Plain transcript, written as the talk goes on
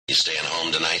You staying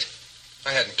home tonight? I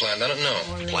hadn't planned on it, no.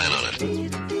 Plan on it.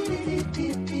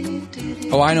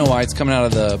 Oh, I know why. It's coming out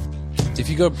of the... If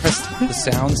you go press the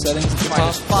sound settings at the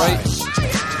top, right?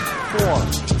 4,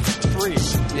 3,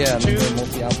 Yeah, 2,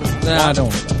 multi-output. Nah, I don't.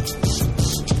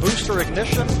 booster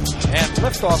ignition, and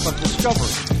liftoff of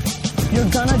Discovery.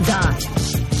 You're gonna die.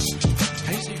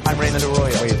 I'm Raymond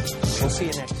Arroyo. We'll see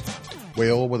you next.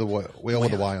 Whale with a Y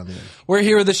on the end. We're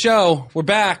here with the show. We're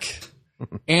back.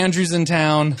 Andrew's in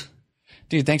town.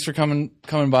 Dude, thanks for coming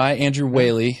by. Andrew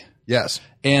Whaley. Yes.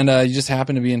 And you just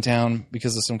happened to be in town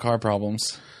because of some car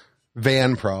problems.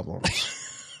 Van problems.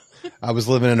 I was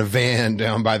living in a van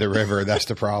down by the river. That's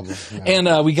the problem. Yeah.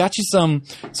 And we got you some.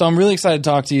 So I'm really excited to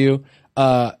talk to you.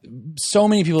 So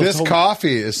many people. This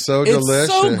coffee is so delicious.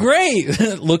 It's so great.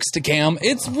 Looks to Cam.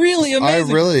 It's really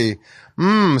amazing.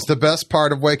 It's the best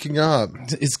part of waking up.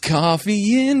 Is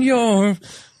coffee in your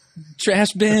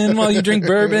trash bin while you drink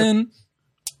bourbon?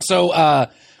 So,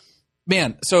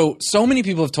 man, so many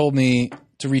people have told me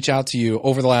to reach out to you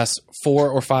over the last 4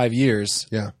 or 5 years.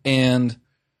 Yeah. And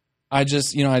I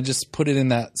just put it in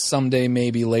that someday,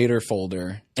 maybe later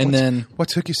folder. And what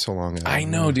took you so long? I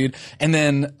know, dude. And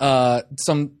then,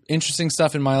 some interesting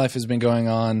stuff in my life has been going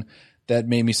on that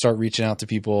made me start reaching out to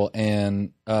people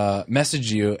and,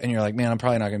 message you. And you're like, man, I'm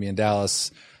probably not going to be in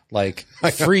Dallas, like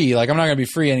free. Like I'm not going to be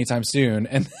free anytime soon.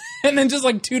 And then just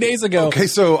like 2 days ago, okay,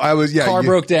 so I was car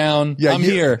broke down. Yeah, I'm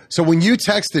here. So when you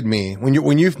texted me,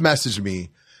 when you've messaged me,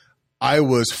 I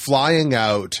was flying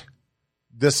out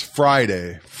this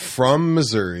Friday from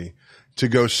Missouri to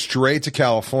go straight to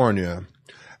California,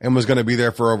 and was going to be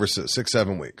there for over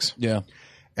 6-7 weeks. Yeah,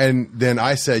 and then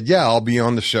I said, yeah, I'll be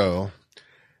on the show.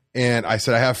 And I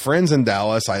said, I have friends in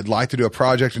Dallas. I'd like to do a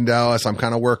project in Dallas. I'm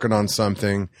kind of working on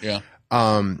something. Yeah.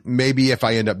 Maybe if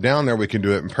I end up down there, we can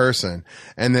do it in person.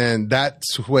 And then that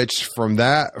switched from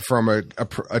a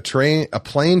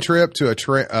plane trip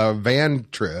to a van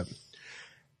trip,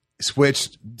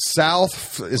 switched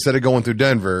south instead of going through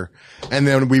Denver. And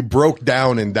then we broke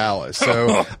down in Dallas.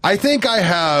 So I think I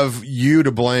have you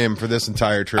to blame for this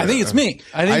entire trip. I think it's me.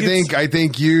 I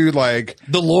think you like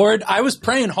the Lord. I was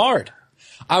praying hard.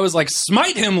 I was like,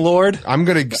 smite him, Lord. I'm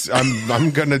gonna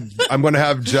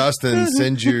have Justin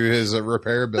send you his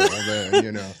repair bill.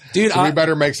 Then, dude, so we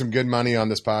better make some good money on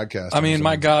this podcast. I mean,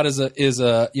 my God is a he's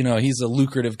a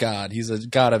lucrative God. He's a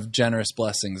God of generous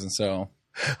blessings, and so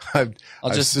I've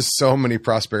just so many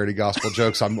prosperity gospel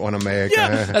jokes I want to make.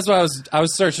 Yeah, that's what I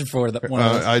was searching for. That one.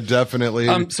 I definitely.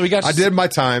 So we got. I did my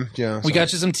time. Yeah, we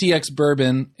got you some TX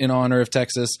bourbon in honor of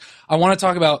Texas. I want to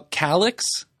talk about Calix.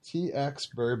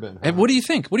 TX bourbon. Huh? What do you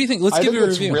think? Let's give you a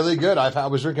review. It's really good. I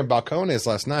was drinking Balcones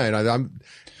last night.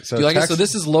 Do you like it? So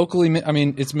this is locally. I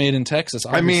mean, it's made in Texas.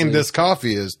 Obviously. I mean, this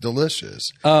coffee is delicious.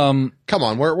 Come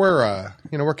on, we're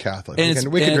Catholic.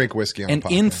 We can drink whiskey on the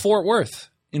podcast.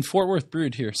 In Fort Worth,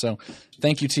 brewed here. So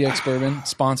thank you, TX Bourbon.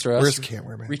 Sponsor us. Where's the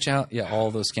camera, man? Reach out. Yeah,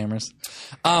 all those cameras.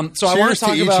 So cheers I want to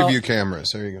talk to each about of you cameras.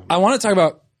 There you go. I want to talk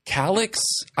about Calix.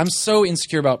 I'm so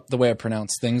insecure about the way I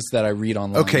pronounce things that I read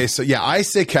online. Okay, so yeah, I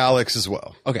say Calix as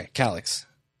well. Okay, Calix.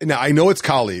 Now I know it's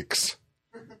colleagues.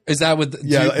 Is that what? In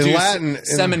Latin,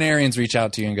 seminarians reach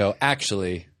out to you and go,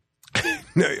 actually.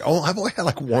 No, I've only had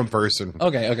like one person.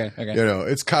 Okay.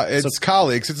 It's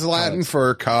colleagues. It's Latin colleagues.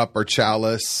 For cup or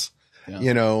chalice.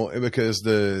 Yeah. Because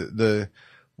the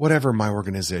whatever my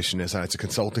organization is, it's a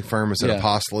consulting firm, it's an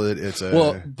apostolate,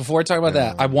 before I talk about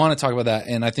that, I want to talk about that,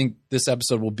 and I think this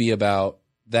episode will be about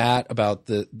that, about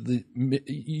the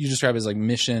you describe it as like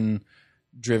mission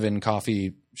driven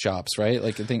coffee shops, right?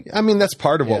 Like I mean that's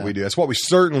part of what we do. That's what we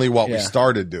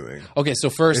started doing. Okay, so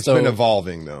first it's been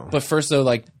evolving though. But first though,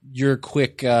 like you're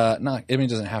quick, it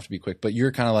doesn't have to be quick, but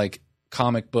you're kind of like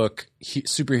comic book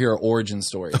superhero origin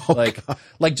story. Like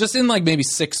just in like maybe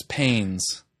 6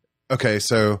 panes. Okay,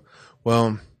 so,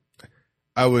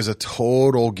 I was a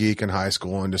total geek in high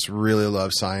school and just really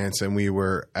loved science, and we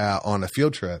were on a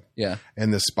field trip. Yeah.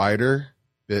 And the spider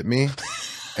bit me,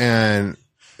 and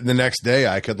the next day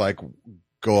I could like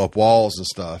go up walls and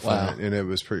stuff. Wow. And it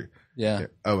was pretty. Yeah.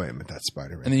 Oh wait a minute, that's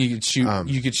Spider-Man. And then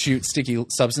you could shoot sticky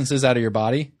substances out of your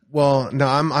body. Well, no,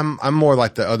 I'm more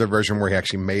like the other version where he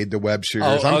actually made the web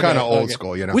shooters. I'm kind of old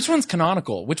school, Which one's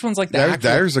canonical? Which one's like the actual?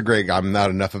 There's a great. I'm not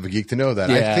enough of a geek to know that.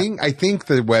 Yeah. I think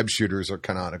the web shooters are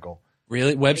canonical.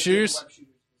 Really, web shooters?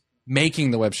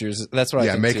 Making the web shooters. That's what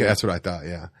I think. Yeah, that's what I thought.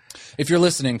 Yeah. If you're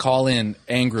listening, call in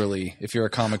angrily if you're a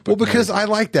comic book. Well, because nerd. I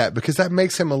like that because that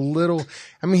makes him a little.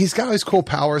 I mean, he's got all these cool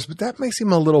powers, but that makes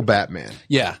him a little Batman.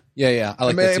 Yeah. I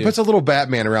like that too. It puts a little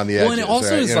Batman around the edges. Well, and it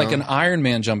also is like an Iron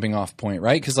Man jumping off point,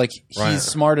 right? Because like he's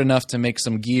smart enough to make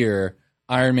some gear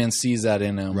Iron Man sees that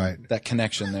in him, Right. that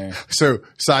connection there. So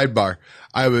sidebar,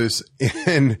 I was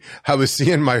seeing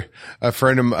a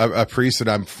friend, a priest that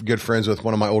I'm good friends with,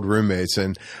 one of my old roommates,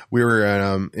 and we were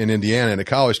in Indiana in a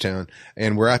college town,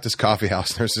 and we're at this coffee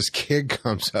house, and there's this kid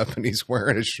comes up and he's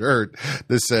wearing a shirt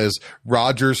that says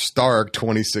Roger Stark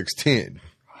 2016.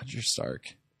 Roger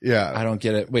Stark. Yeah. I don't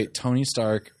get it. Wait, Tony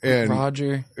Stark, And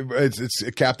Roger. It's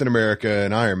Captain America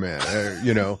and Iron Man.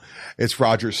 It's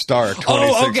Roger Stark 2016.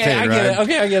 Oh, okay, I get it.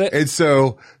 Okay, I get it. And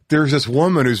so there's this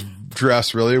woman who's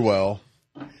dressed really well,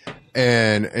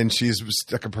 and she's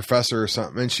like a professor or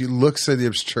something, and she looks at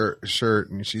the shirt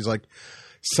and she's like,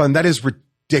 "Son, that is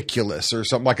ridiculous," or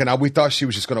something like. And we thought she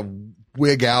was just going to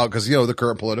wig out because the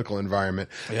current political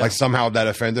environment, like somehow that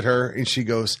offended her, and she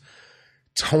goes,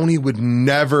 Tony would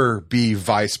never be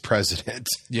vice president.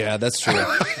 Yeah, that's true.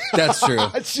 That's true.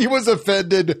 She was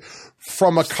offended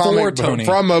from a comic book,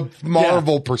 from a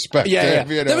Marvel perspective. Yeah.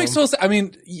 That makes total sense. I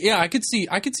mean, yeah, I could see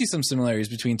some similarities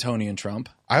between Tony and Trump.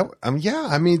 I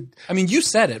mean, you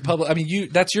said it public. I mean,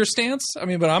 that's your stance. I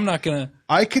mean, but I'm not gonna.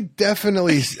 I could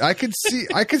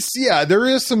see. Yeah, there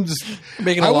is some.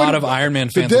 Making a lot of Iron Man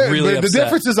fans really upset. The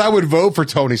difference is, I would vote for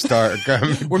Tony Stark.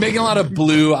 We're making a lot of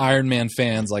blue Iron Man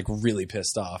fans like really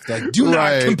pissed off. They're like, do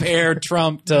not compare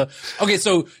Trump to. Okay,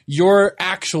 so your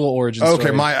actual origin story.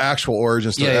 Okay, my actual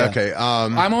origin story. Yeah. Okay,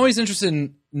 I'm always interested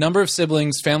in number of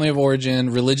siblings, family of origin,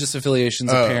 religious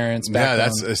affiliations of parents.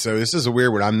 Background. Yeah, so this is a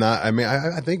weird one. I'm not. I mean,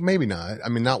 I think maybe not. I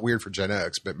mean, not weird for Gen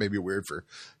X, but maybe weird for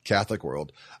Catholic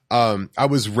world. I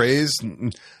was raised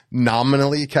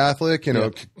nominally Catholic,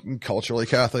 culturally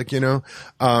Catholic.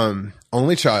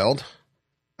 Only child.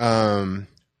 Born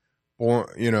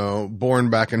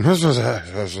back in.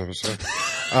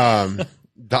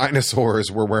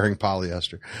 Dinosaurs were wearing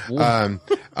polyester.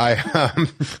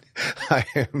 I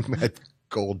am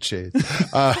gold shades.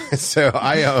 So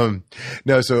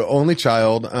only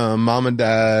child. Mom and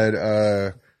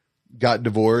dad got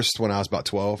divorced when I was about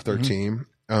 12, 13.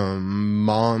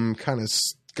 Mom kind of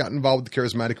got involved with the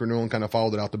charismatic renewal and kind of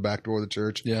followed it out the back door of the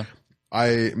church. Yeah.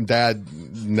 Dad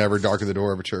never darkened the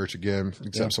door of a church again,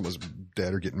 except someone's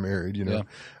dead or getting married, Yeah.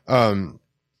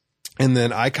 And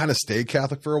then I kind of stayed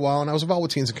Catholic for a while, and I was involved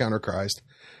with Teens Encounter Christ.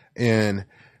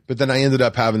 But then I ended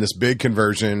up having this big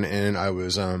conversion, and I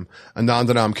was a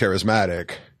non-denom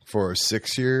charismatic for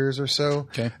 6 years or so.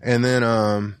 Okay. And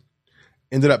then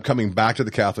ended up coming back to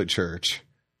the Catholic Church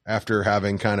after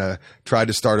having kind of tried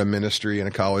to start a ministry in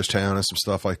a college town and some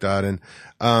stuff like that. And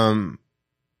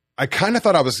I kind of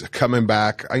thought I was coming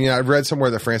back. I read somewhere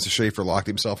that Francis Schaeffer locked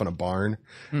himself in a barn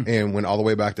and went all the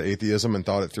way back to atheism and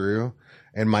thought it through.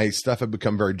 And my stuff had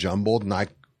become very jumbled, and I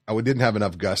didn't have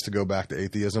enough guts to go back to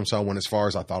atheism, so I went as far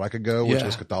as I thought I could go, which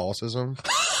was Catholicism.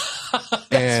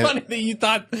 That's funny that you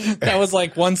thought that was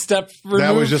like one step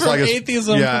removed from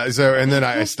atheism. Yeah. So, and then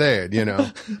I stayed,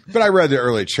 but I read the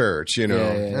early church, and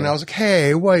I was like,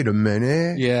 hey, wait a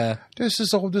minute. Yeah. This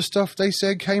is all the stuff they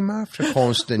said came after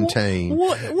Constantine.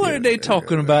 What are they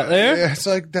talking about there? It's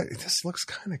like, this looks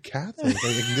kind of Catholic.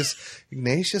 This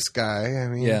Ignatius guy,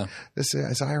 this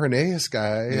Irenaeus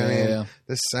guy,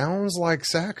 this sounds like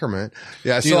sacrament.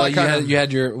 Yeah. So you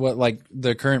had your,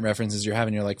 the current references you're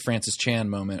having your like Francis Chan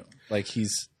moment. Like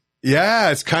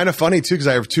it's kind of funny too, because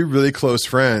I have two really close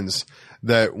friends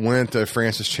that went to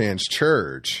Francis Chan's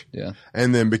church,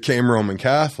 and then became Roman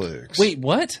Catholics. Wait,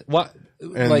 what? What?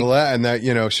 And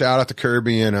that shout out to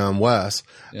Kirby and Wes,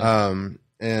 and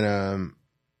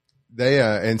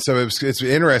it's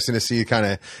interesting to see kind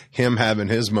of him having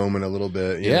his moment a little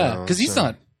bit, because he's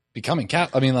not becoming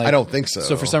Catholic. I mean, I don't think so.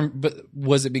 So but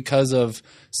was it because of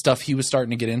stuff he was starting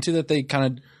to get into that they kind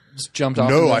of jumped off?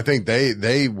 No, I think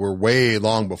they were way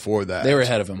long before that. They were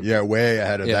ahead of him. Yeah, way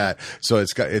ahead of that. So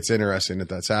it's interesting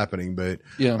that's happening. But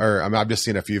I've just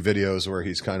seen a few videos where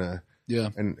he's kind of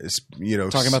and it's,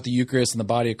 talking about the Eucharist and the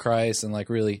body of Christ and like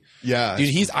really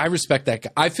dude. I respect that guy.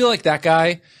 I feel like that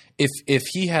guy. If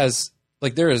he has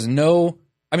like there is no.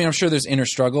 I mean, I'm sure there's inner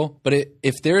struggle, but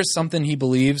if there is something he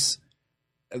believes,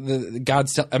 he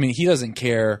doesn't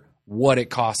care what it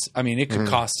costs. I mean, it could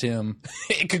cost him.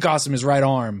 It could cost him his right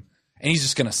arm, and he's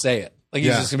just gonna say it. Like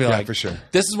he's just gonna be like, for sure.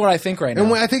 This is what I think right now.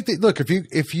 And I think that look,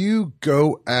 if you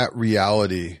go at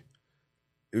reality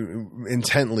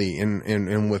intently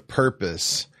and with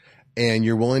purpose, and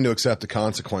you're willing to accept the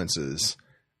consequences,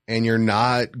 and you're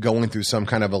not going through some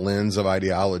kind of a lens of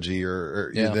ideology,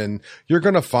 then you're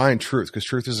gonna find truth, because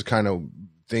truth is a kind of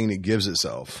thing that gives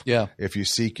itself if you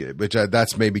seek it, which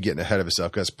that's maybe getting ahead of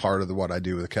itself, because part of what I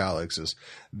do with the Catholics is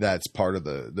that's part of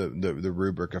the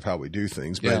rubric of how we do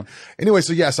things. But anyway,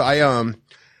 so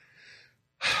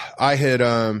I had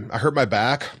I hurt my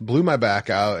back, blew my back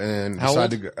out, and How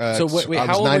decided old? to. So wait, I how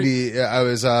was old were you? 90. I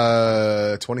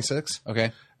was 26,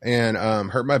 Okay. and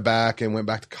hurt my back and went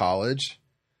back to college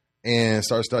and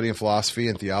started studying philosophy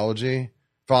and theology,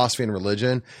 philosophy and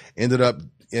religion. Ended up.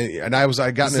 And I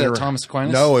got Is that Thomas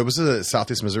Aquinas? No, it was at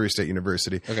Southeast Missouri State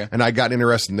University. Okay. And I got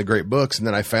interested in the great books, and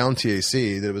then I found TAC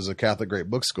that it was a Catholic great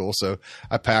book school. So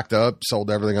I packed up, sold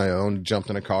everything I owned, jumped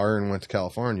in a car, and went to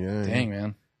California. Dang,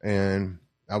 man. And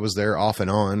I was there off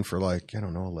and on for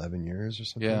 11 years or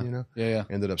something. Yeah. Yeah.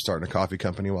 Ended up starting a coffee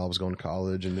company while I was going to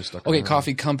college and just stuck Okay, around.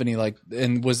 coffee company.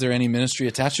 And was there any ministry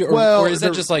attached to it, Well, or is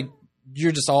that just like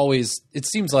you're just always? It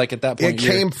seems like at that point It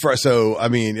came from, so I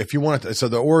mean, if you want to, so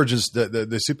the origins,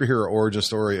 the superhero origin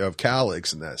story of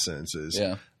Calix in that sense is,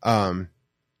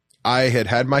 I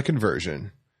had my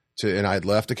conversion and I'd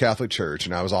left the Catholic Church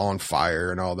and I was all on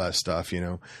fire and all that stuff,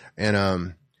 and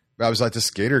I was like the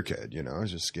skater kid, I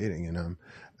was just skating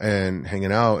and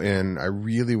hanging out, and I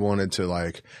really wanted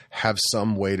to have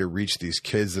some way to reach these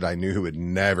kids that I knew who would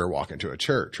never walk into a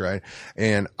church, right?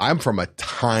 And I'm from a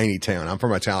tiny town. I'm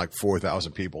from a town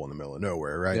 4,000 people in the middle of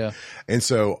nowhere, right? Yeah. And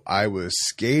so I was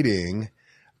skating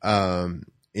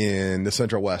in the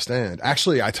Central West End.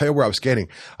 Actually, I tell you where I was skating.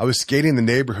 I was skating the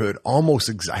neighborhood I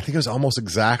think it was almost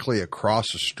exactly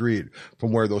across the street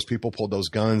from where those people pulled those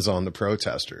guns on the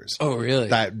protesters. Oh, really?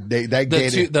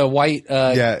 The white.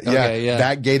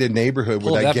 That gated neighborhood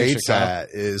where that gate's Chicago.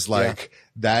 at is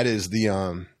that is the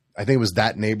I think it was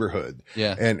that neighborhood.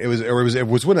 Yeah. And it was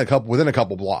within a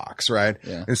couple blocks, right?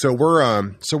 Yeah. And so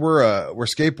we're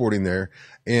skateboarding there,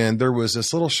 and there was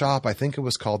this little shop, I think it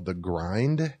was called The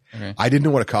Grind. Okay. I didn't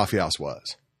know what a coffee house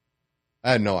was.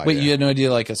 I had no idea. Wait, you had no idea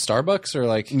a Starbucks or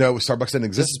No, Starbucks didn't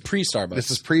exist. This is pre-Starbucks.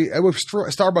 This is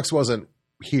Starbucks wasn't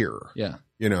here. Yeah.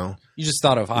 You just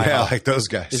thought of IHOP. Yeah, like those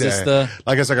guys. Is this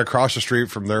it's across the street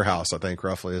from their house, I think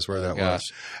roughly is where that was.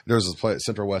 There was a place,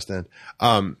 Central West End.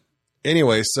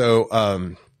 Anyway, so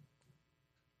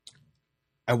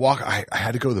I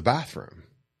had to go to the bathroom,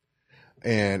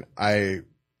 and I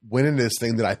went into this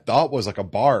thing that I thought was like a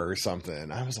bar or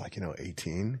something. I was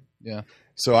 18. Yeah.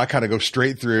 So I kind of go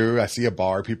straight through. I see a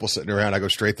bar, people sitting around. I go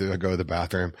straight through. I go to the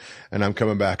bathroom, and I'm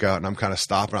coming back out, and I'm kind of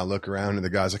stopping. I look around, and the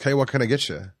guy's like, "Hey, what can I get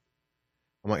you?"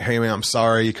 I'm like, "Hey man, I'm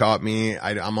sorry you caught me.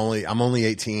 I'm only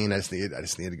 18. I just need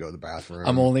to go to the bathroom.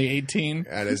 I'm only 18.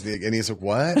 And he's like,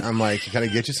 "What?" I'm like, "Can I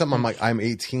get you something?" I'm like, "I'm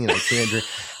 18. I can't drink."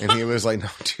 And he was like, "No,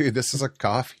 dude, this is a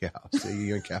coffee house. Are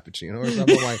you a cappuccino or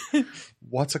something?" I'm like,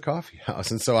 "What's a coffee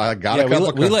house?" And so I got a cup of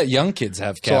coffee. We let young kids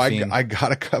have caffeine. So I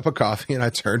got a cup of coffee, and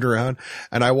I turned around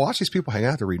and I watched these people hang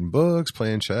out. They're reading books,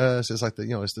 playing chess. It's like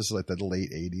this is like the late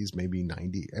 80s, maybe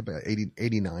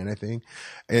 89, I think.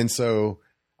 And so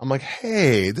I'm like,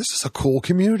 hey, this is a cool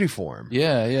community forum.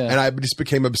 Yeah, yeah. And I just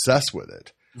became obsessed with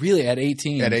it. Really, at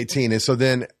 18? At 18. And so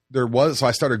then so I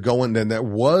started going, then there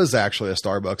was actually a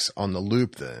Starbucks on the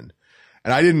Loop then.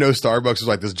 And I didn't know Starbucks was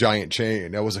like this giant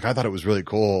chain. I thought it was really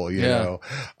cool, you know.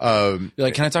 You're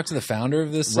like, can I talk to the founder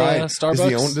of this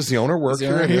Starbucks? Does the owner work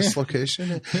here in this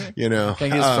location? Can I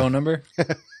get his phone number?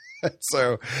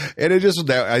 So, and it just,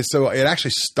 so it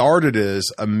actually started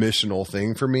as a missional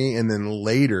thing for me. And then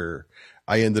later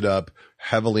I ended up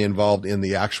heavily involved in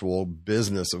the actual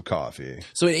business of coffee.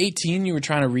 So at 18, you were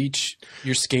trying to reach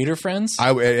your skater friends?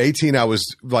 At 18, I was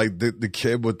like the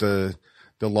kid with the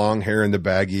long hair and the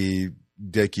baggy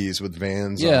Dickies with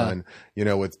Vans on,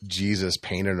 with Jesus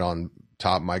painted on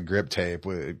top of my grip tape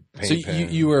with paint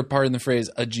pen. You were, pardon the phrase,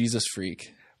 a Jesus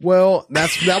freak. Well,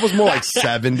 that was more like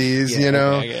 70s,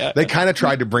 Yeah. They kind of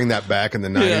tried to bring that back in the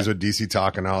 90s with DC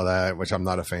Talk and all that, which I'm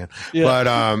not a fan. Yeah.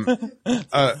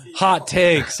 But hot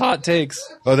takes.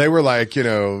 Oh, they were like, they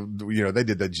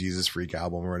did the Jesus Freak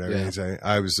album or whatever. Yeah.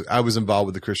 I was involved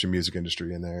with the Christian music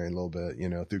industry in there a little bit,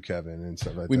 through Kevin and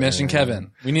stuff like that. We mentioned Kevin.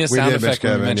 We need a sound effect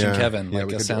when we mention Kevin,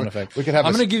 like a sound effect. We could have.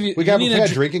 I'm going to give you. We could have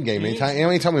a drinking game.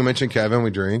 Anytime we mention Kevin, we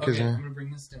drink. Okay, I'm going to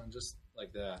bring this down just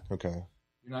like that. Okay.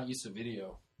 You're not used to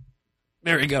video.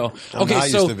 There we go. I'm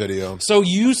not used to video. So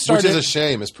you started, which is a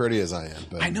shame, as pretty as I am.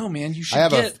 But I know, man. You should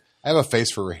I have a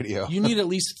face for radio. You need at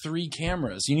least 3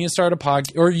 cameras. You need to start a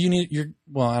podcast, or you need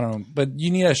I don't know, but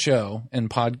you need a show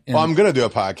and well, I'm going to do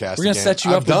a podcast. We're going to set you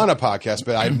up. I've done a podcast,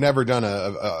 but I've never done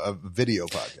a video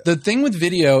podcast. The thing with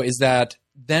video is that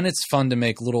then it's fun to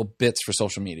make little bits for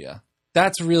social media.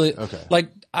 That's really okay.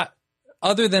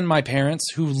 Other than my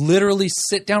parents, who literally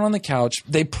sit down on the couch,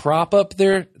 they prop up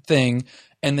their thing,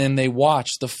 and then they watch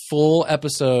the full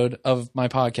episode of my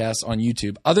podcast on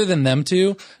YouTube. Other than them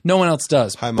two, no one else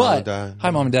does. Hi, Mom and Dad. Hi,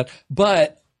 Mom and Dad.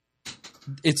 But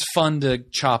it's fun to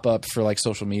chop up for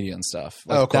social media and stuff.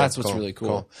 Cool, that's what's really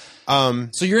cool.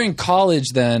 So you're in college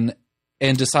then,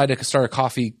 and decided to start a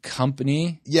coffee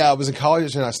company. Yeah, I was in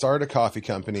college and I started a coffee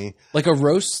company. Like a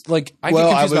roast, like I get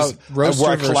confused about roaster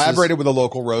I versus... collaborated with a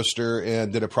local roaster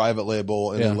and did a private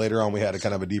label, and then later on we had a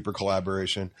kind of a deeper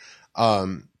collaboration.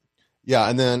 And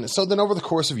then over the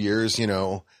course of years, you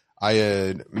know, I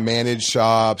had managed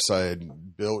shops, I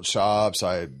had built shops,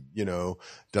 I had, you know,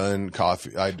 done coffee.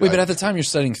 But at the time you're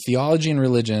studying theology and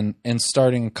religion and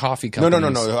starting coffee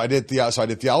companies. No. I did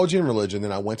theology and religion,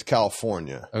 then I went to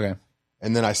California. Okay.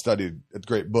 And then I studied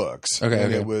great books. Okay.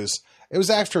 And it was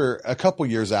after a couple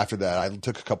years after that. I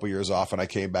took a couple years off and I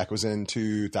came back. It was in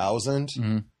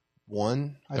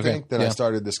 2001, I think. Then I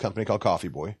started this company called Coffee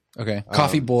Boy. Okay.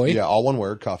 Coffee Boy? Yeah, all one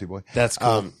word, Coffee Boy. That's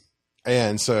cool.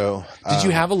 And so, did you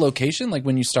have a location like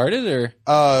when you started, or?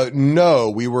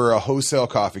 No, we were a wholesale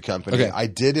coffee company. Okay. I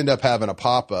did end up having a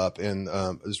pop up in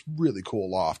this really cool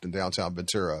loft in downtown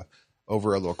Ventura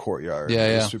over a little courtyard. Yeah,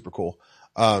 it was super cool.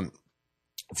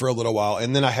 For a little while,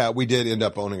 and then we did end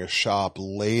up owning a shop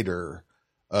later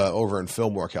over in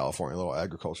Fillmore, California, a little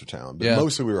agriculture town. But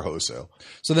mostly we were wholesale.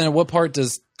 So then, at what part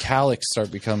does Calix start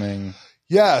becoming?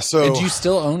 Yeah. So, and do you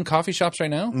still own coffee shops right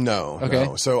now? No. Okay.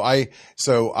 No. So I.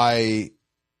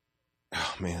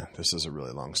 Oh man, this is a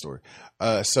really long story.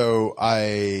 So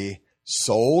I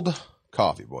sold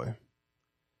Coffee Boy.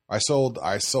 I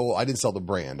didn't sell the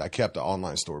brand. I kept the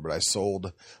online store, but I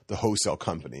sold the wholesale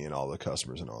company and all the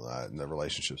customers and all that and the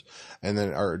relationships. And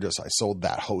then, I sold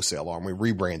that wholesale arm. We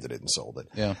rebranded it and sold it.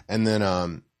 Yeah. And then,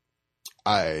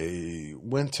 I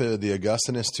went to the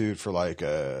Augustine Institute for like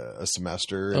a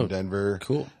semester in Denver.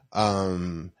 Cool.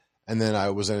 And then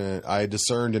I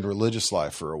discerned in religious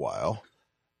life for a while,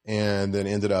 and then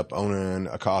ended up owning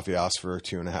a coffee house for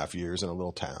 2.5 years in a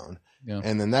little town. Yeah.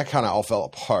 And then that kind of all fell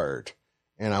apart.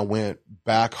 And I went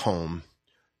back home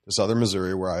to Southern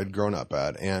Missouri where I had grown up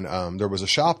at. And there was a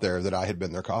shop there that I had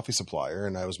been their coffee supplier.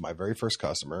 And I was my very first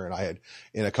customer. And I had,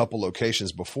 in a couple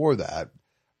locations before that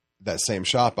same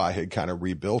shop, I had kind of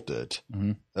rebuilt it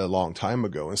a long time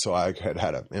ago. And so I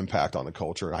had an impact on the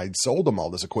culture. And I had sold them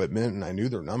all this equipment and I knew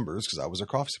their numbers because I was their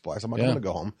coffee supplier. So I'm like, I'm going to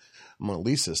go home. I'm going to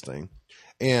lease this thing.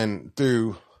 And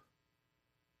through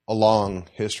a long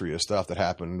history of stuff that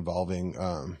happened involving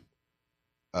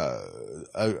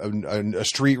a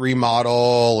street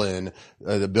remodel and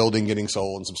the building getting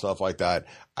sold and some stuff like that,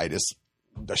 I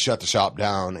shut the shop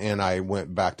down and I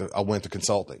went to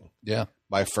consulting. Yeah.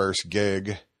 My first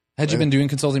gig. Had you been doing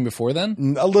consulting before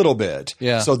then? A little bit.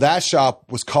 Yeah. So that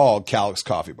shop was called Calix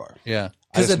Coffee Bar. Yeah.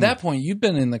 Because at that point, you've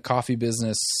been in the coffee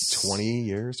business 20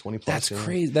 years, 20 plus. That's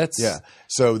crazy. That's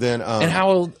So then, and how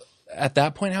old at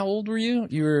that point? How old were you?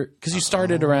 You were because you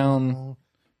started around.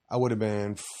 I would have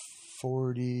been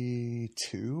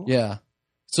 42. Yeah.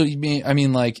 So you mean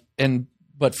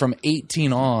but from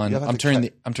 18 on, I'm turning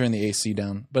the AC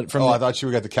down. But from I thought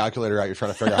you got the calculator out. You're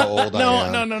trying to figure out how old I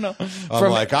am. No.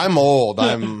 I'm old.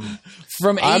 I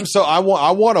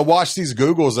want to watch these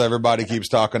Googles everybody keeps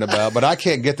talking about, but I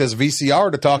can't get this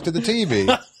VCR to talk to the TV.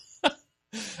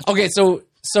 Okay, so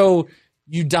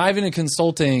you dive into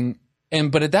consulting,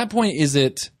 but at that point,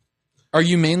 are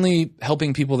you mainly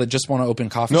helping people that just want to open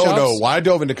coffee shops? No. When I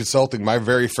dove into consulting, my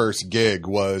very first gig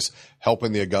was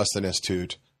helping the Augustine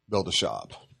Institute build a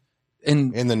shop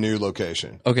in the new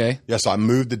location. Okay. Yeah, so I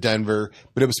moved to Denver,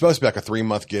 but it was supposed to be like a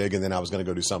 3-month gig, and then I was going to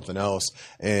go do something else,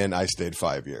 and I stayed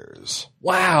 5 years.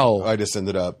 Wow. I just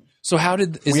ended up. So we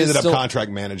ended up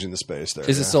contract managing the space there.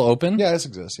 Is it still open? Yeah, it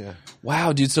exists. Yeah.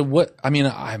 Wow, dude. So what? I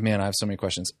have so many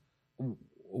questions.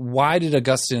 Why did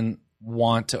Augustine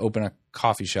want to open a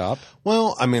coffee shop?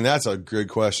 Well, that's a good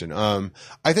question. I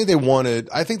think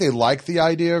they liked the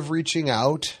idea of reaching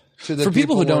out. For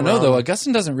people who don't know, though,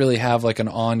 Augustine doesn't really have like an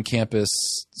on-campus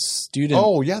student.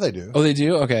 Oh, yeah, they do. Oh, they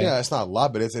do? Okay. Yeah, it's not a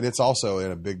lot, but it's also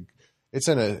in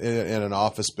an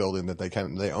office building that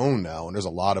they own now, and there's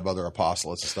a lot of other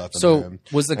apostolates and stuff.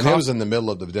 It was in the middle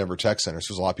of the Denver Tech Center,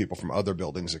 so there's a lot of people from other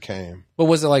buildings that came. But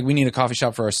was it like we need a coffee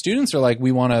shop for our students, or like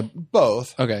we want to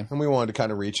both? Okay, and we wanted to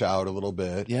kind of reach out a little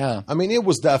bit. Yeah, it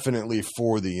was definitely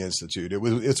for the institute.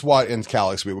 It's what in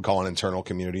Calix we would call an internal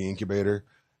community incubator.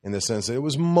 In the sense that it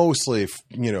was mostly,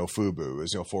 FUBU,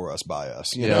 is for us, by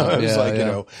us.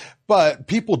 But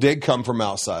people did come from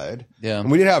outside. Yeah. And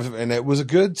we did and it was a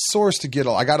good source to get.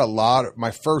 I got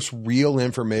my first real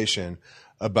information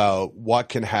about what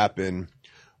can happen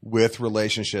with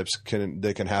relationships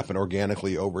that can happen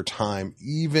organically over time,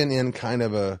 even in kind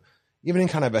of a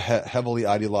heavily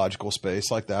ideological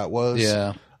space like that was.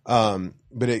 Yeah.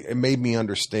 But it made me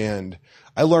understand.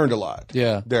 I learned a lot.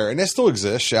 Yeah. There. And it still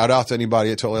exists. Shout out to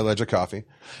anybody at Totally Allergic Coffee.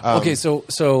 Okay. So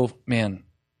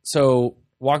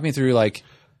walk me through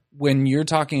when you're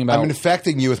talking about, I'm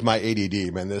infecting you with my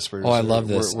ADD, man. I love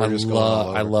this. We're just going all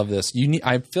over. I love this.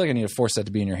 I feel like I need to force that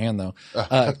to be in your hand though.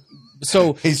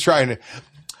 So he's trying to.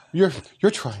 You're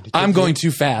trying to. I'm going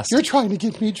too fast. You're trying to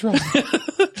get me drunk.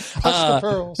 Clutch the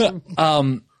pearls.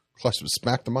 Clutch,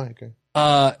 smack the mic.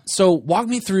 Okay? So walk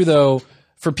me through though,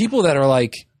 for people that are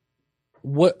like,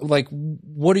 what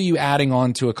are you adding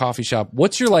on to a coffee shop?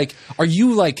 What's your are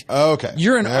you like, okay,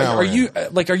 are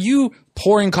you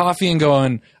pouring coffee and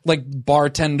going like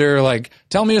bartender, like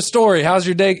tell me a story, how's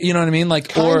your day, you know what I mean, like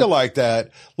kind of like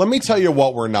that. Let me tell you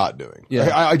what we're not doing.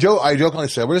 I jokingly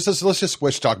said let's just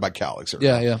switch to talk about Calix.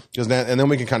 Because then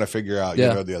we can kind of figure out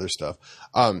the other stuff,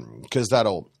 because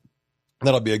that'll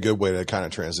be a good way to kind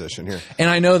of transition here.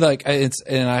 And I know that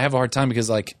and I have a hard time because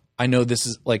like I know this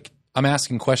is like I'm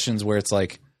asking questions where it's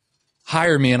like,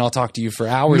 hire me and I'll talk to you for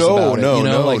hours about it.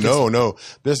 No.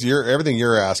 Everything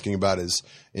you're asking about is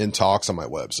in talks on my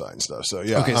website and stuff. So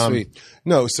yeah. Okay, sweet.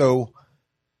 No, so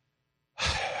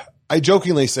I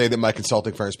jokingly say that my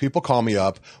consulting firms, people call me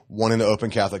up wanting to open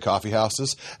Catholic coffee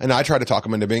houses, and I try to talk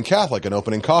them into being Catholic and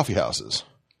opening coffee houses.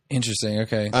 Interesting.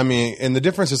 Okay. I mean, and the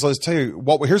difference is, let's tell you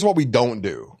here's what we don't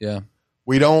do. Yeah.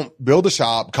 We don't build a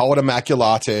shop, call it a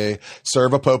Immaculate,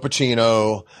 serve a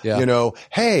Poppuccino,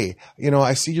 hey,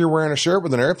 I see you're wearing a shirt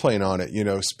with an airplane on it.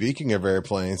 Speaking of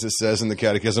airplanes, it says in the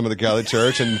Catechism of the Catholic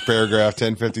Church in paragraph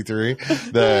 1053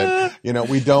 that,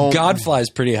 we don't. God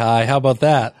flies pretty high. How about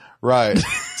that? Right.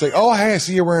 It's like, oh, hey, I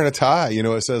see you're wearing a tie.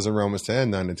 It says in Romans 10,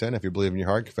 9 and 10, if you believe in your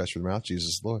heart, confess with your mouth, Jesus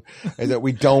is Lord. And that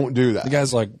we don't do that. The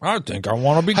guy's like, I think I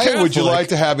want to be Catholic. Hey, would you like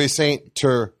to have a St.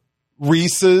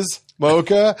 Teresa's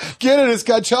mocha? Get it. It's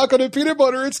got chocolate and peanut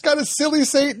butter. It's got a silly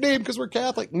saint name because we're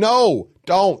Catholic. No,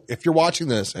 don't. If you're watching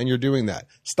this and you're doing that,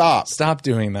 stop. Stop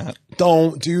doing that.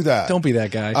 Don't do that. Don't be that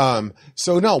guy.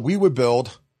 So no, we would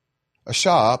build a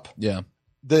shop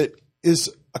that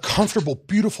is a comfortable,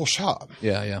 beautiful shop.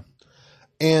 Yeah.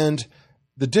 And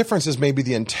the difference is maybe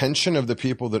the intention of the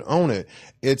people that own it.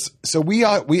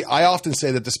 I often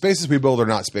say that the spaces we build are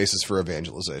not spaces for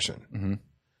evangelization. Mm-hmm.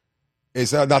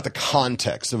 It's not the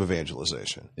context of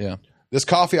evangelization. Yeah. This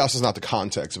coffee house is not the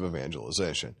context of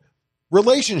evangelization.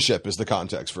 Relationship is the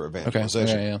context for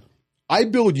evangelization. Okay. Yeah. I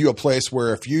build you a place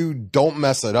where if you don't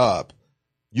mess it up,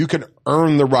 you can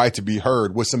earn the right to be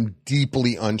heard with some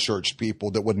deeply unchurched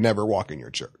people that would never walk in your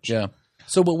church. Yeah.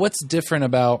 So, but what's different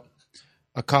about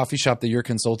a coffee shop that you're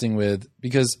consulting with?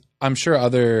 Because I'm sure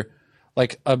other,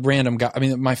 like a random guy, I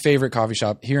mean, my favorite coffee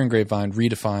shop here in Grapevine,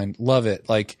 Redefined, love it.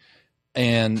 Like,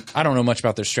 and I don't know much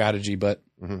about their strategy, but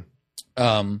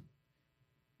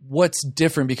what's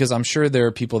different? Because I'm sure there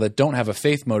are people that don't have a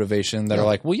faith motivation that are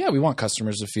like, well, yeah, we want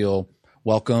customers to feel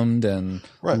welcomed and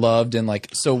loved and like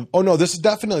so. Oh no, this is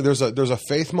definitely there's a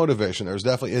faith motivation. There's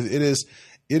definitely it is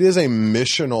a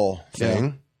missional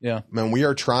thing. Yeah, man, we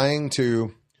are trying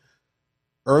to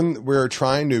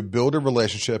build a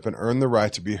relationship and earn the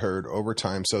right to be heard over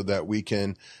time, so that we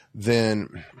can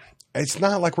then. It's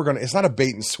not like it's not a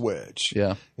bait and switch.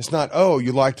 Yeah. It's not, oh,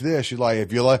 you liked this.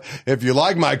 If you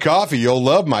like my coffee, you'll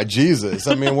love my Jesus.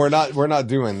 I mean, we're not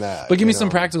doing that. But give me some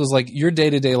practicals, like your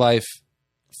day-to-day life,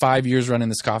 5 years running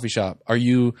this coffee shop. Are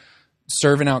you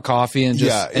serving out coffee and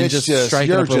just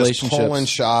striking up relationships? Just pulling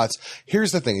shots.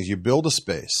 Here's the thing is you build a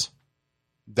space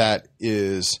that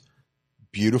is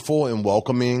beautiful and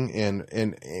welcoming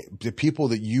and the people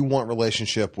that you want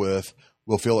relationship with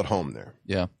will feel at home there.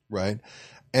 Yeah. Right.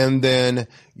 And then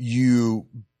you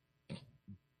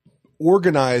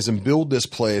organize and build this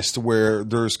place to where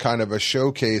there's kind of a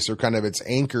showcase or kind of it's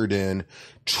anchored in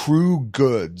true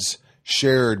goods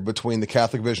shared between the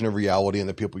Catholic vision of reality and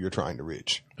the people you're trying to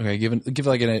reach. Okay. Give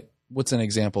like what's an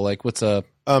example? Like what's a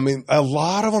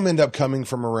lot of them end up coming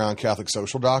from around Catholic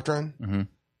social doctrine.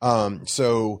 Mm-hmm.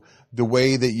 So the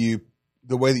way that you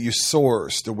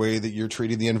source, the way that you're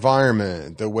treating the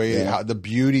environment, the way the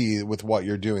beauty with what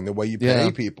you're doing, the way you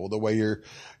pay people, the way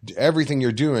everything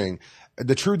you're doing,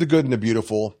 the true, the good, and the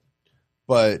beautiful,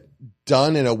 but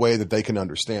done in a way that they can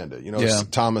understand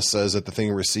it. Thomas says that the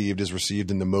thing received is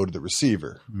received in the mode of the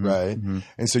receiver, right? Mm-hmm.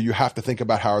 And so you have to think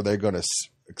about how are they going to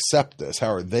accept this?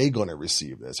 How are they going to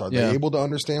receive this? Are they able to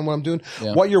understand what I'm doing?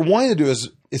 Yeah. What you're wanting to do is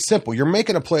simple. You're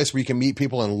making a place where you can meet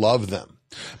people and love them.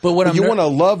 But you want to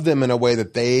love them in a way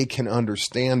that they can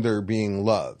understand they're being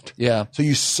loved. Yeah. So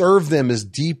you serve them as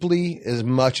deeply as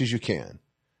much as you can.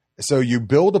 So you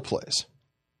build a place,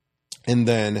 and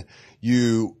then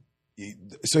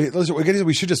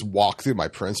we should just walk through my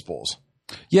principles.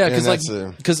 Yeah,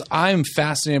 because I'm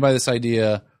fascinated by this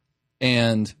idea,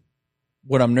 and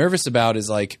what I'm nervous about is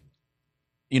like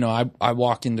I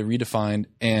walk into Redefined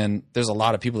and there's a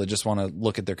lot of people that just want to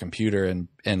look at their computer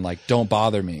and like, don't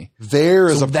bother me. There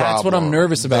is a problem. That's what I'm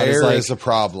nervous about. There is a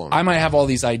problem. I might have all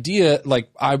these ideas. Like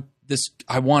I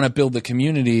want to build the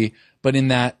community, but in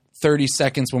that 30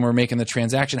 seconds when we're making the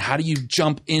transaction, how do you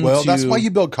jump into? Well, that's why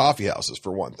you build coffee houses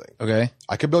for one thing. Okay.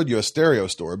 I could build you a stereo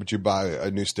store, but you buy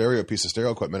a new piece of stereo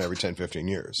equipment every 10, 15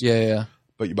 years. Yeah.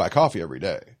 But you buy coffee every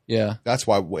day. Yeah. That's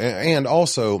why. And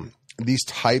also these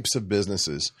types of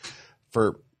businesses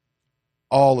for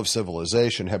all of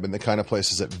civilization have been the kind of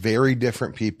places that very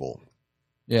different people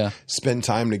spend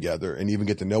time together and even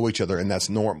get to know each other. And that's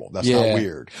normal. That's not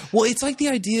weird. Well, it's like the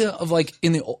idea of like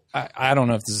I don't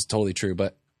know if this is totally true,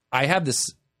 but I have this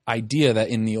idea that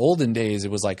in the olden days,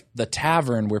 it was like the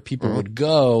tavern where people would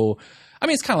go. I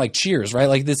mean, it's kind of like Cheers, right?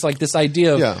 Like this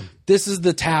idea of this is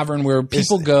the tavern where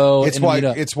people go. It's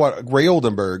what Ray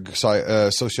Oldenburg,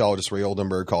 sociologist Ray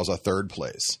Oldenburg, calls a third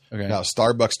place. Okay. Now,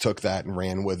 Starbucks took that and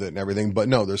ran with it and everything, but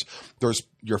no, there's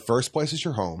your first place is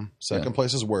your home, second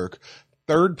place is work,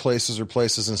 third places are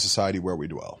places in society where we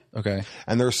dwell. Okay.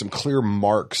 And there's some clear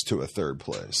marks to a third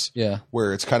place. Yeah.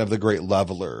 Where it's kind of the great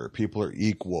leveler. People are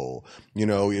equal.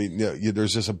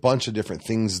 There's just a bunch of different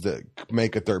things that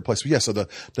make a third place. But so the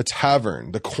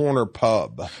tavern, the corner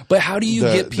pub. But how do you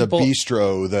get people? The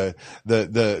bistro,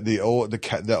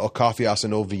 the coffee house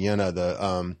in Old Vienna,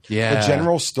 the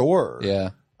general store.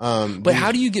 Yeah. But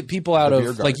how do you get people out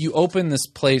of, like, you open this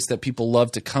place that people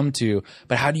love to come to,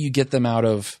 but how do you get them out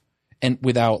of, and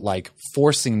without like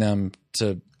forcing them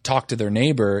to talk to their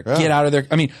neighbor, get out of their,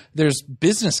 I mean, there's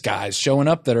business guys showing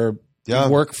up that are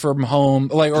work from home,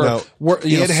 like, or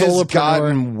it has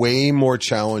gotten way more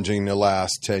challenging in the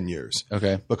last 10 years.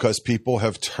 Okay. Because people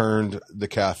have turned the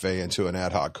cafe into an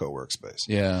ad hoc co-work space.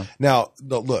 Yeah. Now,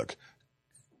 look,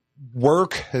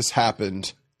 work has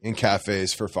happened in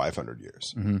cafes for 500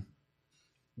 years. Mm-hmm.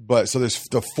 But so there's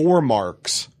the four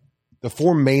marks. The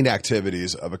four main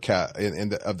activities of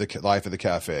the life of the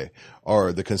cafe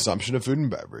are the consumption of food and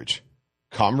beverage,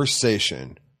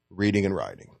 conversation, reading, and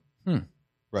writing.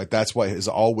 Right? That's what it has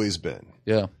always been.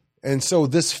 Yeah. And so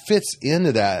this fits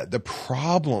into that. The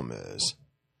problem is,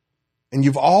 and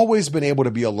you've always been able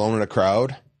to be alone in a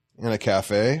crowd in a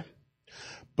cafe,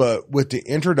 but with the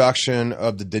introduction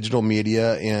of the digital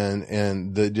media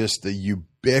and the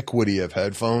ubiquity of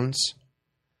headphones,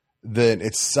 then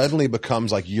it suddenly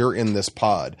becomes like you're in this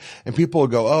pod. And people will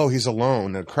go, oh, he's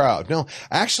alone in a crowd. No,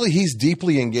 actually, he's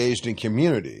deeply engaged in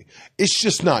community. It's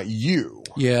just not you.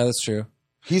 Yeah, that's true.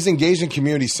 He's engaged in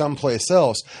community someplace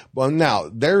else. Well,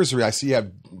 now, I see you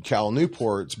have Cal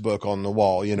Newport's book on the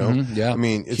wall, Mm-hmm, yeah. I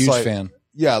mean, it's huge like, fan.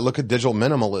 Yeah, look at digital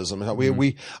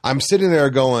minimalism. I'm sitting there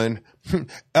going,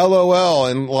 LOL,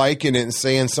 and liking it and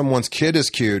saying someone's kid is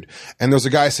cute. And there's a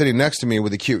guy sitting next to me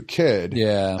with a cute kid.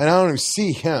 Yeah. And I don't even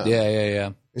see him. Yeah.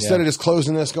 Instead of just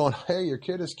closing this going, hey, your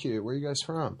kid is cute. Where are you guys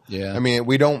from? Yeah. I mean,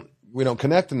 we don't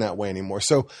connect in that way anymore.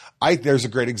 So there's a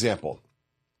great example.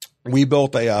 We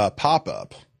built a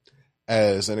pop-up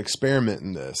as an experiment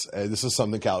in this. This is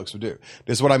something Catholics would do.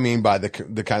 This is what I mean by the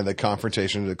kind of the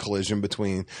confrontation, the collision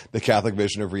between the Catholic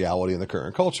vision of reality and the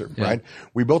current culture, right?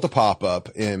 We built a pop-up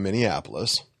in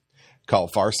Minneapolis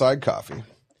called Farside Coffee,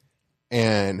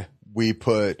 and we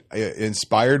put,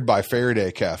 inspired by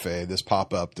Faraday Cafe, this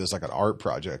pop-up, this like an art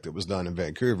project that was done in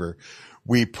Vancouver,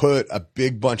 we put a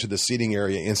big bunch of the seating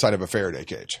area inside of a Faraday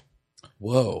cage.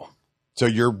 Whoa. So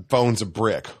your phone's a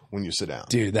brick when you sit down.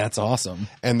 Dude, that's awesome.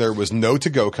 And there was no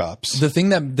to-go cups. The thing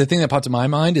that popped to my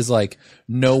mind is like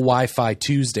no Wi-Fi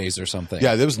Tuesdays or something.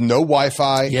 Yeah, there was no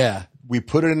Wi-Fi. Yeah. We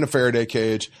put it in a Faraday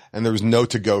cage, and there was no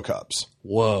to-go cups.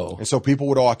 Whoa. And so people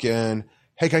would walk in,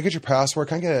 hey, can I get your password?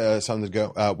 Can I get something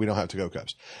to go? We don't have to-go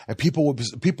cups. And people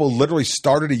literally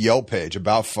started a Yelp page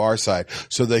about Farside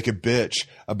so they could bitch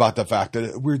about the fact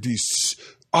that we're these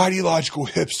ideological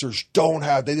hipsters don't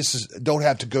have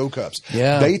to-go cups.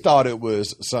 Yeah. They thought it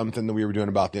was something that we were doing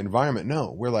about the environment.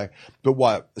 No, we're like, but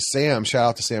what Sam, shout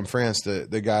out to Sam France,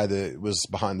 the guy that was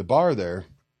behind the bar there.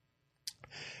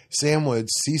 Sam would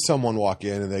see someone walk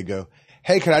in and they go,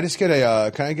 hey, can I get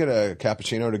a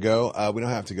cappuccino to go? We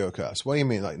don't have to-go cups. What do you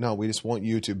mean? Like, no, we just want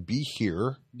you to be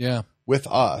here with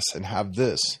us and have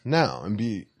this now and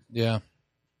be. Yeah.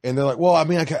 And they're like, well, I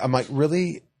mean, I'm like,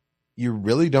 really? You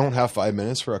really don't have 5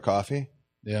 minutes for a coffee?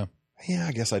 Yeah. Yeah,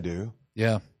 I guess I do.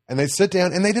 Yeah. And they'd sit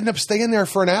down and they'd end up staying there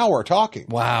for an hour talking.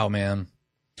 Wow, man.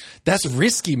 That's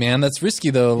risky, man. That's risky,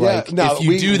 though. Yeah, like, if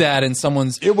you do that and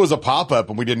someone's... It was a pop-up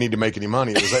and we didn't need to make any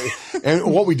money. It was like,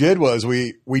 and what we did was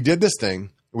we did this thing.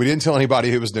 We didn't tell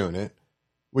anybody who was doing it.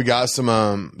 We got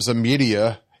some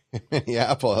media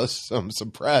Minneapolis, some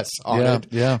press on Yeah, it.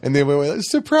 yeah. And they went,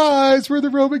 surprise, we're the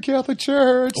Roman Catholic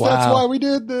Church. Wow. That's why we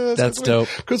did this. That's dope.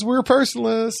 Because we're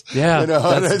personalists. Yeah,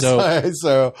 that's dope. Like,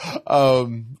 so,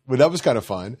 but that was kind of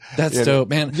fun. That's dope,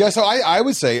 man. Yeah, so I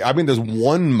would say, I mean, there's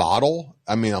one model.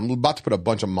 I mean, I'm about to put a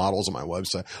bunch of models on my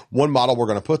website. One model we're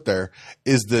going to put there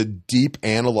is the deep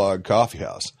analog coffee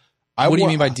house. What do you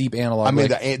mean by deep analog? I mean,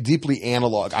 like, deeply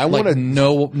analog. I like want to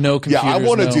no computers. Yeah, I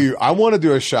want to no. I want to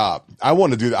do a shop. I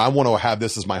want to do that. I want to have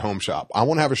this as my home shop. I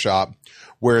want to have a shop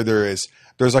where there's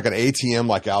like an ATM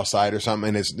like outside or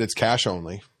something, and it's cash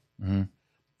only. Mm-hmm.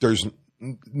 There's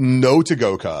no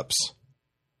to-go cups.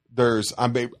 There's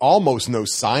almost no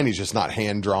signage, just not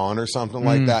hand drawn or something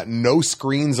like that. No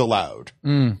screens allowed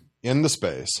in the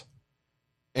space,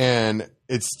 and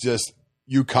it's just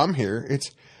you come here.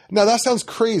 Now that sounds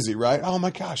crazy, right? Oh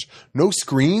my gosh, no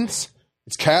screens.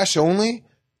 It's cash only.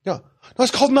 No,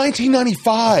 it's called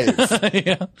 1995.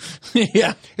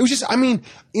 Yeah. It was just, I mean,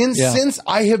 since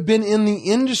I have been in the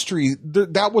industry,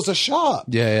 that was a shop.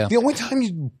 Yeah. The only time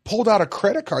you pulled out a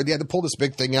credit card, you had to pull this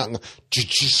big thing out and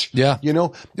Yeah. You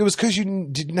know, it was because you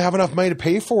didn't have enough money to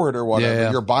pay for it or whatever.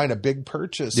 Yeah. You're buying a big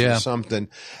purchase or something.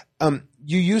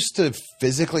 You used to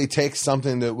physically take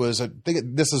something that was, I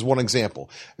think this is one example.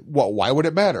 Well, why would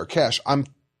it matter? Cash. I'm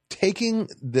taking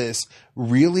this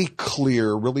really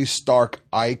clear, really stark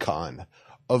icon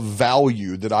of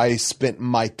value that I spent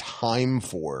my time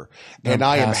for, and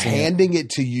I am handing it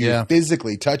to you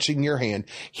physically, touching your hand.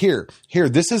 Here,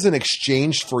 this is an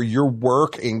exchange for your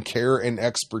work and care and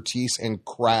expertise and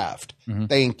craft.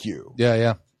 Thank you.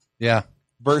 Yeah.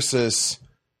 Versus,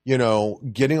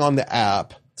 getting on the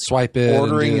app, swipe it,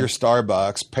 ordering your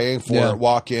Starbucks, paying for it,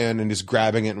 walk in, and just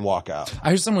grabbing it and walk out.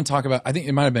 I heard someone talk about, I think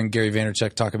it might have been Gary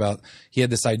Vaynerchuk talk about, he had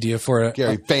this idea for it.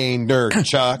 Gary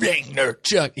Vaynerchuk.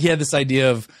 Vaynerchuk. He had this idea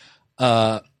of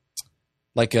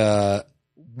like a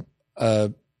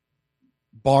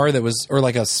bar that was, or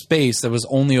like a space that was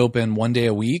only open one day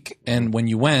a week. And when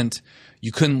you went,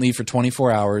 you couldn't leave for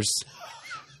 24 hours.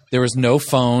 There was no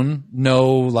phone,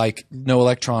 no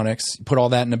electronics. You put all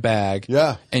that in a bag.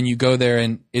 Yeah. And you go there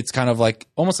and it's kind of like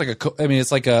almost like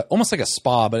it's like almost like a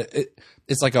spa, but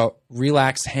it's like a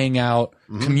relaxed hangout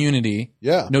community.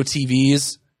 Yeah. No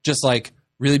TVs, just like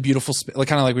really beautiful, like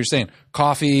kind of like we were saying,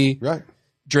 coffee,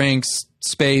 drinks,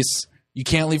 space. You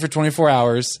can't leave for 24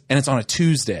 hours and it's on a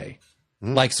Tuesday.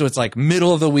 Like, so it's like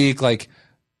middle of the week, like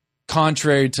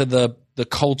contrary to the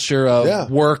culture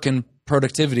of work and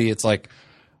productivity. It's like,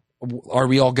 are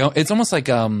we all going? It's almost like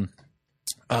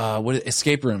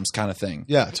escape rooms kind of thing.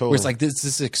 Yeah, totally. Where it's like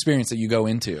this experience that you go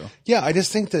into. Yeah, I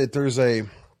just think that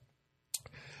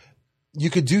you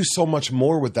could do so much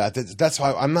more with that. That's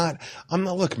why I'm not.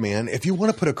 Look, man, if you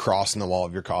want to put a cross in the wall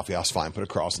of your coffee house, fine, put a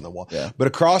cross in the wall. Yeah. But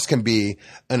a cross can be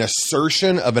an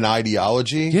assertion of an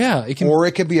ideology. Yeah, or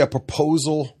it can be a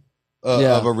proposal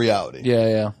of a reality.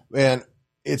 Yeah. And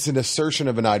it's an assertion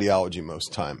of an ideology most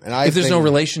of the time. And if there's no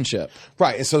relationship.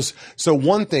 Right. And so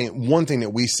one thing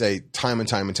that we say time and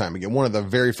time again, one of the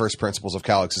very first principles of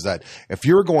Calix is that if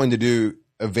you're going to do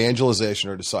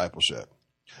evangelization or discipleship,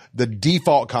 the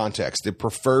default context, the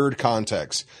preferred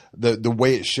context, the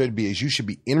way it should be is you should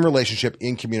be in relationship,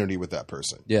 in community with that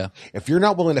person. Yeah. If you're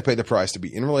not willing to pay the price to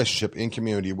be in relationship, in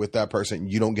community with that person,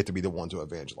 you don't get to be the one to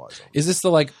evangelize them. Is this the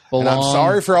belong? And I'm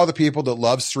sorry for all the people that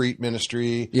love street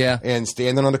ministry and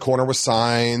standing on the corner with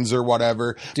signs or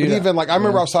whatever. Dude, but even I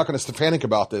remember I was talking to Stefanik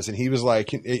about this and he was like,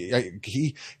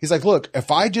 he's like, look,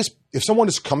 if someone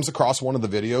just comes across one of the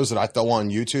videos that I throw on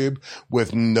YouTube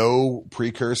with no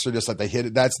precursor, just like they hit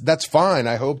it, that's fine.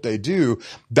 I hope they do.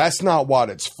 That's not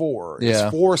what it's for. Yeah.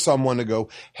 It's for someone to go,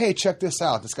 hey, check this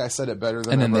out. This guy said it better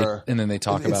than ever. And then they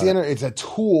talk about it. It's a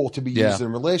tool to be used in a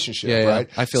relationship, right?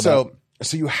 I feel that.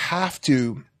 So you have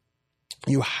to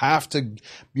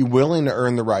be willing to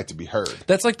earn the right to be heard.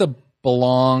 That's like the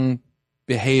belong,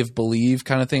 behave, believe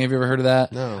kind of thing. Have you ever heard of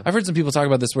that? No. I've heard some people talk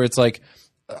about this where it's like,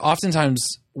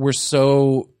 oftentimes we're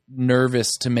so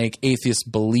nervous to make atheists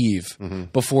believe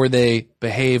before they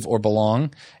behave or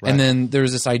belong. Right. And then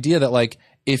there's this idea that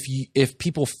if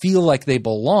people feel like they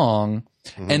belong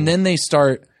and then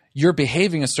you're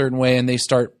behaving a certain way and they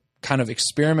start kind of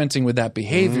experimenting with that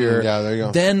behavior, there you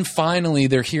go. Then finally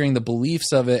they're hearing the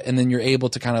beliefs of it and then you're able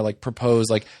to kind of propose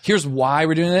here's why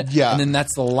we're doing it. Yeah. And then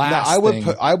that's the last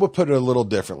thing. I would put it a little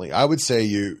differently. I would say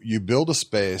you build a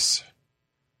space.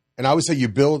 And I would say you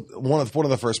build one of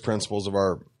the first principles of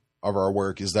our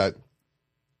work is that,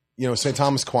 St.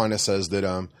 Thomas Aquinas says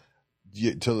that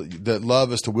that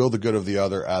love is to will the good of the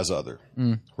other as other,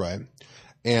 right?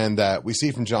 And that we see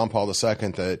from John Paul II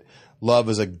that love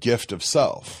is a gift of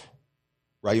self,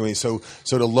 right? So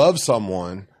to love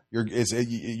someone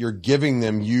You're giving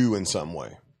them you in some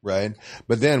way, right?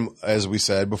 But then, as we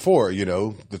said before,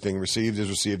 the thing received is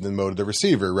received in the mode of the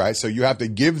receiver, right? So you have to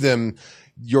give them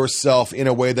yourself in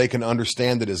a way they can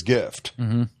understand it as gift.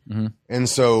 And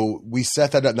so we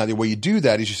set that up. Now, the way you do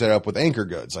that is you set it up with anchor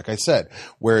goods, like I said,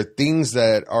 where things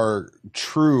that are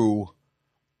true.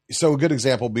 So a good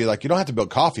example would be like, you don't have to build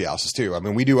coffee houses too. I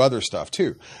mean, we do other stuff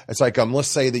too. It's like, let's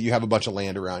say that you have a bunch of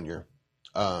land around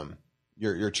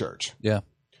your church. Yeah.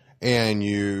 And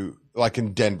you, like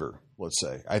in Denver, let's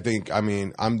say,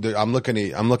 I'm looking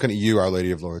at you, Our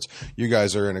Lady of Lords. You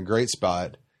guys are in a great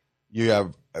spot. You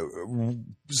have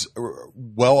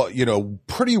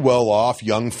pretty well off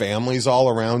young families all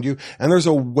around you. And there's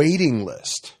a waiting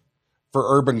list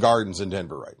for urban gardens in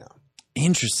Denver right now.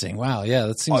 Interesting. Wow. Yeah.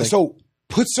 That seems so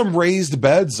put some raised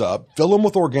beds up, fill them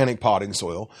with organic potting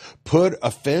soil, put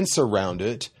a fence around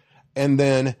it, and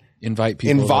then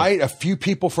invite a few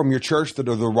people from your church that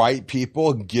are the right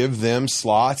people, give them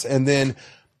slots, and then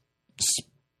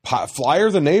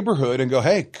flyer the neighborhood and go,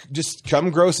 hey, just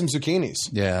come grow some zucchinis.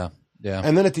 Yeah. Yeah.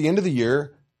 And then at the end of the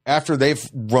year, after they've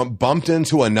bumped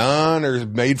into a nun or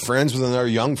made friends with another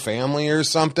young family or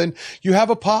something, you have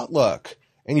a potluck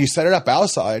and you set it up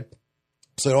outside.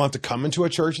 So they don't have to come into a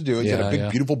church to do it. You got a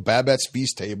big, beautiful Babette's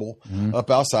feast table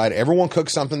up outside. Everyone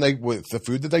cooks something with the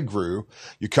food that they grew.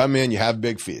 You come in, you have a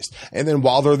big feast. And then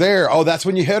while they're there, that's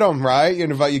when you hit them, right?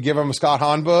 You give them a Scott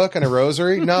Hahn book and a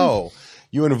rosary. No,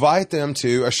 you invite them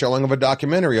to a showing of a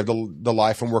documentary of the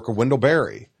life and work of Wendell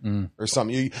Berry or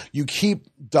something. You keep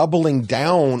doubling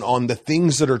down on the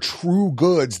things that are true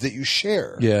goods that you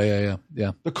share. Yeah.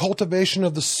 The cultivation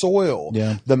of the soil.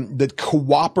 Yeah. The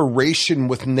cooperation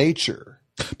with nature.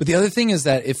 But the other thing is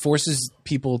that it forces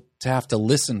people to have to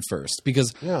listen first,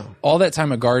 because all that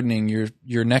time of gardening,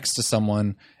 you're next to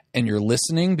someone and you're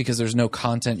listening because there's no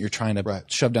content you're trying to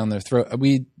shove down their throat. I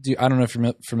don't know if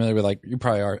you're familiar with, like, you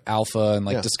probably are, Alpha and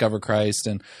Discover Christ.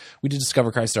 And we did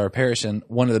Discover Christ at our parish. And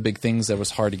one of the big things that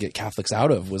was hard to get Catholics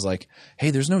out of was like,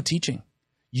 hey, there's no teaching.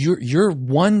 Your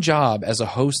one job as a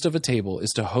host of a table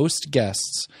is to host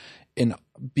guests and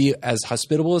be as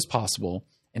hospitable as possible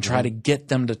and try to get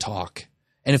them to talk.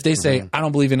 And if they say, I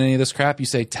don't believe in any of this crap, you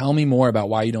say, tell me more about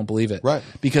why you don't believe it. Right.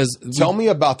 Because tell me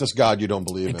about this God you don't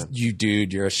believe in.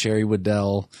 You're a Sherry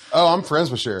Waddell. Oh, I'm friends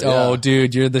with Sherry. Oh,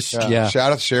 dude, you're the Shout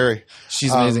out to Sherry.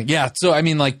 She's amazing. Yeah. So I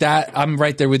mean, like that, I'm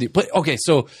right there with you. But okay,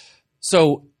 so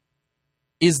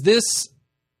is this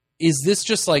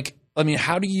just like, I mean,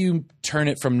 how do you turn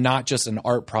it from not just an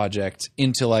art project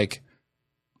into like,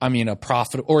 I mean, a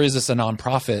profit, or is this a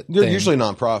nonprofit? They're usually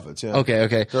nonprofits. Yeah.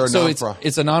 Okay. So it's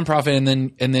a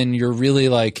nonprofit, and then you're really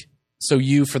like, so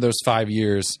you, for those 5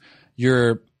 years,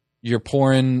 you're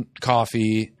pouring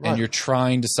coffee and you're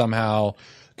trying to somehow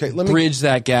bridge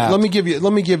that gap. Let me give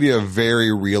you a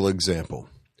very real example.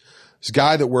 This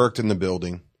guy that worked in the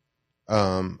building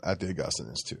at the Augustine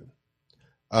Institute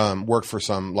worked for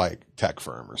some like tech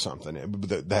firm or something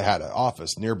that had an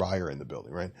office nearby or in the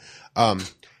building, right?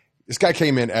 This guy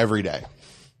came in every day,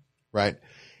 right?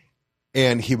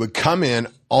 And he would come in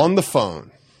on the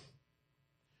phone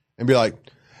and be like,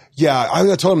 yeah, I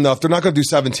told him, no, if they're not going to do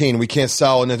 17, we can't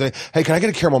sell. And then, hey, can I get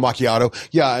a caramel macchiato?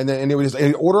 Yeah. And then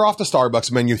he'd order off the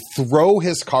Starbucks menu, throw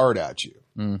his card at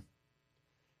you.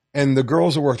 And the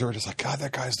girls who worked there were just like, God,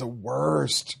 that guy's the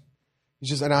worst.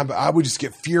 And I would just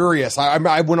get furious.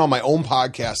 I went on my own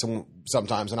podcast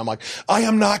sometimes, and I'm like, I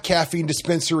am not caffeine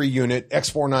dispensary unit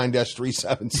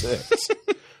X49-376.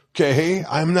 Okay,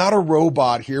 I'm not a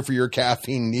robot here for your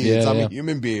caffeine needs. I'm a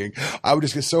human being. I would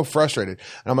just get so frustrated.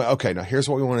 And I'm like, okay, now here's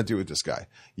what we want to do with this guy.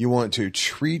 You want to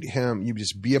treat him, you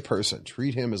just be a person.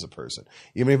 Treat him as a person,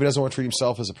 even if he doesn't want to treat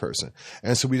himself as a person.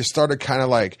 And so we just started kind of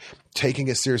like taking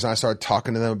it serious. And I started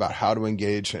talking to them about how to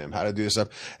engage him, how to do this stuff.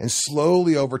 And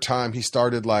slowly over time, he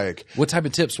started like. What type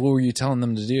of tips? What were you telling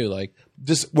them to do? Like.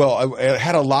 It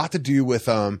had a lot to do with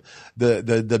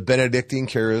the Benedictine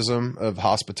charism of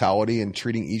hospitality and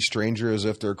treating each stranger as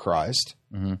if they're Christ,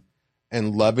 and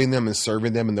loving them and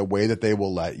serving them in the way that they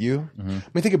will let you. I mean,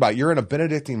 think about it. You're in a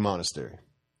Benedictine monastery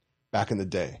back in the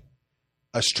day.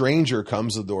 A stranger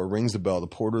comes to the door, rings the bell, the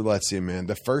porter lets him in.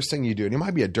 The first thing you do, and he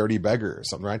might be a dirty beggar or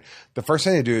something, right? The first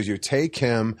thing you do is you take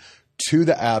him to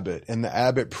the abbot, and the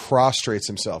abbot prostrates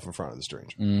himself in front of the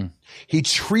stranger. He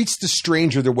treats the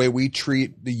stranger the way we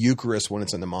treat the Eucharist when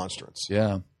it's in the monstrance.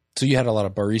 Yeah. So you had a lot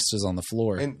of baristas on the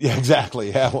floor. Yeah, exactly.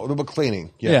 Yeah. Well,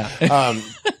 cleaning. Yeah.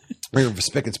 We were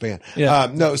spick and span. Yeah.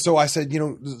 No. So I said,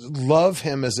 love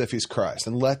him as if he's Christ,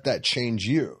 and let that change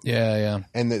you. Yeah.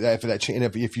 And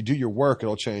if you do your work,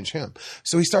 it'll change him.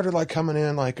 So he started like coming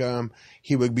in, like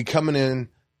he would be coming in,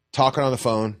 talking on the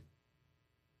phone.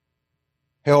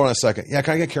 hey, hold on a second. Yeah,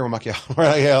 can I get caramel macchiato?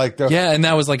 Right? Yeah, and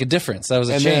that was like a difference. That was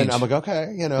a and change. then I'm like,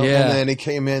 okay, Yeah. And then he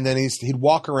came in. Then he'd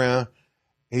walk around.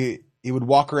 He would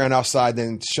walk around outside,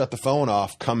 then shut the phone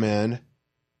off, come in,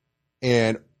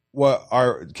 and can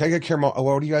I get caramel?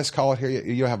 What do you guys call it here?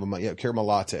 You don't have a caramel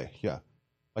latte. Yeah,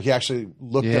 like he actually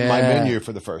looked at my menu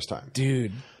for the first time,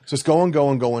 dude. So it's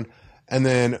going, and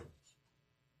then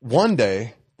one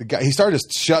day he started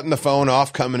just shutting the phone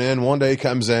off, coming in. One day he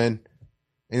comes in and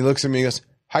he looks at me and goes,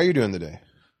 "How are you doing today?"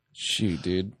 Shoot,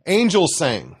 dude. Angels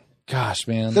sang. Gosh,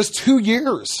 man. That's 2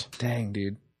 years. Dang,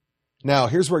 dude. Now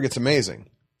here's where it gets amazing.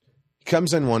 He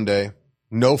comes in one day,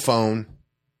 no phone,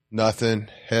 nothing,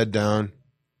 head down.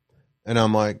 And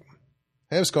I'm like,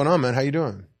 hey, what's going on, man? How you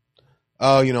doing?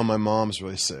 Oh, my mom's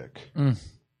really sick, and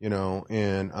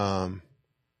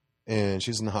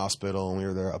she's in the hospital, and we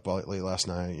were there up late last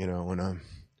night,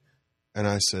 and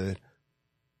I said,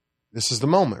 this is the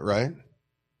moment, right?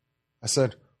 I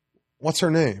said, what's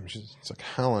her name? It's like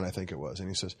Helen, I think it was. And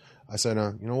he says, I said,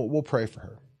 we'll pray for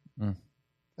her.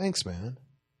 Thanks, man.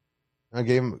 I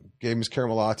gave him his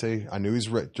caramel latte. I knew his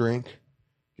drink.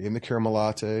 Gave him the caramel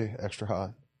latte, extra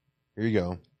hot. Here you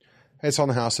go. Hey, it's on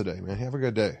the house today, man. Have a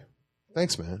good day.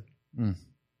 Thanks, man.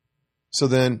 So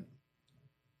then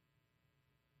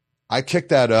I kicked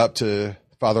that up to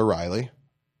Father Riley.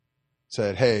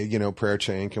 Said, hey, prayer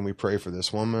chain, can we pray for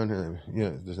this woman?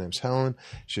 His name's Helen.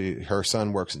 Her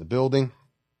son works in the building.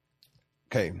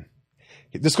 Okay.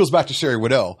 This goes back to Sherry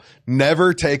Waddell.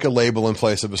 Never take a label in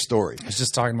place of a story. I was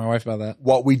just talking to my wife about that.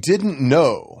 What we didn't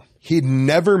know, he'd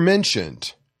never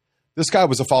mentioned, this guy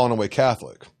was a fallen away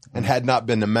Catholic and had not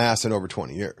been to mass in over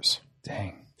 20 years.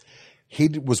 Dang. He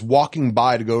was walking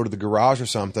by to go to the garage or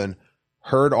something,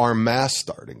 heard our mass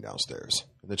starting downstairs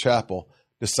in the chapel,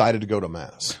 decided to go to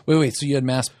mass. Wait. So you had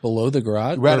mass below the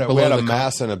garage? We had a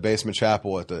mass in a basement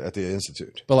chapel at the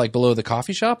institute. But like below the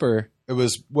coffee shop, or?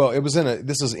 This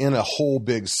is in a whole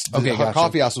big, gotcha.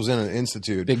 Coffee house was in an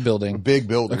institute. Big building. Okay,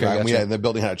 right? Gotcha. And the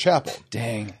building had a chapel.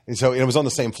 Dang. And so it was on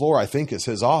the same floor, I think, as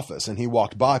his office. And he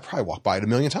probably walked by it a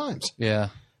million times. Yeah.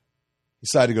 He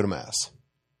decided to go to mass.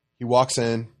 He walks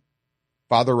in.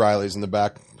 Father Riley's in the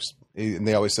back. And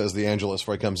they always says the Angelus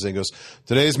before he comes in. He goes,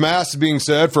 today's mass is being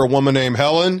said for a woman named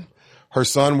Helen. Her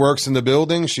son works in the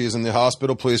building. She's in the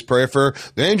hospital. Please pray for her.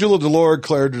 The angel of the Lord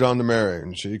declared it unto Mary,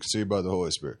 and she conceived by the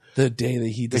Holy Spirit. The day that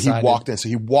he decided. He walked in. So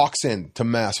he walks in to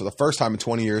mass for the first time in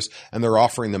 20 years, and they're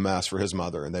offering the mass for his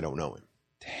mother, and they don't know him.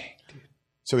 Dang, dude.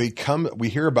 So we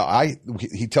hear about,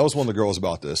 he tells one of the girls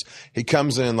about this. He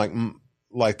comes in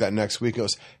like that next week,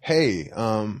 goes, hey,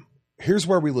 here's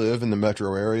where we live in the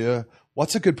metro area.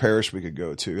 What's a good parish we could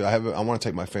go to? I want to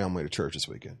take my family to church this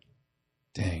weekend.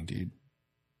 Dang, dude.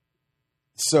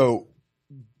 So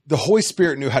the Holy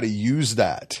Spirit knew how to use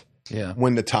that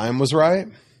when the time was right.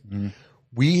 Mm-hmm.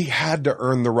 We had to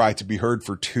earn the right to be heard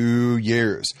for 2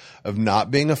 years of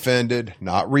not being offended,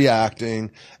 not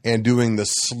reacting, and doing the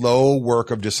slow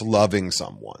work of just loving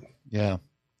someone. Yeah.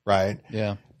 Right?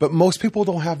 Yeah. But most people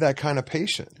don't have that kind of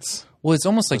patience. Well, it's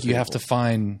almost like you have to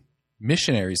find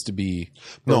missionaries to be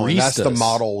baristas. No, and that's the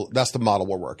model. That's the model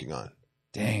we're working on.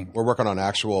 Dang. We're working on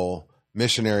actual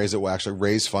missionaries that will actually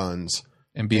raise funds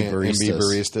and be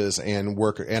baristas and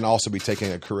work, and also be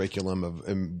taking a curriculum of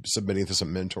and submitting to some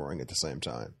mentoring at the same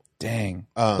time. Dang.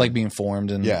 Like being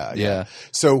formed and yeah.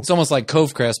 So it's almost like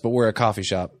Cove Crest, but we're a coffee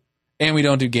shop and we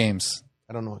don't do games.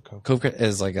 I don't know what Cove Crest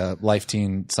is, like a Life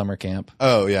Teen summer camp.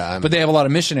 Oh yeah. But they have a lot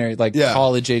of missionaries, like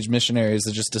college age missionaries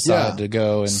that just decide to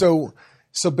go. And so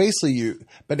basically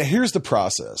but here's the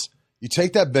process. You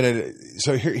take that Benedict.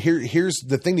 So here's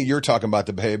the thing that you're talking about,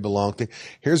 the behave belong thing.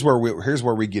 Here's where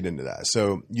we get into that.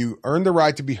 So you earn the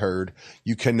right to be heard.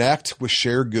 You connect with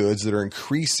shared goods that are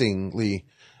increasing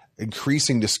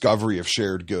discovery of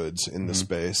shared goods in the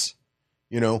space.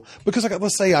 Because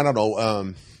let's say, I don't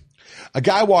know, a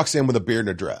guy walks in with a beard and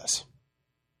a dress,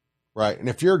 right? And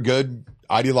if you're a good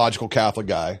ideological Catholic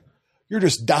guy, you're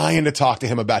just dying to talk to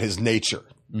him about his nature.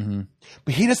 Mm-hmm.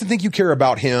 But he doesn't think you care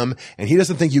about him, and he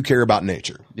doesn't think you care about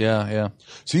nature. Yeah.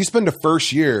 So you spend the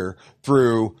first year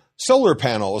through solar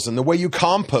panels and the way you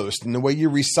compost and the way you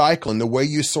recycle and the way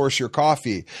you source your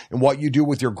coffee and what you do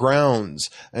with your grounds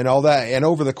and all that. And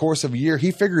over the course of a year,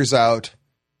 he figures out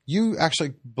you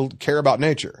actually care about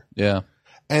nature. Yeah.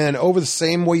 And over the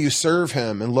same way you serve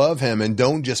him and love him and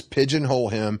don't just pigeonhole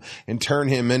him and turn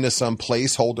him into some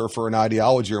placeholder for an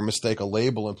ideology or mistake a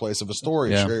label in place of a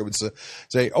story. Yeah. Sherry would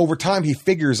say, over time, he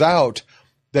figures out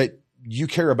that you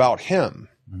care about him.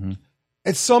 Mm-hmm.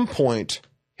 At some point,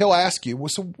 he'll ask you, well,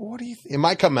 so what do you, it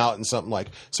might come out in something like,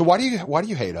 so why do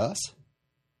you hate us?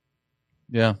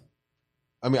 Yeah.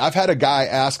 I mean, I've had a guy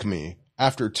ask me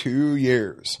after 2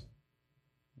 years.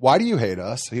 Why do you hate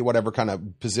us? Whatever kind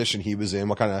of position he was in,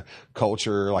 what kind of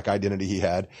culture, like identity he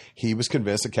had, he was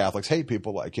convinced that Catholics hate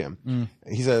people like him.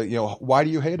 He said, why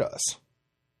do you hate us?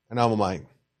 And I'm like,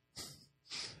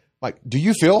 do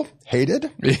you feel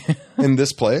hated in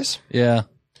this place? Yeah.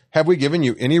 Have we given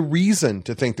you any reason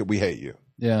to think that we hate you?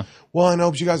 Yeah. Well, I know,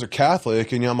 but you guys are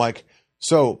Catholic. And I'm like,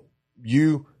 so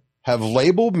you have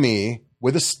labeled me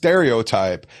with a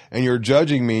stereotype and you're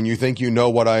judging me and you think you know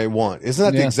what I want. Isn't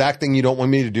that the exact thing you don't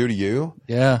want me to do to you?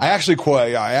 Yeah. I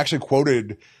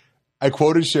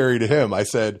quoted Sherry to him. I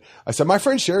said, my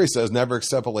friend Sherry says never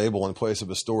accept a label in place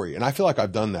of a story. And I feel like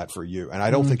I've done that for you. And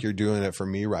I don't think you're doing it for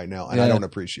me right now. And I don't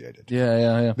appreciate it.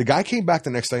 Yeah. The guy came back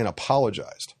the next day and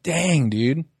apologized. Dang,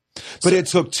 dude. But it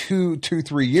took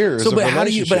 3 years. So, how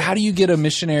do you get a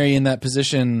missionary in that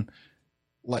position,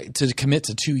 like, to commit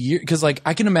to 2 years? Because, like,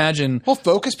 I can imagine. Well,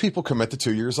 focused people commit to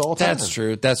 2 years all the time.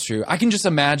 That's true. I can just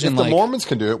imagine, if the Mormons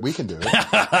can do it, we can do it.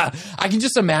 I can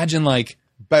just imagine, like,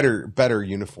 better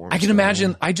uniforms. I can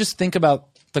imagine. I just think about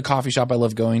the coffee shop I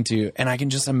love going to, and I can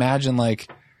just imagine,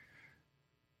 like,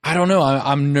 I don't know.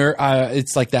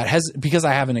 It's like that because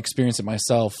I haven't experienced it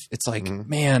myself. It's like,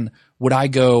 man, would I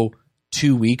go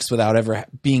 2 weeks without ever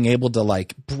being able to,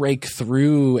 like, break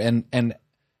through and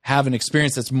have an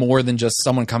experience that's more than just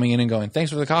someone coming in and going,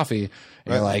 "Thanks for the coffee."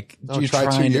 And you're like, you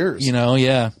tried 2 years,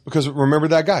 Because remember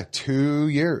that guy, 2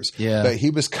 years. Yeah, that he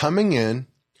was coming in,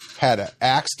 had an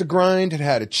axe to grind, and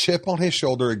had a chip on his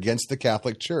shoulder against the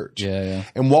Catholic Church. Yeah.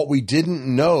 And what we didn't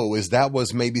know is that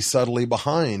was maybe subtly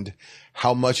behind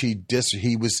how much he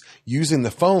was using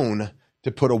the phone to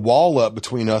put a wall up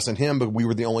between us and him, but we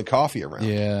were the only coffee around.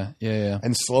 Yeah.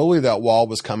 And slowly that wall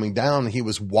was coming down, and he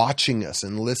was watching us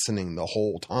and listening the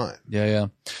whole time. Yeah.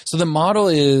 So the model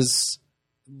is,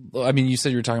 I mean, you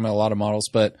said you were talking about a lot of models,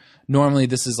 but normally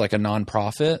this is like a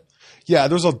nonprofit. Yeah,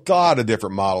 there's a lot of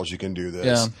different models you can do this.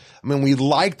 Yeah. I mean, we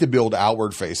like to build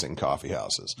outward-facing coffee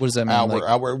houses. What does that mean?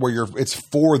 Outward, where it's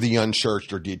for the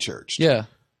unchurched or dechurched. Yeah.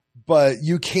 But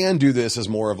you can do this as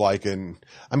more of like to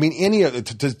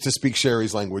speak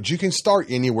Sherry's language, you can start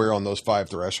anywhere on those 5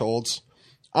 thresholds.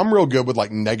 I'm real good with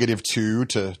like -2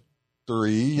 to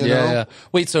 3, you know? Yeah.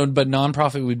 Wait, but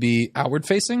nonprofit would be outward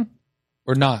facing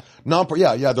or not?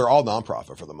 Yeah, they're all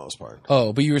nonprofit for the most part.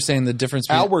 Oh, but you were saying the difference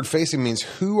between outward facing means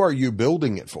who are you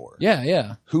building it for?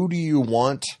 Yeah. Who do you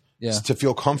want to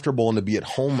feel comfortable and to be at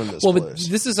home in this place? But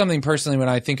this is something personally, when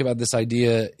I think about this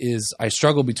idea, is I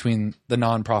struggle between the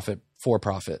nonprofit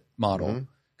for-profit model.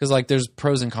 Because like there's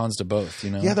pros and cons to both,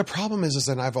 Yeah, the problem is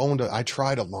that I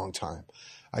tried a long time.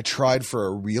 I tried for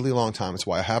a really long time. That's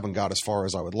why I haven't got as far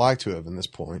as I would like to have in this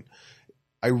point.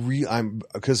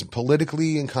 Because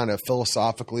politically and kind of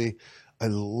philosophically, I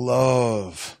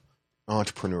love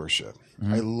entrepreneurship.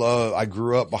 I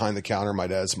grew up behind the counter in my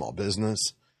dad's small business.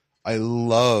 I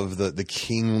love the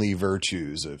kingly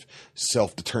virtues of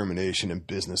self-determination and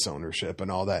business ownership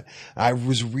and all that. I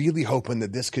was really hoping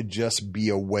that this could just be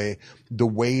the way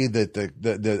that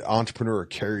the entrepreneur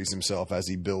carries himself as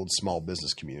he builds small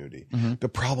business community. The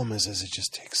problem is it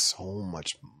just takes so much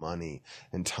money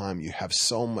and time. You have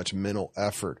so much mental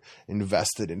effort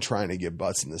invested in trying to get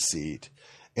butts in the seat.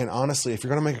 And honestly, if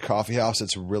you're going to make a coffee house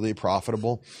that's really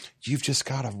profitable, you've just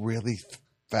got a really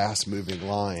fast-moving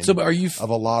line of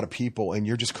a lot of people, and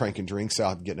you're just cranking drinks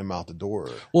out and getting them out the door.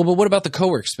 Well, but what about the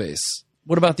co-work space?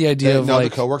 What about the idea of the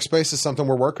co-work space is something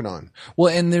we're working on. Well,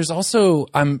 and there's also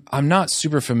I'm not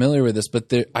super familiar with this,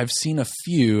 but I've seen a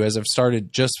few as I've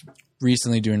started just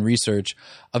recently doing research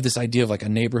of this idea of like a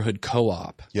neighborhood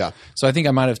co-op. Yeah. So I think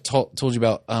I might have told you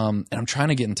about, and I'm trying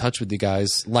to get in touch with you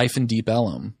guys. Life in Deep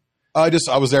Ellum. I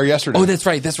was there yesterday. Oh, that's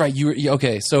right. You were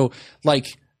okay. So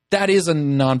like. That is a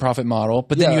nonprofit model,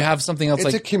 but then you have something else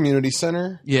it's a community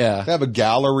center. Yeah. They have a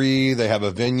gallery. They have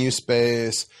a venue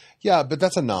space. Yeah, but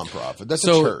that's a nonprofit. That's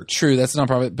a church. True, that's a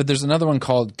nonprofit. But there's another one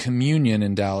called Communion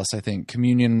in Dallas, I think.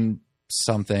 Communion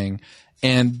something.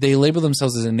 And they label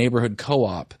themselves as a neighborhood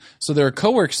co-op. So they're a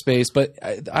co-work space, but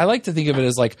I like to think of it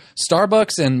as like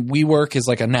Starbucks and WeWork is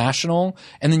like a national,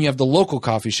 and then you have the local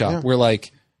coffee shop where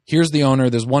like – here's the owner.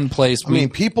 There's one place. I mean,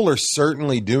 people are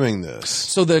certainly doing this.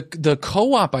 So the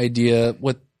co-op idea,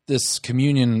 what this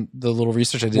communion, the little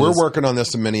research I did. We're working on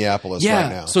this in Minneapolis right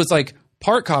now. So it's like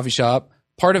part coffee shop,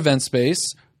 part event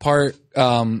space, part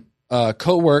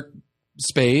co-work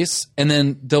space, and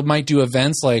then they might do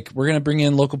events like we're going to bring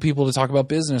in local people to talk about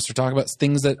business or talk about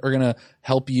things that are going to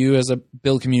help you as a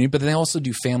build community. But then they also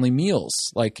do family meals.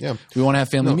 Like we want to have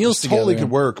family meals together. Totally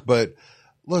could work, but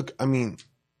look, I mean.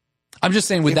 I'm just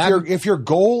saying with if your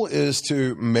goal is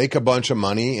to make a bunch of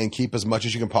money and keep as much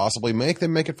as you can possibly make,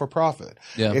 then make it for profit.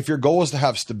 Yeah. If your goal is to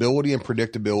have stability and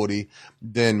predictability,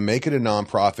 then make it a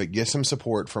nonprofit, get some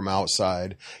support from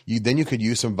outside. Then you could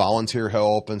use some volunteer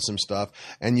help and some stuff,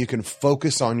 and you can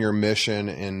focus on your mission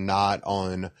and not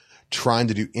on trying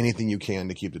to do anything you can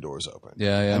to keep the doors open.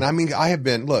 Yeah, yeah. And I mean, I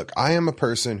am a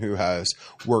person who has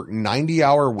worked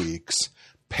 90-hour weeks,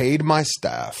 paid my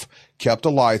staff, kept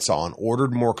the lights on,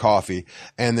 ordered more coffee,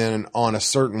 and then on a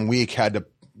certain week had to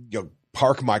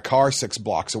park my car 6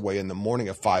 blocks away in the morning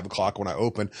at 5 o'clock when I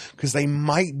open, because they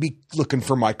might be looking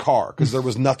for my car because there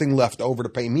was nothing left over to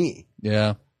pay me.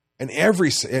 Yeah. And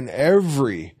every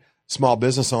small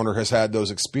business owner has had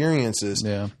those experiences.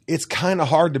 Yeah. It's kind of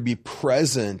hard to be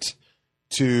present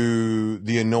to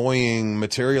the annoying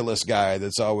materialist guy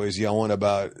that's always yelling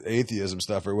about atheism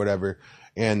stuff or whatever,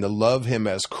 and to love him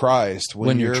as Christ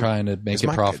when you're trying to make it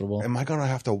profitable.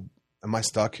 Am I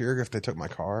stuck here if they took my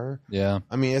car? Yeah.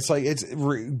 I mean,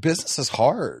 business is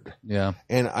hard. Yeah.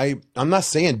 And I'm not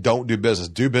saying don't do business.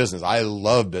 Do business. I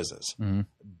love business. Mm-hmm.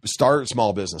 Start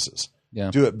small businesses.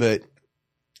 Yeah. Do it. But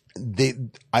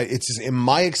it's in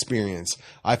my experience,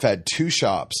 I've had 2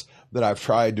 shops that I've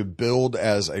tried to build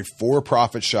as a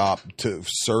for-profit shop to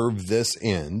serve this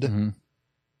end. Mm-hmm.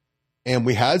 And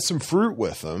we had some fruit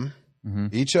with them. Mm-hmm.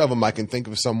 Each of them, I can think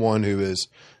of someone who has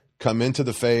come into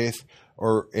the faith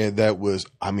that was,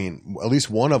 I mean, at least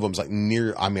one of them's like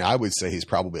I would say he's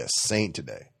probably a saint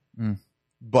today. Mm.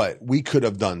 But we could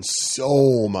have done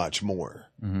so much more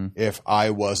if I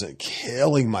wasn't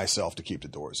killing myself to keep the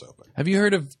doors open. Have you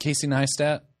heard of Casey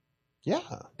Neistat? Yeah.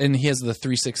 And he has the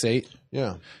 368.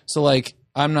 Yeah. So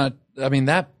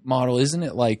that model, isn't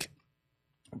it like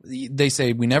they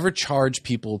say we never charge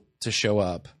people to show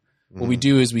up. What we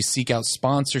do is we seek out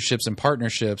sponsorships and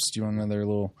partnerships. Do you want another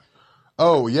little?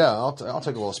 Oh yeah, I'll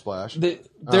take a little splash.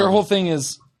 Their whole thing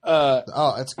is.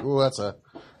 That's cool.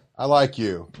 I like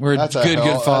you. We're that's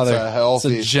good father. That's a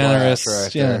healthy, it's a generous,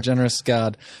 right there. generous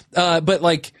God. But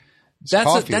like,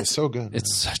 that's so good.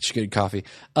 It's such good coffee.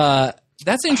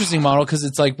 That's an interesting model because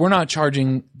it's like we're not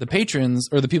charging the patrons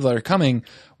or the people that are coming.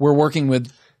 We're working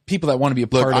with people that want to be a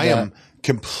part of that. I am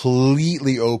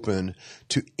completely open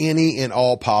to any and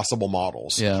all possible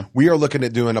models. Yeah. We are looking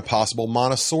at doing a possible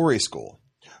Montessori school.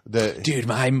 Dude,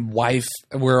 my wife,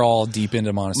 we're all deep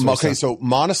into Montessori. Okay, so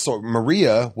Montessori,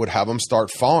 Maria would have them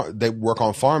start they work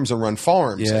on farms and run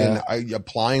farms, and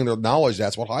applying their knowledge.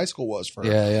 That's what high school was for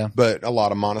her. Yeah. But a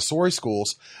lot of Montessori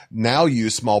schools now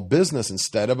use small business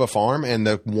instead of a farm, and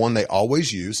the one they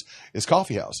always use is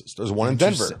coffee houses. There's one in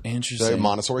Denver, the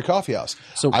Montessori Coffee House.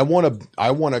 So I want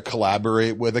to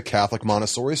collaborate with a Catholic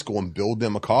Montessori school and build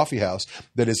them a coffee house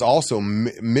that is also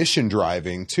mission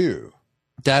driving too.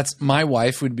 My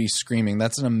wife would be screaming.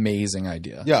 That's an amazing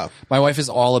idea. Yeah. My wife is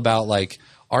all about like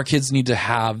our kids need to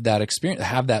have that experience,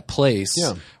 have that place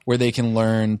where they can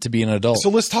learn to be an adult.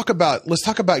 So let's talk about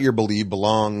your believe,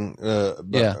 belong,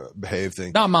 behave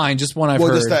thing. Not mine, just one I've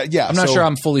heard. I'm not sure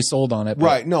I'm fully sold on it. But.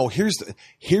 Right. No, here's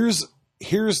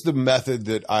the method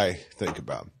that I think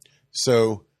about.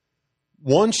 So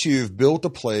once you've built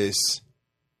a place,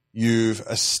 you've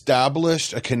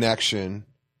established a connection.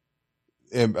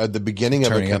 At the beginning of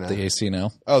turning up the AC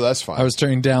now. Oh, that's fine. I was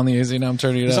turning down the AC. Now I'm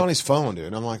turning it up. He's on his phone,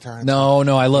 dude. I'm like, no,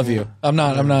 I love you. I'm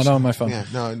not on my phone. Yeah,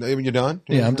 no, you're done.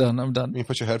 I'm done. You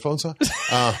put your headphones on. Do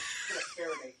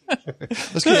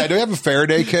we have a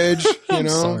Faraday cage? I'm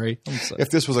sorry. If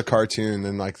this was a cartoon,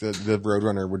 then like the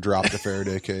Roadrunner would drop the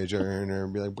Faraday cage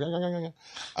and be like,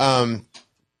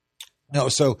 No,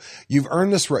 so you've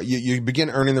earned this right. You begin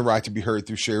earning the right to be heard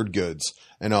through shared goods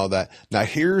and all that. Now,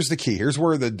 here's the key. Here's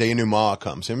where the denouement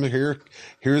comes.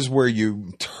 Here's where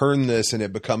you turn this and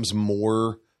it becomes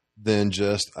more than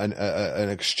just an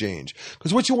exchange.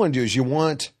 Because what you want to do is you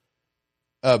want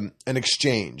an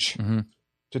exchange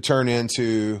to turn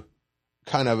into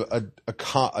kind of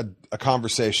a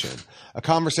conversation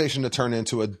to turn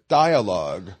into a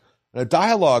dialogue, and a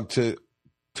dialogue to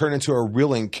turn into a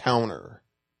real encounter.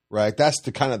 Right. That's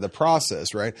the kind of the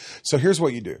process. Right. So here's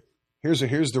what you do. Here's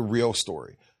the real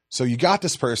story. So you got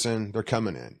this person, they're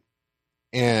coming in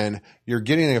and you're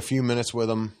getting a few minutes with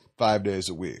them 5 days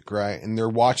a week. Right. And they're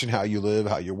watching how you live,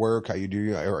 how you work, how you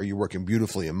do. Are you working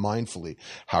beautifully and mindfully?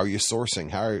 How are you sourcing?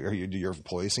 Do your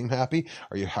employees seem happy?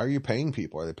 How are you paying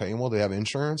people? Are they paying well? Do they have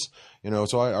insurance?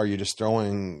 So are you just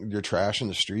throwing your trash in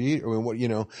the street? I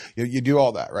mean, you do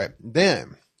all that. Right.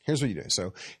 Then here's what you do.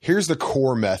 So here's the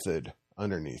core method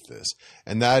underneath this,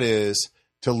 and that is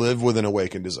to live with an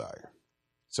awakened desire.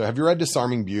 So have you read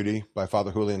Disarming Beauty by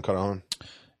Father Julian Caron?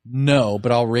 No,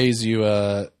 but I'll raise you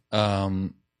a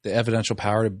The Evidential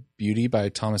Power to Beauty by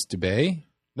Thomas Dubay?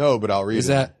 No, but I'll read it. Is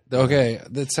that okay?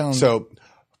 That sounds So.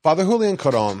 Father Julian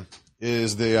Coron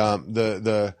is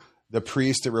the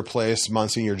priest that replaced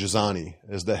Monsignor Giussani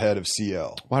as the head of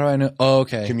CL. Why do I know? Oh,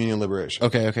 okay. Communion Liberation.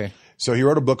 Okay. So he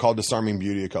wrote a book called Disarming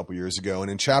Beauty a couple years ago, and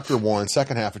in chapter 1,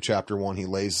 second half of chapter 1, he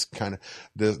lays kind of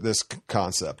this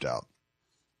concept out.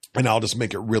 And I'll just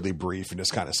make it really brief and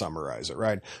just kind of summarize it,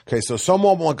 right? Okay, so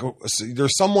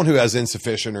there's someone who has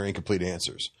insufficient or incomplete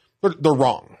answers. They're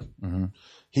wrong. Mm-hmm.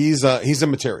 He's a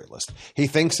materialist. He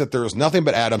thinks that there's nothing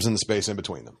but atoms in the space in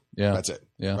between them. Yeah. That's it.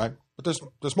 Yeah. Right? But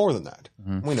there's more than that.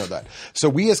 Mm-hmm. We know that. So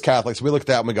we as Catholics, we look at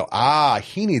that and we go,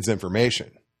 he needs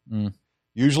information. Mm.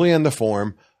 Usually in the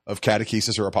form of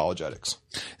catechesis or apologetics.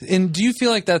 And do you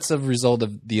feel like that's a result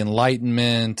of the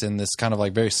Enlightenment and this kind of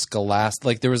like very scholastic,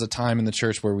 like there was a time in the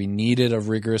church where we needed a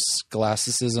rigorous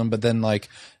scholasticism, but then like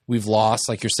we've lost,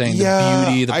 like you're saying, the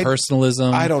beauty, the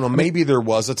personalism. I don't know. Maybe there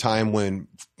was a time when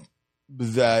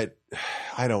that,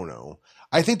 I don't know.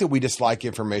 I think that we dislike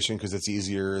information because it's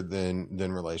easier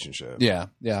than relationship. Yeah.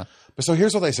 But so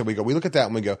here's what they said. We look at that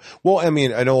and we go, well, I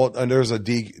mean, I know there's a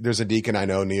deacon I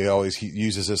know, and he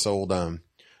uses this old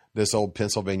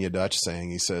Pennsylvania Dutch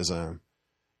saying. He says, to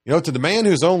the man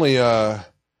whose only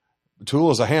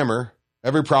tool is a hammer,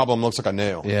 every problem looks like a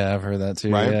nail. Yeah, I've heard that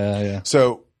too. Right? Yeah.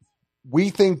 So we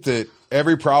think that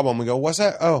every problem, we go, what's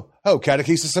that? Oh,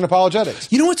 catechesis and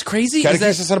apologetics. You know what's crazy?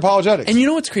 Catechesis and apologetics. And you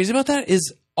know what's crazy about that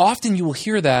is often you will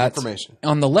hear that information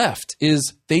on the left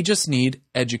is they just need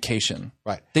education.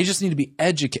 Right. They just need to be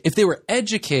educated. If they were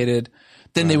educated,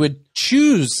 then they would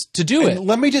choose to do it.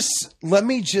 Let me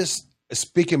just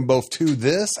speak in both to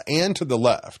this and to the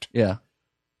left. Yeah.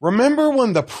 Remember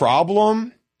when the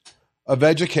problem of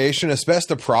education,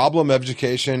 especially the problem of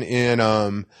education in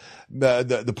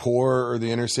the poor or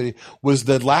the inner city, was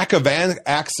the lack of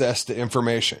access to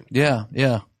information. Yeah.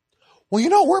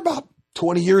 Well, we're about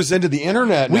 20 years into the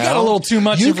internet now. We got a little too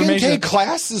much information. You can take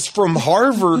classes from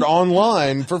Harvard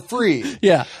online for free.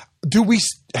 Yeah.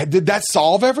 Did that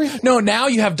solve everything? No, now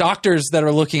you have doctors that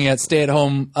are looking at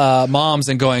stay-at-home moms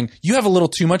and going, you have a little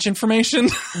too much information.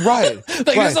 Right.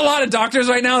 There's a lot of doctors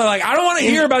right now that are like, I don't want to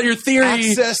hear about your theory.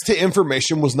 Access to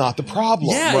information was not the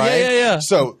problem. Yeah.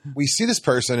 So we see this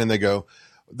person and they go,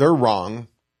 they're wrong.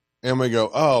 And we go,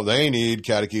 oh, they need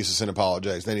catechesis and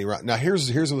apologetics. They need now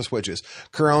here's what the switch is.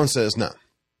 Coron says no.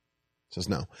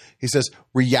 He says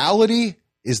reality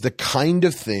is the kind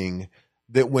of thing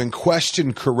that when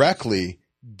questioned correctly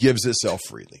gives itself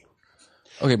freely.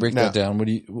 Okay, break that down.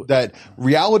 That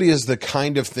reality is the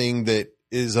kind of thing that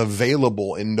is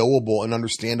available and knowable and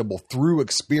understandable through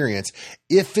experience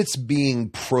if it's being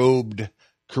probed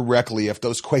correctly. If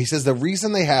those questions, the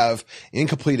reason they have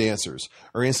incomplete answers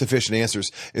or insufficient answers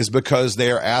is because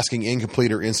they are asking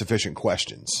incomplete or insufficient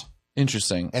questions.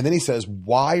 Interesting. And then he says,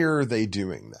 why are they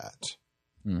doing that?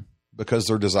 Because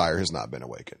their desire has not been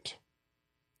awakened.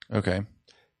 Okay.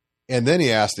 And then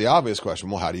he asked the obvious question,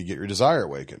 well, how do you get your desire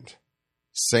awakened?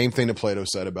 Same thing that Plato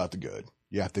said about the good.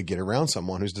 You have to get around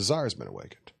someone whose desire has been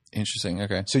awakened. Interesting.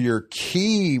 Okay. So your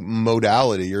key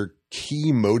modality, your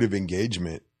key mode of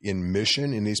engagement in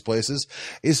mission in these places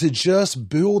is to just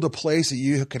build a place that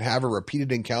you can have a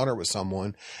repeated encounter with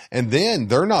someone. And then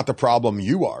they're not the problem,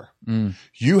 you are.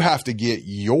 You have to get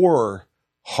your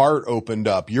heart opened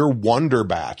up, your wonder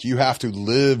back. You have to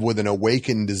live with an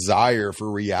awakened desire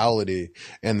for reality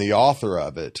and the author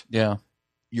of it. Yeah.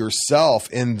 Yourself,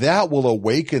 and that will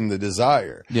awaken the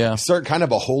desire. Yeah. Start kind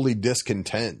of a holy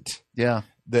discontent. Yeah.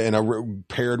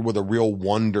 Paired with a real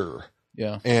wonder.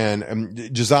 Yeah. And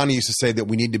Giussani used to say that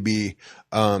we need to be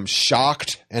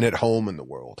shocked and at home in the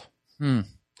world. And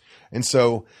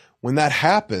so when that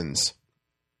happens,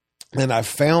 and I've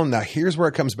found now here's where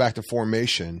it comes back to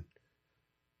formation.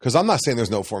 Because I'm not saying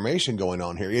there's no formation going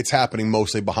on here. It's happening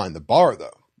mostly behind the bar, though.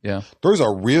 Yeah. There's a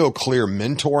real clear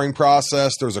mentoring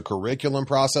process. There's a curriculum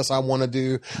process I want to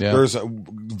do. Yeah. There's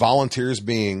volunteers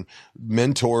being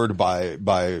mentored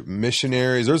by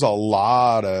missionaries. There's a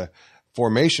lot of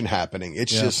formation happening.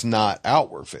 It's just not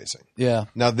outward facing. Yeah.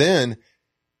 Now then,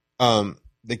 but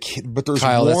there's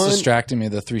Kyle, that's distracting me,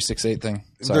 the 368 thing.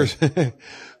 Sorry.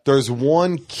 There's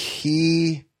one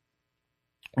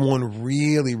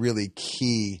really, really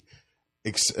key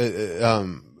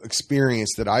experience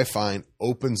that I find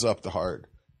opens up the heart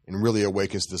and really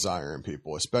awakens desire in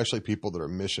people, especially people that are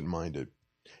mission minded.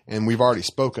 And we've already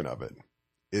spoken of it.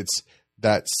 It's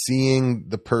that seeing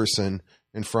the person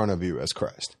in front of you as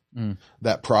Christ,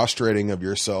 that prostrating of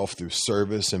yourself through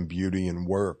service and beauty and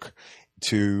work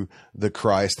to the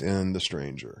Christ in the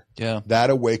stranger. Yeah. That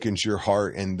awakens your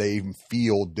heart and they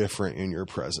feel different in your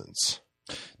presence.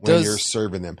 when you're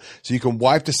serving them. So you can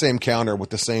wipe the same counter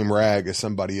with the same rag as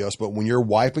somebody else, but when you're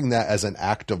wiping that as an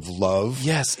act of love,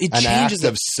 yes, it an changes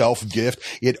act of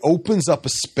self-gift, it opens up a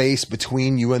space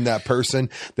between you and that person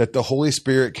that the Holy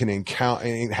Spirit can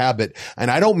inhabit.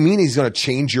 And I don't mean he's going to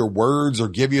change your words or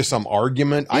give you some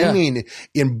argument. Yeah. I mean,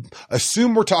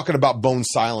 assume we're talking about bone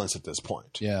silence at this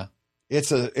point. Yeah.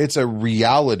 It's a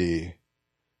reality,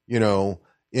 you know,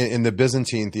 in the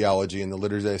Byzantine theology and the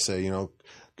liturgy, they say, you know,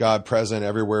 God present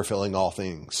everywhere, filling all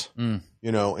things,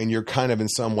 you know, and you're kind of in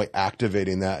some way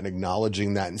activating that and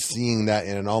acknowledging that and seeing that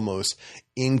in an almost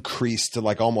increased to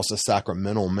like almost a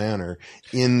sacramental manner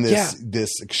in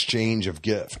this exchange of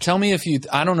gift. Tell me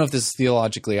I don't know if this is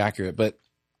theologically accurate, but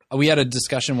we had a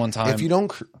discussion one time. If you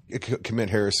don't commit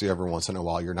heresy every once in a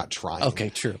while, you're not trying. Okay,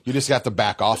 true. You just have to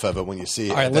back off of it when you see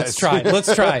it. All right, let's try. Let's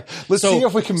see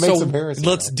if we can make some heresy.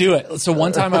 Let's do it. So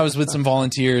one time I was with some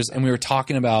volunteers and we were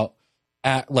talking about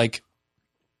like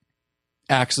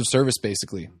acts of service,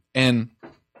 basically. And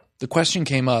the question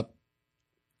came up,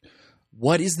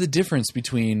 what is the difference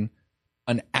between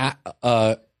an act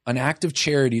of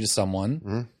charity to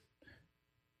someone?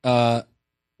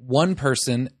 One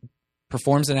person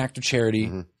performs an act of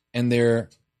charity and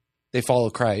they follow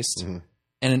Christ,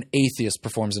 and an atheist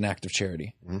performs an act of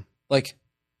charity. Like,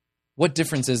 what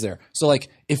difference is there? So like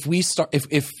if we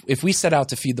set out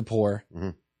to feed the poor,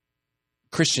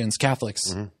 Christians,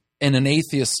 Catholics, and an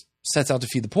atheist sets out to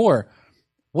feed the poor,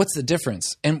 what's the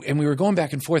difference? And we were going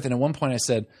back and forth, and at one point I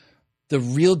said, the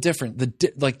real difference,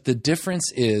 the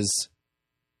difference is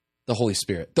the Holy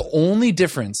Spirit. The only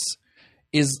difference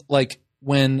is like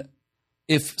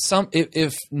if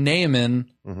Naaman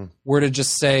were to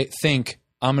just think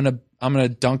I'm gonna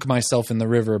dunk myself in the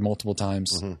river multiple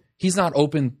times, he's not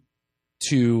open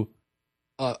to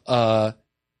an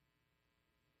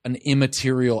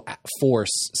immaterial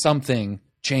force, something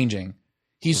changing.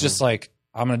 He's just like,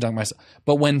 I'm going to dunk myself.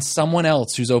 But when someone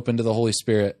else who's open to the Holy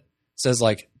Spirit says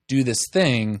like, do this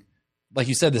thing, like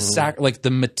you said, like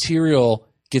the material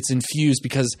gets infused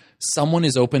because someone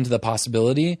is open to the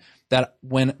possibility that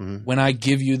when I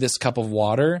give you this cup of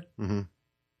water,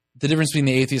 the difference between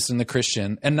the atheist and the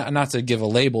Christian, and not to give a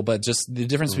label, but just the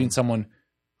difference between someone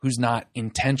who's not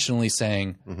intentionally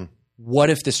saying,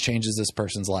 what if this changes this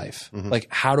person's life? Like,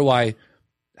 how do I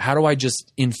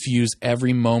just infuse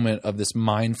every moment of this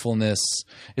mindfulness?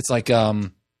 It's like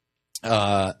the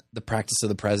Practice of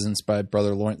the Presence by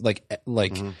Brother Lawrence,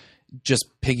 like just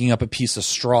picking up a piece of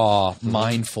straw,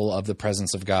 mindful of the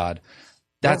presence of God.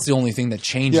 That's the only thing that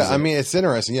changes. Yeah, I mean, it's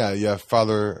interesting. Yeah.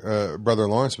 Brother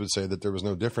Lawrence would say that there was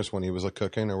no difference when he was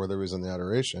cooking or whether he was in the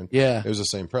adoration. Yeah, it was the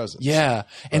same presence. Yeah,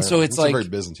 and so it's like a very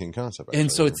Byzantine concept. Actually.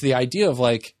 And so it's the idea of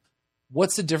like,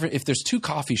 what's the difference if there's two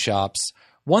coffee shops,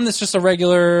 one that's just a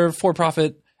regular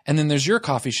for-profit, and then there's your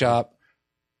coffee shop?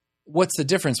 What's the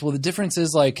difference? Well, the difference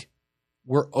is like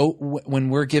when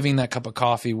we're giving that cup of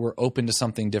coffee, we're open to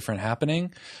something different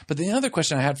happening. But the other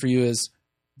question I had for you is,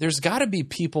 there's got to be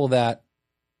people that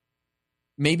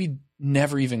maybe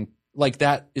never even like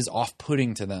that is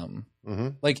off-putting to them.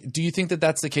 Like, do you think that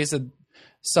that's the case of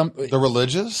the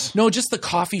religious? No, just the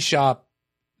coffee shop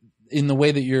in the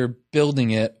way that you're building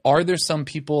it. Are there some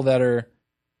people that are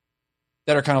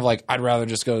kind of like, I'd rather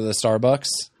just go to the Starbucks?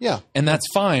 Yeah. And that's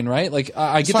fine, right? Like,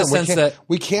 I get the sense that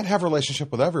we can't have a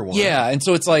relationship with everyone. Yeah. And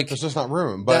so it's like, there's just not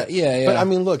room. But But I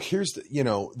mean, look, here's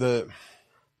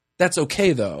that's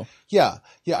okay though. Yeah.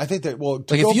 I think that, well,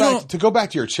 to go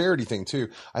back to your charity thing too,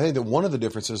 I think that one of the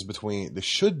differences between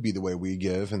the way we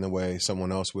give and the way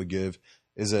someone else would give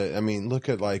is that, I mean, look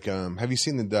at like, have you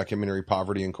seen the documentary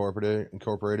Poverty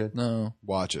Incorporated? No.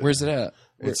 Watch it. Where's it at?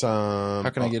 It's, how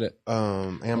can I get it?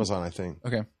 Amazon, I think.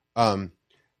 Okay. I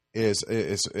think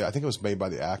it was made by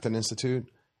the Acton Institute,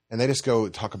 and they just go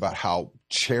talk about how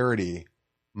charity,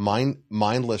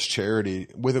 mindless charity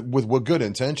with good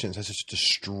intentions has just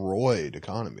destroyed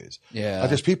economies. Yeah. Like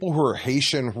there's people who are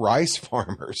Haitian rice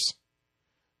farmers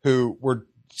who were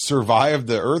survived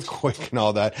the earthquake and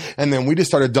all that, and then we just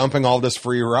started dumping all this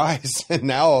free rice, and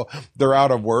now they're out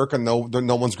of work and no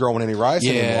one's growing any rice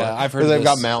anymore. I've heard they've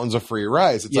got mountains of free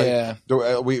rice. It's like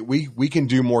we can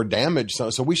do more damage.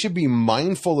 So we should be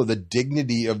mindful of the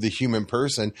dignity of the human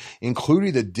person,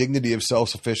 including the dignity of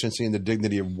self-sufficiency and the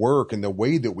dignity of work and the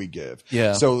way that we give.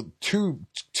 Yeah. So two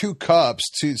cups,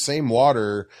 same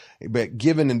water, but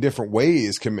given in different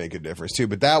ways can make a difference too.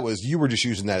 But you were just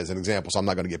using that as an example, so I'm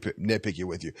not going to get nitpicky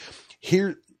with you.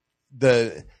 Here,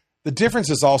 the difference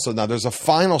is also, now there's a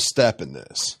final step in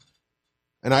this,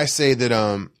 and I say that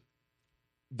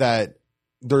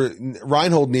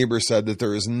Reinhold Niebuhr said that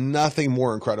there is nothing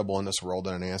more incredible in this world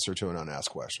than an answer to an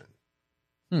unasked question.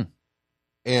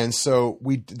 And so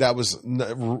that was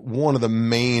one of the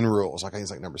main rules. Like I think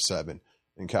it's like number 7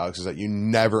 in calculus is that you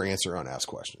never answer unasked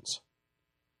questions.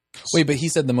 Wait, but he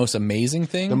said the most amazing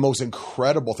thing? The most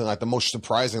incredible thing, like the most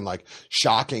surprising, like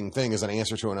shocking thing is an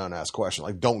answer to an unasked question.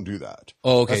 Like, don't do that.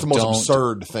 Oh, okay. That's the most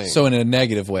absurd thing. So in a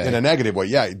negative way. In a negative way,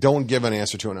 yeah. Don't give an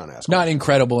answer to an unasked question. Not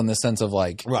incredible in the sense of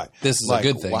like, right. This is like,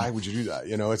 a good thing. Why would you do that?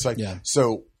 You know, it's like, yeah.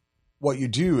 So what you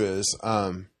do is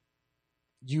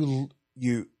you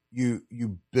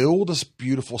build this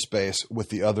beautiful space with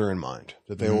the other in mind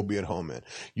that they will be at home in.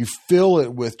 You fill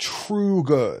it with true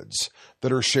goods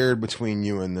that are shared between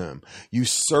you and them. You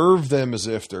serve them as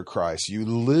if they're Christ. You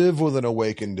live with an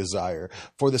awakened desire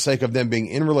for the sake of them being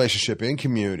in relationship, in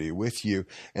community with you.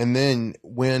 And then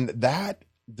when that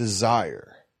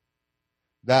desire,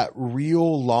 that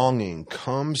real longing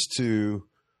comes to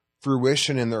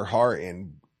fruition in their heart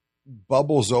and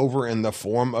bubbles over in the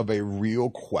form of a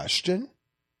real question,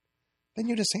 then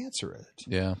you just answer it.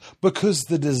 Yeah. Because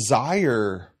the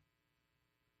desire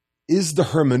is the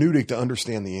hermeneutic to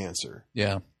understand the answer.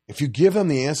 Yeah. If you give them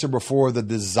the answer before the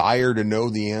desire to know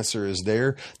the answer is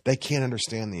there, they can't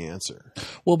understand the answer.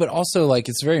 Well, but also like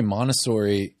it's very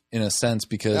Montessori in a sense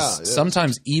because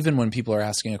sometimes even when people are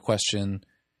asking a question,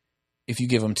 if you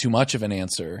give them too much of an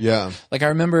answer. Yeah. Like I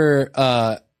remember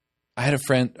I had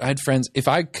friends, if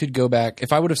I could go back,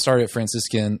 if I would have started at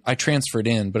Franciscan, I transferred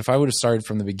in, but if I would have started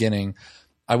from the beginning,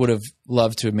 I would have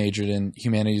loved to have majored in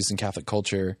humanities and Catholic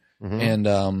culture. Mm-hmm.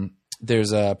 And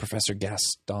there's a Professor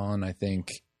Gaston, I think.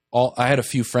 I had a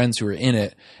few friends who were in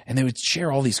it, and they would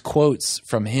share all these quotes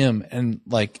from him. And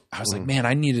like, I was like, man,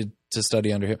 I needed to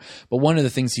study under him. But one of the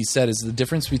things he said is the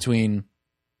difference between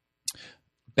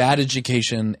bad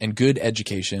education and good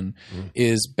education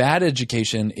is bad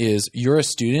education is you're a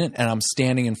student and I'm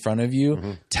standing in front of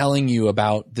you telling you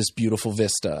about this beautiful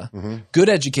vista. Good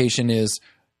education is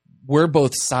we're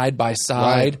both side by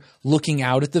side looking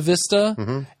out at the vista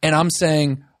and I'm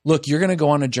saying, look, you're going to go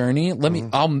on a journey. Let me,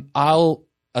 I'll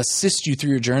assist you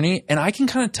through your journey. And I can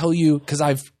kind of tell you, cause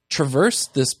I've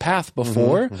traversed this path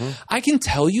before. I can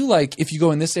tell you, like, if you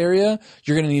go in this area,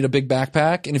 you're going to need a big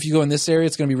backpack. And if you go in this area,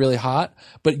 it's going to be really hot,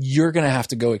 but you're going to have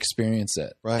to go experience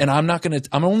it. Right. And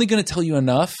I'm only going to tell you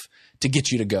enough to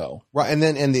get you to go. Right. And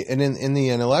then in the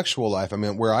intellectual life, I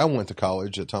mean, where I went to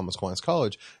college at Thomas Aquinas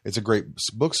College, it's a great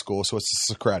book school. So it's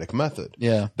a Socratic method.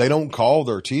 Yeah. They don't call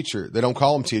their teacher. They don't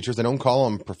call them teachers. They don't call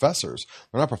them professors.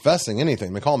 They're not professing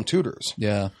anything. They call them tutors.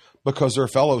 Yeah. Because they're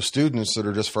fellow students that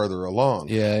are just further along.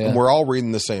 Yeah, yeah. And we're all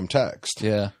reading the same text.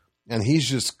 Yeah. And he's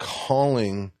just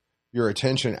calling your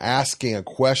attention, asking a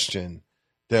question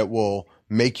that will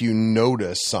make you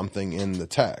notice something in the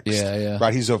text. Yeah, yeah.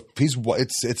 Right?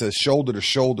 It's a shoulder to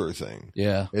shoulder thing.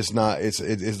 Yeah. It's not, it's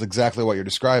exactly what you're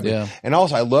describing. Yeah. And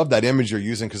also I love that image you're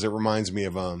using because it reminds me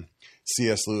of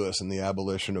C.S. Lewis in The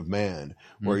Abolition of Man,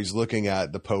 where he's looking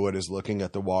at, the poet is looking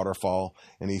at the waterfall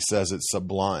and he says it's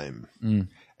sublime.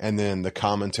 And then the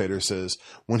commentator says,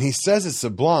 when he says it's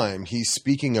sublime, he's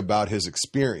speaking about his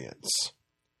experience.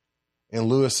 And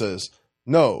Lewis says,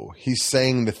 no, he's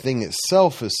saying the thing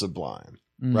itself is sublime,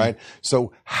 right?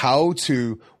 So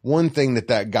one thing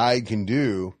that guide can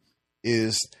do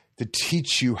is to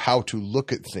teach you how to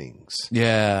look at things.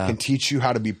 Yeah. Can teach you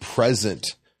how to be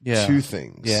present to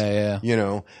things. Yeah, yeah. You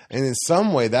know, and in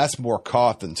some way that's more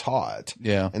caught than taught.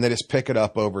 Yeah. And they just pick it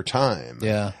up over time.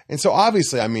 Yeah. And so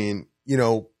obviously, I mean, you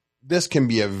know, this can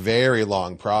be a very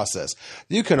long process.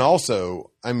 You can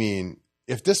also, I mean,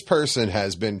 if this person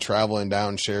has been traveling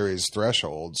down Sherry's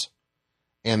thresholds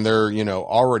and they're, you know,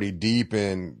 already deep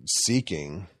in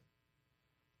seeking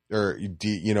or,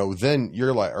 you know, then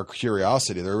you're like, or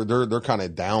curiosity, they're kind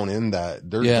of down in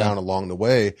that, they're down along the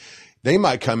way. They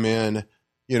might come in,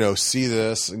 you know, see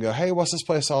this and go, hey, what's this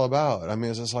place all about? I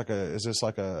mean, is this like some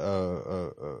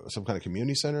kind of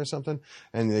community center or something?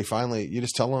 And they finally, you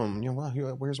just tell them, you know, well,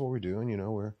 here's what we're doing. You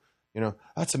know,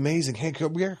 that's amazing. Hey,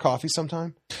 could we get coffee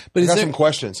sometime? But I got some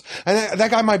questions. And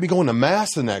that guy might be going to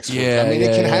mass the next week. I mean,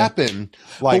 it can happen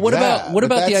like that. What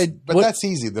about the idea? But that's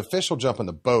easy. The fish will jump in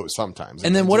the boat sometimes.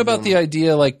 And then what about the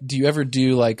idea, like, do you ever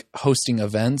do like hosting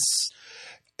events?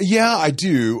 Yeah, I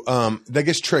do. That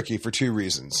gets tricky for two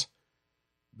reasons.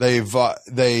 They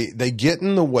get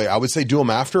in the way. I would say do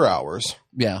them after hours.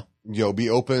 Yeah. You know, be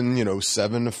open, you know,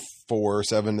 7 to 4,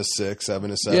 7 to 6, 7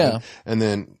 to 7. Yeah. And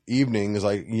then evening is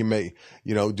like, you may,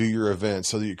 you know, do your event.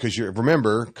 So because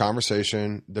remember,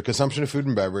 conversation, the consumption of food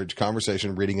and beverage,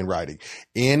 conversation, reading and writing.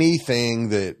 Anything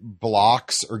that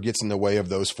blocks or gets in the way of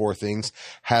those four things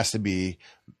has to be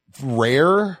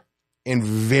rare and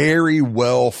very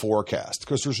well forecast,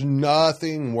 because there's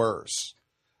nothing worse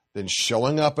than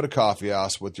showing up at a coffee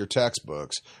house with your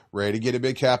textbooks, ready to get a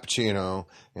big cappuccino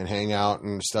and hang out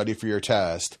and study for your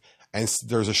test. And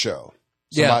there's a show.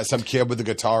 Some kid with a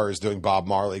guitar is doing Bob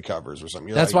Marley covers or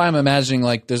something. That's why I'm imagining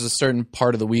like there's a certain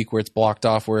part of the week where it's blocked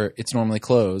off where it's normally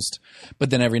closed. But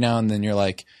then every now and then you're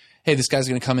like, hey, this guy's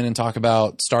going to come in and talk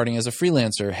about starting as a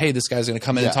freelancer. Hey, this guy's going to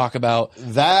come in and talk about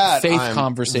faith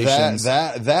conversations.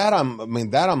 That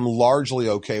I'm largely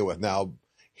okay with. Now,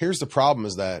 here's the problem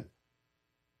is that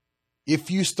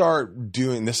if you start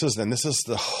doing this is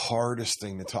the hardest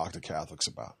thing to talk to Catholics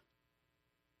about.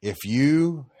 If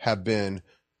you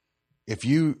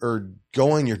are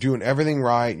going, you're doing everything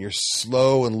right, and you're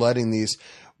slow and letting these,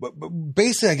 but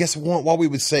basically, I guess what we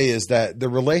would say is that the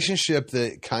relationship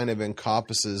that kind of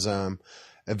encompasses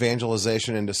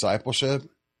evangelization and discipleship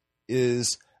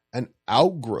is an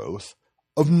outgrowth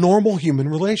of normal human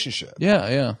relationship. Yeah,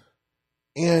 yeah.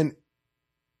 And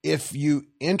if you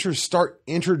start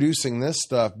introducing this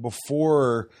stuff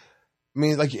before,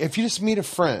 like if you just meet a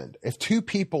friend, if two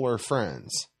people are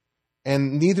friends,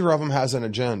 and neither of them has an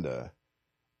agenda,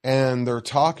 and they're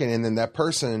talking, and then that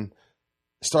person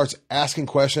starts asking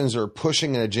questions or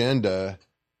pushing an agenda,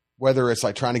 whether it's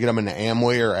like trying to get them into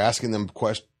Amway or asking them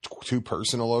too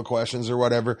personal questions or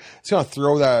whatever, it's going to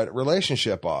throw that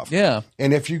relationship off. Yeah.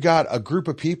 And if you got a group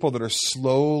of people that are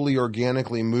slowly,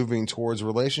 organically moving towards a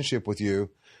relationship with you,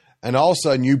 and all of a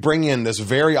sudden you bring in this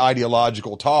very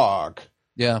ideological talk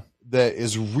that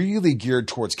is really geared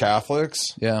towards Catholics.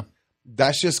 Yeah.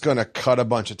 That's just going to cut a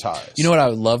bunch of ties. You know what I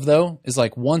would love though is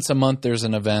like once a month there's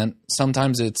an event.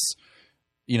 Sometimes it's,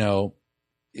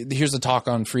 here's a talk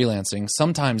on freelancing.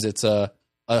 Sometimes it's a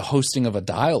hosting of a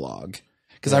dialogue.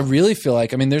 Because I really feel like,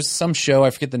 there's some show,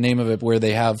 I forget the name of it, where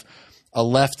they have a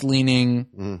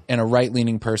left-leaning and a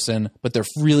right-leaning person, but they're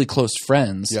really close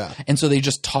friends. Yeah. And so they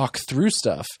just talk through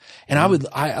stuff. And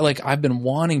I've been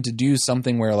wanting to do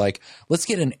something where like, let's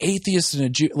get an atheist and a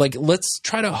Jew, like let's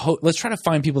try to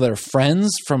find people that are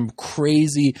friends from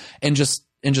crazy and just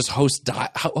host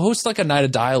like a night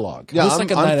of dialogue. Yeah, I'm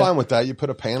fine with that. You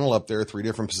put a panel up there, 3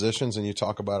 different positions, and you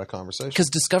talk about a conversation. Because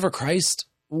Discover Christ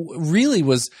really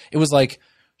was like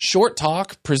short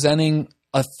talk presenting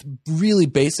a really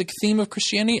basic theme of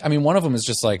Christianity. One of them is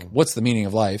just like, what's the meaning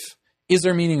of life? Is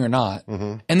there meaning or not?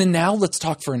 Mm-hmm. And then now let's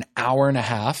talk for an hour and a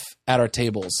half at our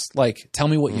tables. Like, tell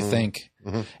me what you think.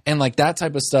 Mm-hmm. And like that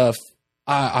type of stuff,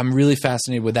 I'm really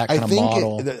fascinated with that kind of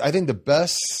model. I think the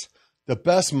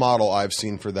best model I've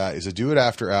seen for that is to do it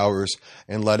after hours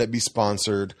and let it be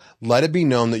sponsored. Let it be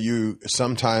known that you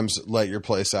sometimes let your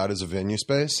place out as a venue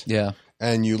space. Yeah.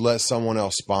 And you let someone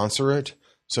else sponsor it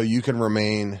so you can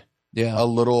remain a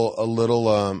little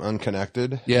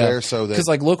unconnected there. So that, 'cause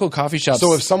like local coffee shops.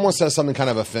 So if someone says something kind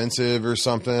of offensive or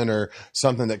something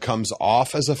that comes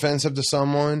off as offensive to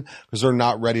someone because they're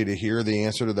not ready to hear the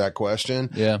answer to that question,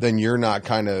 then you're not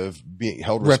kind of being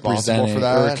held responsible for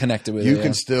that. Or connected with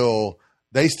it.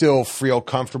 They still feel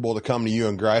comfortable to come to you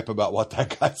and gripe about what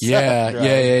that guy said.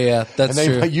 Yeah. That's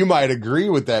true. You might agree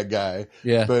with that guy,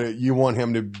 but you want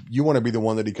to be the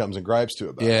one that he comes and gripes to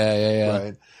about. Yeah.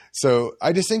 Right. So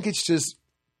I just think it's just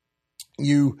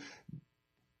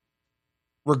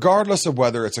regardless of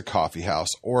whether it's a coffee house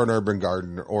or an urban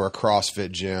garden or a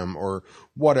CrossFit gym or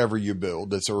whatever you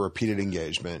build, that's a repeated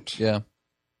engagement. Yeah.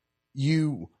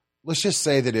 Let's just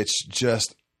say that it's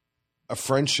just a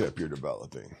friendship you're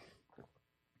developing.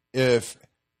 If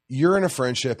you're in a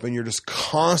friendship and you're just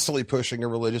constantly pushing a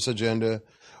religious agenda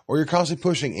or you're constantly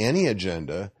pushing any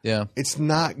agenda, it's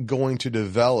not going to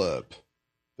develop.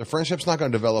 The friendship's not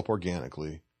going to develop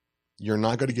organically. You're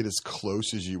not going to get as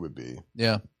close as you would be.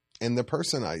 Yeah. And the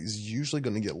person is usually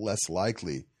going to get less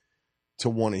likely to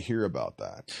want to hear about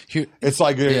that. It's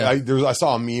like I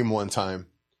saw a meme one time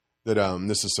that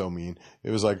this is so mean.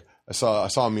 It was like I saw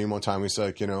a meme one time. He's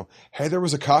like, hey, there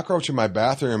was a cockroach in my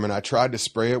bathroom and I tried to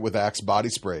spray it with Axe body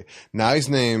spray. Now his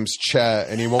name's Chet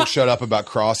and he won't shut up about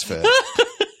CrossFit.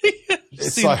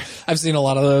 I've seen a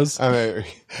lot of those.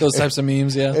 Those types of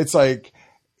memes. Yeah. It's like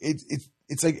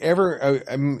it's like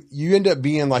you end up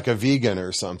being like a vegan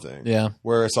or something. Yeah.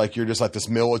 Where it's like you're just like this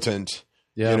militant,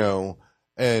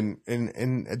 and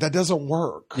that doesn't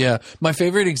work. Yeah. My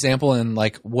favorite example and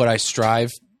like what I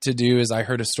strive to do is I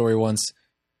heard a story once.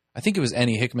 I think it was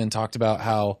Annie Hickman talked about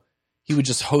how he would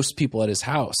just host people at his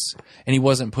house and he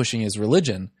wasn't pushing his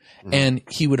religion and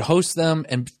he would host them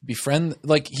and befriend.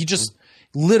 Like he just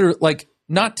literally like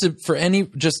not to for any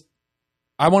just.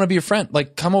 I want to be your friend.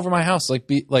 Like, come over my house. Like,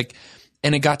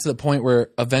 and it got to the point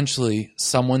where eventually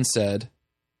someone said,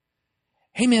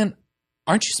 hey man,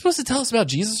 aren't you supposed to tell us about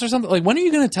Jesus or something? Like, when are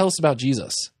you going to tell us about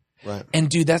Jesus? Right. And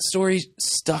dude, that story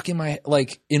stuck in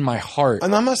my heart.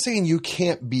 And I'm not saying you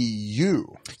can't be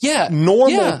you. Yeah.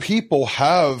 Normal people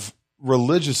have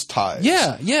religious ties.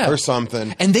 Yeah. Or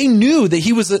something. And they knew that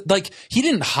he was he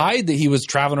didn't hide that he was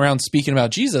traveling around speaking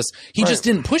about Jesus. He just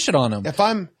didn't push it on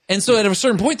him. And so at a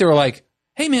certain point they were like,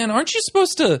 hey man, aren't you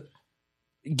supposed to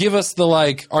give us the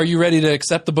are you ready to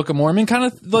accept the Book of Mormon kind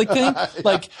of thing?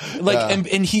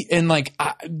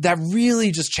 That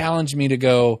really just challenged me to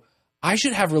go, I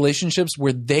should have relationships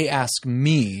where they ask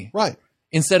me. Right.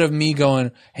 Instead of me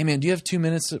going, hey man, do you have 2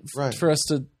 minutes for us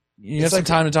to, you have some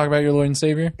time to talk about your Lord and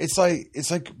Savior? It's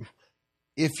like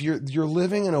if you're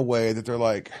living in a way that they're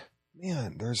like,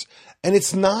 man, and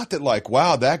it's not that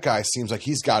wow, that guy seems like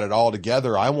he's got it all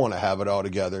together. I want to have it all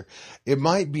together. It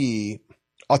might be,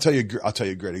 I'll tell you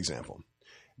a great example.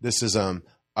 This is,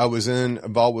 I was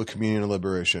involved with Communion and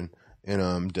Liberation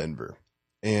in Denver,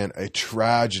 and a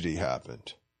tragedy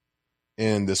happened.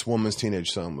 And this woman's teenage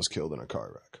son was killed in a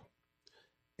car wreck.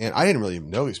 And I didn't really even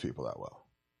know these people that well.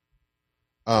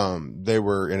 They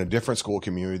were in a different school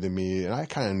community than me, and I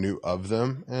kind of knew of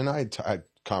them. And I had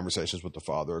conversations with the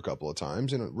father a couple of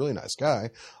times, and a really nice guy.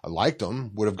 I liked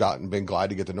him, would have been glad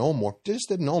to get to know him more. Just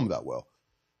didn't know him that well.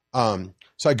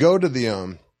 So I go to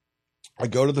the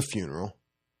funeral,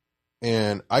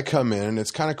 and I come in, and it's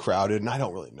kind of crowded, and I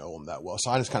don't really know him that well. So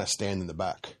I just kind of stand in the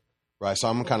back, right? So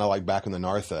I'm kind of back in the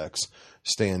narthex,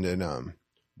 standing,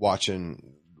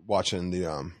 watching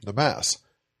the mass.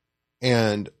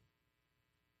 And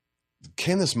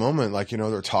came this moment,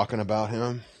 they're talking about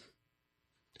him,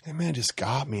 and man, it just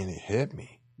got me, and it hit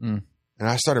me. And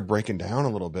I started breaking down a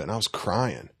little bit, and I was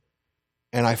crying,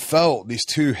 and I felt these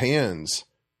two hands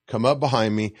come up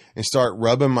behind me and start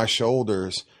rubbing my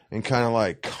shoulders and kind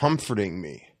of comforting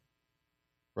me.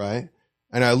 Right.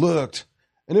 And I looked,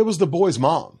 and it was the boy's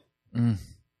mom.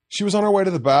 She was on her way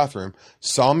to the bathroom,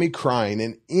 saw me crying,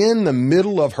 and in the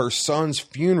middle of her son's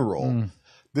funeral,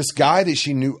 this guy that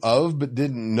she knew of but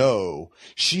didn't know,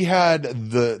 she had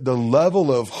the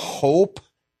level of hope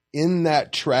in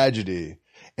that tragedy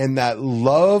and that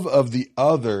love of the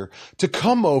other to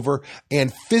come over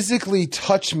and physically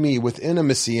touch me with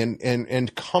intimacy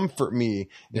and comfort me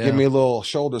and give me a little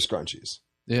shoulder scrunchies.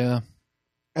 Yeah.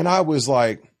 And I was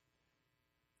like,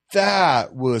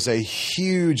 that was a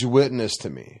huge witness to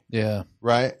me. Yeah.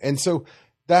 Right. And so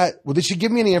did she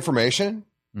give me any information?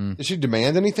 Did she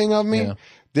demand anything of me? Yeah.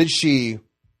 Did she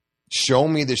show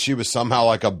me that she was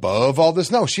somehow above all this?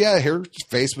 No, her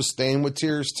face was stained with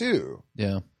tears too.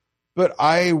 Yeah. But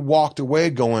I walked away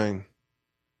going,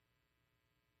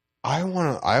 I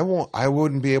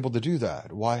wouldn't be able to do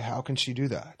that. Why? How can she do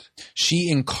that? She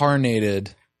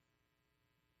incarnated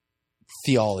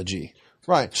theology.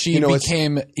 Right. She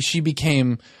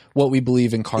became what we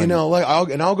believe incarnate. I'll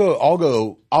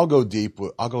go deep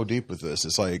with this.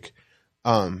 It's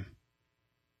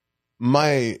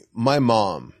my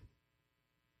mom,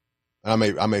 and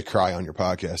I may cry on your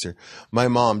podcast here. My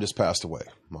mom just passed away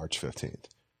March 15th.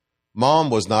 Mom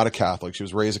was not a Catholic. She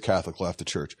was raised a Catholic, left the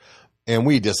church, and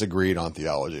we disagreed on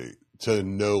theology to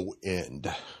no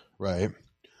end. Right.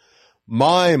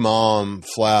 My mom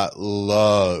flat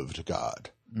loved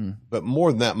God. But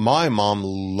more than that, my mom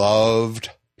loved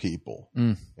people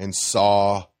and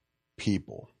saw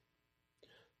people.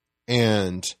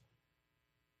 And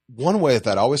one way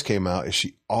that always came out is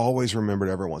she always remembered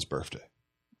everyone's birthday.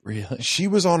 Really? She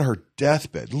was on her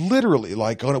deathbed, literally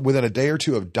within a day or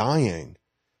two of dying.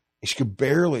 She could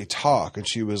barely talk. And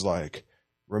she was like,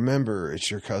 remember, it's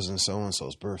your cousin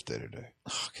so-and-so's birthday today.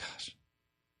 Oh, gosh.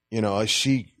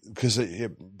 Because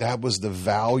that was the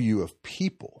value of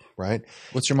people, right?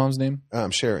 What's your mom's name?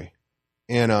 Sherry.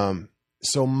 And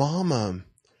so Mom,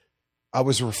 I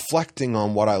was reflecting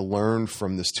on what I learned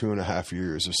from this 2.5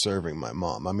 years of serving my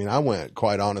mom. I mean, I went,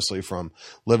 quite honestly, from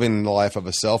living the life of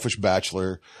a selfish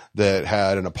bachelor that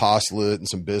had an apostolate and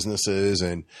some businesses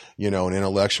and, an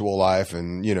intellectual life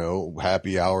and,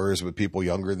 happy hours with people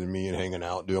younger than me and hanging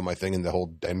out, doing my thing in the whole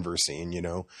Denver scene,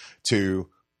 to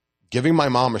giving my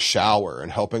mom a shower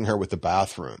and helping her with the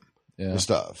bathroom and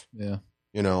stuff. Yeah.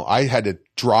 I had to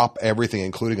drop everything,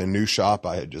 including a new shop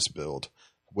I had just built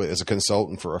as a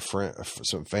consultant for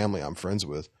some family I'm friends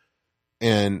with,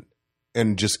 and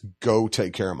just go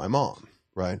take care of my mom.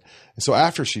 Right. And so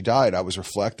after she died, I was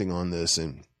reflecting on this,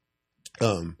 and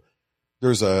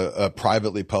there's a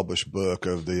privately published book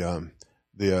of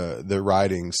the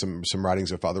writings, some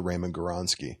writings of Father Raymond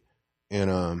Goronsky,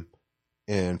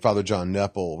 and Father John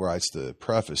Nepple writes the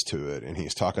preface to it, and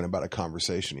he's talking about a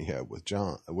conversation he had with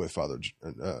Father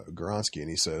Goronsky, and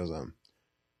he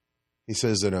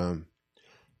says that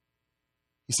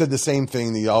he said the same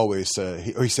thing that he always said.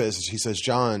 He says,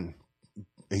 John,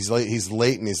 he's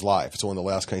late in his life. It's one of the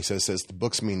last kind. He says, the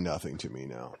books mean nothing to me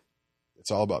now.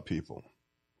 It's all about people.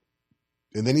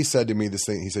 And then he said to me this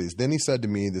thing. Then he said to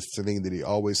me this thing that he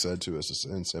always said to us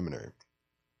in seminary,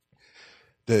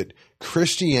 that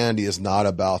Christianity is not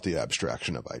about the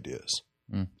abstraction of ideas.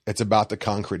 It's about the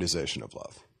concretization of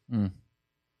love.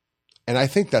 And I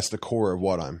think that's the core of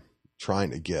what I'm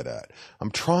trying to get at.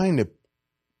 I'm trying to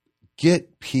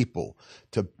get people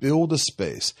to build a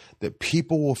space that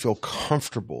people will feel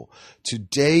comfortable to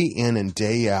day in and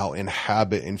day out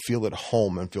inhabit and feel at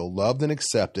home and feel loved and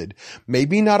accepted,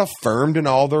 maybe not affirmed in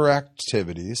all their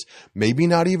activities, maybe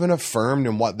not even affirmed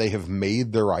in what they have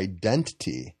made their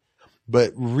identity,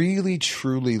 but really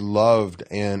truly loved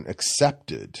and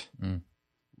accepted,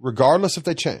 regardless if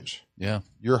they change. Yeah.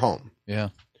 You're home. Yeah.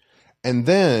 And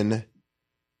then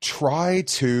try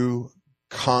to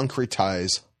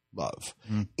concretize love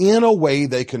in a way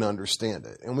they can understand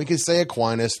it. And we can say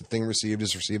Aquinas, the thing received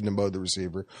is received in both the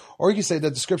receiver. Or you can say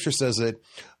that the scripture says that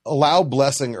allow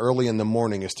blessing early in the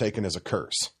morning is taken as a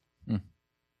curse.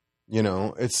 You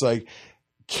know, it's like,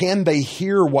 can they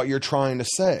hear what you're trying to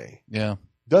say? Yeah.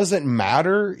 Does it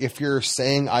matter if you're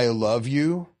saying, I love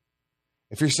you?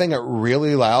 If you're saying it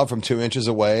really loud from 2 inches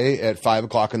away at 5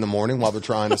 o'clock in the morning while they're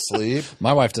trying to sleep.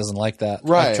 My wife doesn't like that.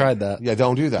 Right. I've tried that. Yeah.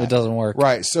 Don't do that. It doesn't work.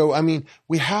 Right. So, I mean,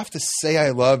 we have to say, I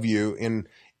love you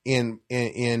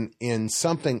in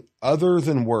something other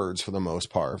than words for the most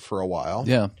part for a while.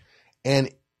 Yeah. And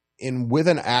with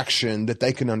an action that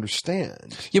they can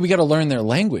understand. Yeah. We got to learn their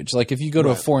language. Like if you go to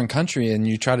a foreign country and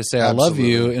you try to say, I love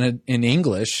you in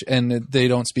English and they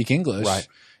don't speak English. Right.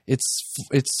 It's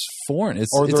foreign.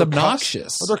 It's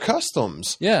obnoxious. Or their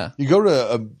customs. Yeah. You go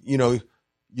to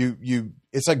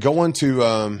it's like going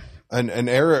to an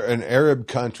Arab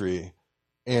country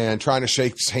and trying to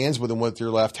shake hands with them with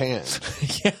your left hand.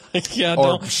 Yeah.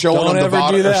 Or showing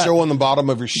the bottom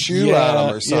of your shoe at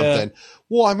them or something. Yeah.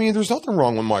 Well, I mean, there's nothing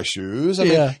wrong with my shoes. I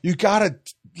mean, you got to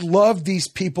love these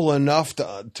people enough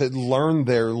to learn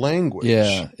their language.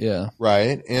 Yeah. Yeah.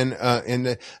 Right.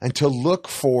 And to look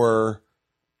for,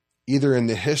 either in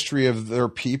the history of their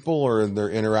people or in their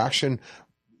interaction,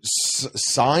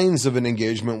 signs of an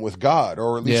engagement with God,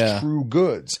 or at least true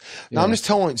goods. Now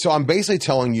I'm basically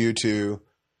telling you to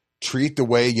treat the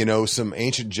way, some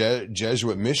ancient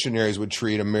Jesuit missionaries would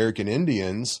treat American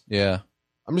Indians. Yeah.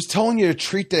 I'm just telling you to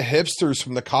treat the hipsters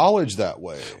from the college that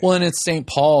way. Well, and it's St.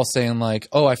 Paul saying like,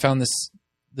 oh, I found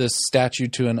this statue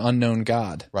to an unknown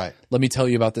God. Right. Let me tell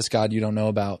you about this God you don't know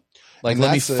about. Like,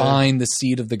 let me find the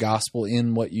seed of the gospel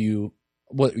in what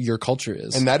your culture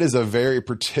is. And that is a very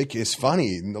particular, it's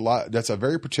funny. That's a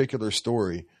very particular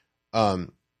story.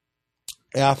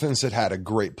 Athens had a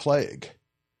great plague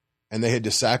and they had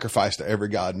to sacrifice to every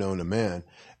god known to man.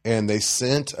 And they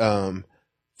sent,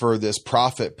 for this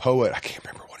prophet poet, I can't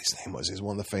remember what his name was. He's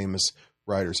one of the famous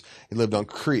writers. He lived on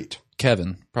Crete.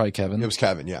 Probably Kevin. It was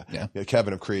Kevin. Yeah.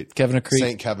 Kevin of Crete.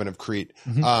 Saint Kevin of Crete.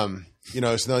 Mm-hmm.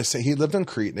 So they say he lived on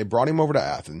Crete and they brought him over to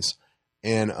Athens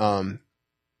and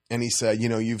he said,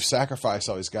 you've sacrificed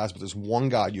all these gods, but there's one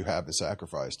God you have to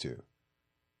sacrifice to.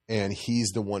 And he's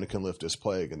the one who can lift this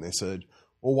plague. And they said,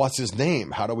 well, what's his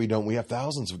name? We have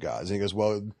thousands of gods. And he goes,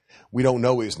 well, we don't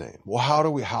know his name. Well,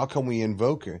 how can we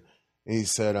invoke him? And he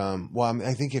said,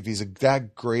 I think if he's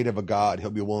that great of a God, he'll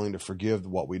be willing to forgive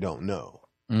what we don't know.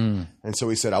 And so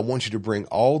he said, I want you to bring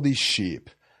all these sheep,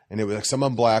 and it was like some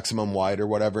of them black, some of them white or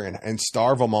whatever, and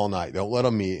starve them all night. Don't let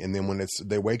them eat. And then when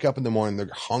they wake up in the morning, they're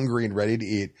hungry and ready to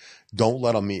eat. Don't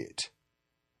let them eat.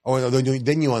 Oh,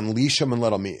 then you unleash them and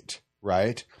let them eat.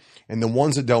 Right. And the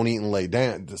ones that don't eat and lay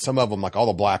down, some of them, like all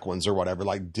the black ones or whatever,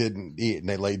 like didn't eat and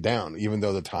they laid down, even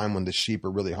though the time when the sheep are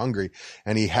really hungry.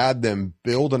 And he had them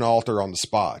build an altar on the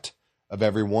spot of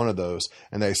every one of those.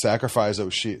 And they sacrificed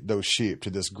those sheep to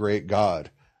this great God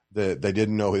that they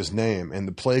didn't know his name, and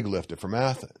the plague lifted from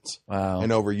Athens. Wow.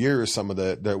 And over years, some of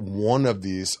the one of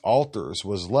these altars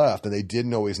was left and they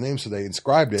didn't know his name. So they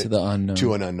inscribed it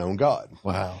to an unknown God.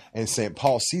 Wow. And St.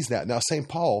 Paul sees that. Now, St.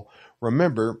 Paul,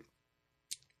 remember,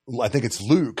 I think it's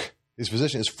Luke, his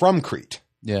physician, is from Crete.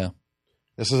 Yeah.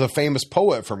 This is a famous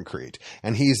poet from Crete,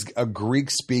 and he's a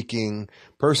Greek-speaking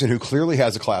person who clearly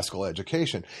has a classical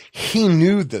education. He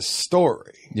knew this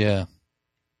story. Yeah.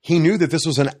 He knew that this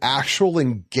was an actual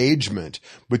engagement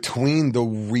between the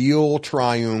real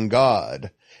triune God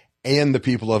and the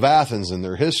people of Athens in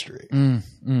their history.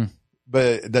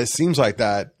 But that seems like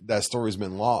that story's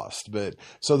been lost. But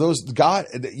so God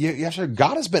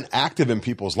has been active in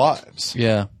people's lives.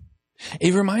 Yeah.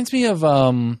 It reminds me of,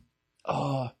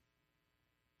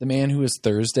 The Man Who Is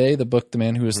Thursday, the book The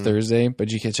Man Who Is Thursday by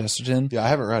G.K. Chesterton. Yeah, I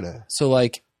haven't read it. So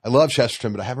like, I love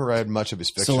Chesterton, but I haven't read much of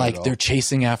his fiction. so like at all. they're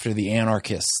chasing after the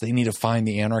anarchists. They need to find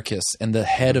the anarchists, and the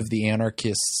head of the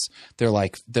anarchists, they're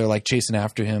like chasing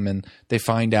after him, and they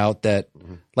find out that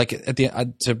like at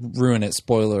the to ruin it,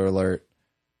 spoiler alert,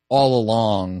 all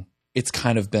along it's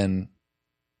kind of been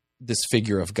this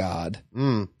figure of God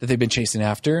that they've been chasing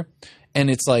after, and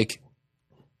it's like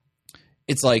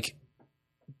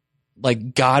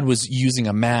God was using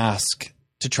a mask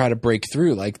to try to break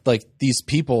through. Like these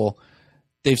people,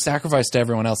 they've sacrificed to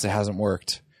everyone else. It hasn't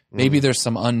worked. Maybe there's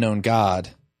some unknown God,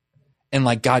 and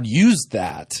like God used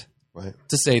that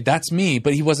to say that's me,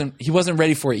 but he wasn't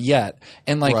ready for it yet.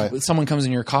 And like someone comes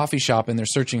in your coffee shop and they're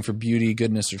searching for beauty,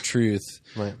 goodness, or truth.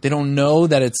 They don't know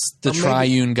that it's the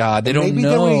triune God. They don't know.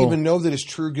 They don't even know that it's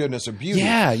true goodness or beauty.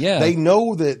 Yeah. They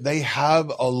know that they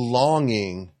have a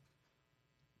longing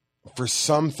for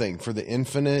something, for the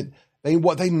infinite.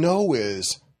 What they know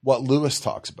is what Lewis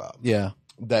talks about. Yeah.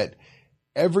 That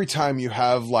every time you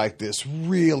have like this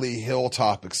really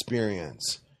hilltop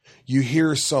experience, you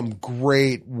hear some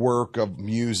great work of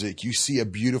music, you see a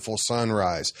beautiful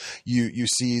sunrise, you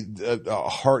see a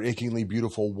heart-achingly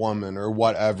beautiful woman or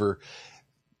whatever,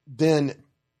 then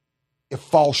it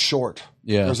falls short.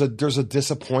 Yeah. There's a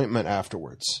disappointment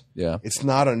afterwards. Yeah. It's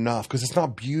not enough because it's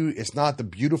not it's not the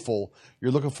beautiful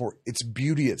you're looking for. It's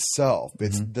beauty itself.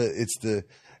 It's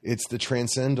the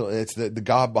transcendental. It's the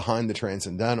God behind the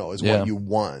transcendental is what you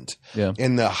want. Yeah.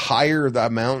 And the higher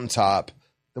that mountaintop,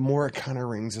 the more it kind of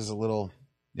rings as a little.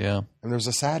 Yeah. And there's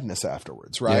a sadness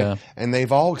afterwards, right? Yeah. And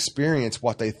they've all experienced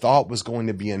what they thought was going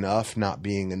to be enough, not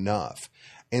being enough.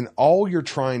 And all you're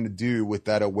trying to do with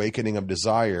that awakening of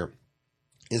desire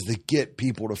is to get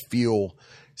people to feel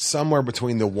somewhere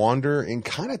between the wonder and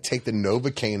kind of take the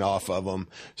Novocaine off of them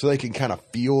so they can kind of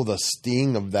feel the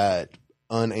sting of that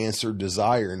unanswered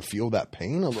desire and feel that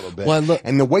pain a little bit.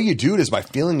 And the way you do it is by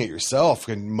feeling it yourself.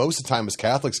 And most of the time as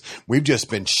Catholics, we've just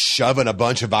been shoving a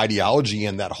bunch of ideology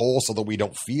in that hole so that we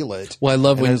don't feel it. Well, I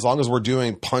love as long as we're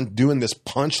doing this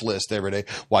punch list every day.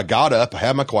 Well, I got up, I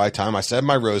had my quiet time, I said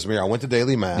my rosemary, I went to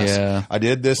daily mass, I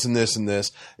did this and this and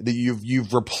this. That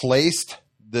you've replaced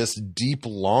this deep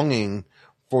longing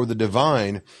for the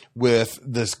divine with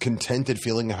this contented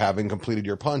feeling of having completed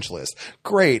your punch list.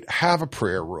 Great. Have a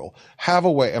prayer rule. Have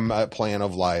a plan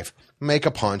of life. Make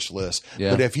a punch list.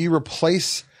 Yeah. But if you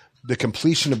replace the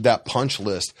completion of that punch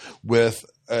list with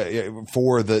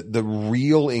for the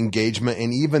real engagement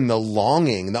and even the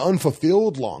longing, the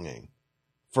unfulfilled longing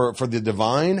for the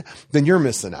divine, then you're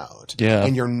missing out. Yeah.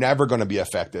 And you're never going to be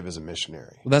effective as a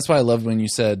missionary. Well, that's why I loved when you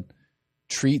said,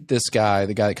 treat this guy,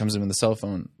 the guy that comes in with the cell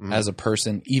phone, as a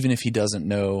person, even if he doesn't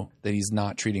know that he's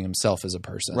not treating himself as a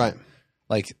person. Right.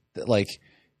 Like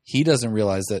he doesn't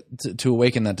realize that to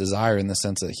awaken that desire in the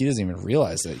sense that he doesn't even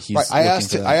realize that he's. Right.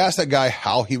 I asked that guy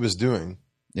how he was doing.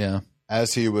 Yeah.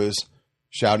 As he was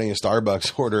shouting a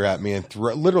Starbucks order at me, and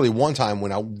literally one time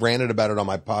when I ranted about it on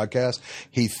my podcast,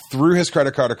 he threw his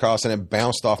credit card across and it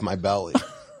bounced off my belly.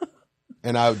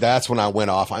 And that's when I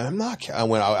went off. I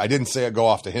didn't say I'd go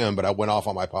off to him, but I went off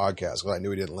on my podcast because I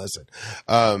knew he didn't listen.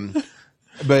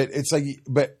 But it's like,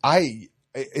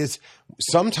 it's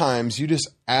sometimes you just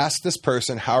ask this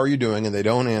person, how are you doing? And they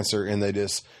don't answer and they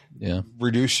just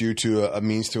reduce you to a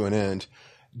means to an end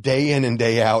day in and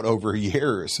day out over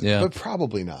years, but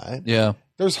probably not. Yeah.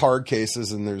 There's hard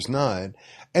cases and there's not.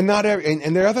 And not every,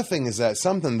 and the other thing is that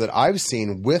something that I've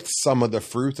seen with some of the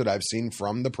fruit that I've seen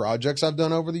from the projects I've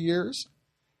done over the years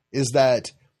is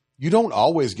that you don't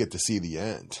always get to see the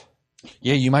end.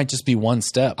 Yeah, you might just be one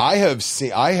step. I have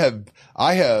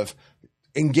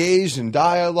engaged in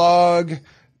dialogue,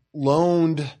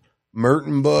 loaned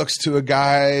Merton books to a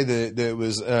guy that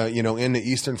was, into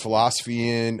Eastern philosophy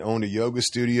and owned a yoga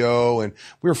studio, and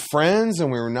we were friends and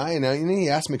we were not, he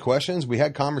asked me questions. We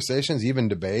had conversations, even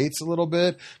debates a little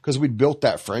bit because we'd built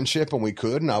that friendship and we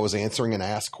could, and I was answering an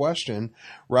asked question.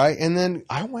 Right. And then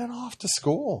I went off to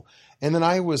school. And then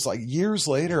I was like, years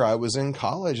later, I was in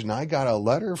college and I got a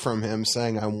letter from him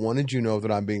saying, I wanted you to know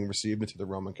that I'm being received into the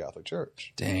Roman Catholic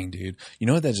Church. Dang, dude. You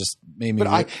know what that just made me...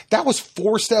 that was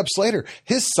 4 steps later.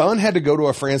 His son had to go to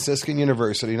a Franciscan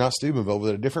university, not Steubenville,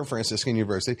 but a different Franciscan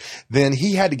university. Then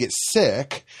he had to get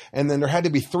sick. And then there had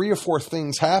to be 3 or 4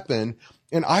 things happen.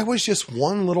 And I was just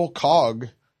one little cog.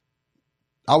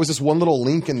 I was just one little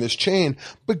link in this chain,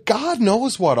 but God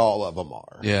knows what all of them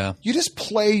are. Yeah. You just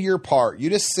play your part.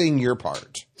 You just sing your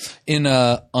part. In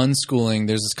unschooling,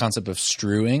 there's this concept of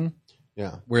strewing.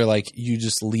 Yeah. Where like you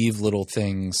just leave little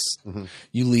things. Mm-hmm.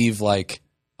 You leave like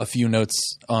a few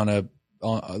notes on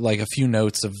like a few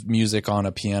notes of music on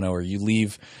a piano, or you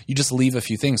just leave a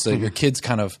few things so that your kids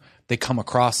they come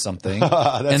across something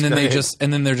and then great.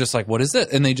 they're just like, what is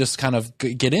it? And they just kind of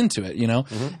get into it,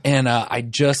 And I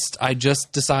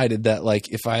just decided that like,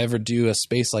 if I ever do a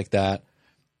space like that,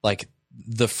 like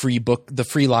the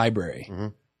free library,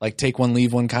 like take one,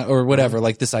 leave one or whatever,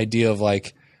 like this idea of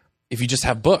like, if you just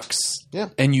have books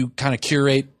and you kind of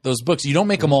curate those books, you don't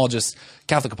make them all just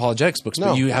Catholic apologetics books,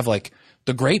 but you have like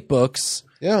the great books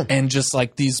and just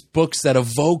like these books that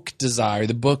evoke desire,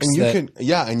 the books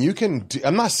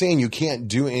I'm not saying you can't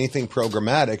do anything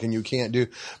programmatic and you can't do,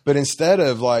 but instead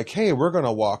of like, hey, we're going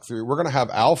to have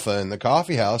Alpha in the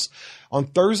coffee house on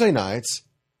Thursday nights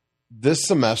this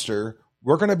semester,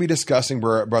 we're going to be discussing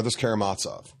Brothers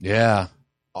Karamazov. Yeah.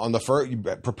 On the first, you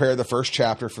prepare the first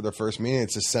chapter for the first meeting.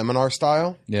 It's a seminar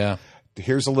style. Yeah.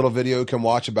 Here's a little video you can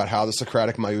watch about how the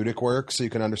Socratic Maieutic works, so you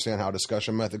can understand how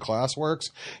discussion method class works.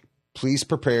 Please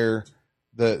prepare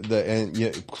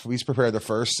please prepare the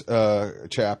first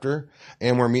chapter,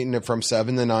 and we're meeting it from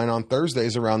 7 to 9 on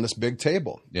Thursdays around this big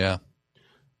table. Yeah.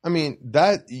 I mean,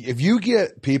 that if you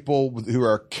get people who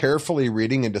are carefully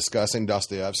reading and discussing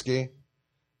Dostoevsky,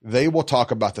 they will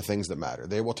talk about the things that matter.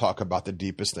 They will talk about the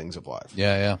deepest things of life.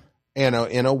 Yeah, yeah. And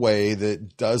in a way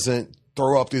that doesn't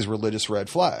throw up these religious red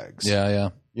flags. Yeah, yeah.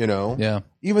 Yeah.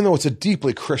 Even though it's a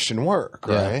deeply Christian work,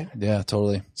 right? Yeah,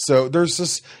 totally. So there's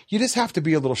this, you just have to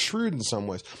be a little shrewd in some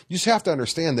ways. You just have to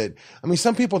understand that, I mean,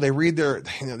 some people, they read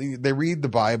they read the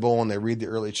Bible and they read the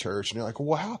early church and they're like,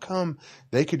 well, how come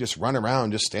they could just run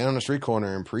around, just stand on the street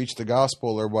corner and preach the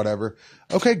gospel or whatever?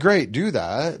 Okay, great. Do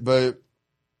that. But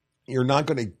you're not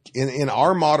going to, in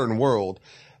our modern world,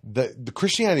 the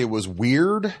Christianity was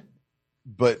weird,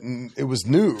 but it was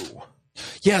new.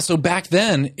 Yeah. So back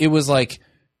then it was like,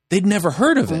 they'd never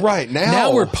heard of it. Right.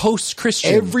 Now we're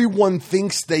post-Christian. Everyone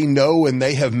thinks they know and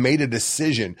they have made a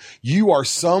decision. You are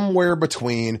somewhere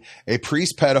between a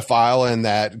priest pedophile and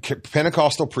that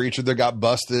Pentecostal preacher that got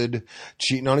busted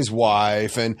cheating on his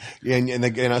wife and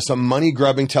some money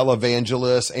grubbing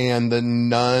televangelist and the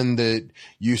nun that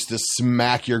used to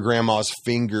smack your grandma's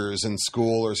fingers in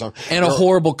school or something. And a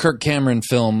horrible Kirk Cameron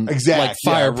film. Exactly. Like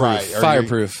Fireproof.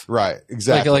 Fireproof. Right.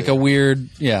 Exactly. Like a weird,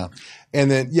 yeah. And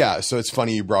then, so it's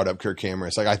funny you brought up Kirk Cameron.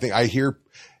 It's like, I hear,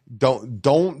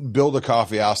 don't build a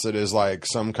coffee house that is like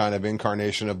some kind of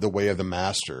incarnation of the way of the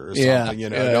master or something,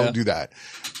 don't do that.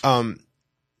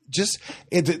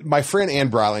 My friend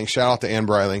Ann Breiling, shout out to Ann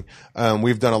Breiling.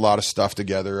 We've done a lot of stuff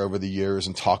together over the years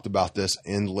and talked about this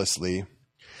endlessly.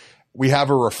 We have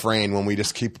a refrain when we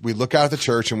look out at the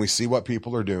church and we see what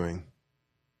people are doing.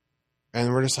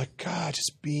 And we're just like, God,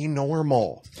 just be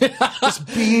normal.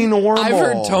 Just be normal. I've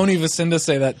heard Tony Vicinda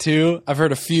say that too. I've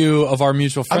heard a few of our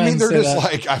mutual friends they're say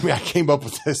just that. I came up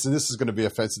with this, and this is going to be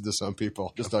offensive to some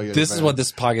people. Just tell you this is what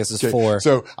this podcast is for.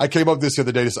 So I came up with this the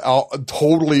other day.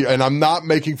 Totally, and I'm not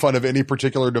making fun of any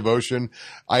particular devotion.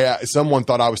 Someone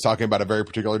thought I was talking about a very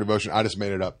particular devotion. I just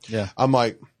made it up. Yeah. I'm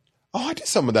like, I did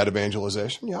some of that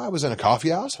evangelization. Yeah, I was in a coffee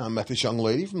house and I met this young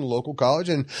lady from the local college.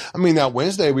 And I mean, that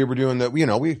Wednesday we were doing we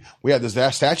had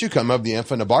this statue come of the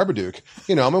infant of Barbaduke.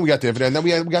 We got the infant and then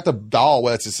we got the doll.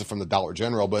 Well, it's from the Dollar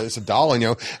General, but it's a doll. And,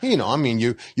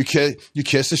 you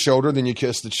kiss the shoulder, then you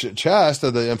kiss the chest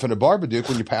of the infant of Barbaduke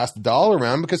when you pass the doll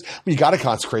around because you got to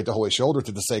consecrate the Holy Shoulder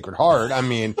to the Sacred Heart. I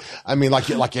mean,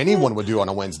 like anyone would do on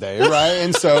a Wednesday, right?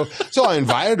 And so I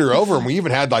invited her over and we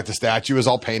even had like the statue was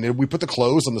all painted. We put the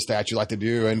clothes on the statue like to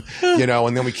do and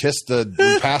and then we passed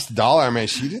the dollar. I mean,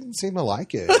 she didn't seem to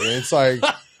like it. And it's like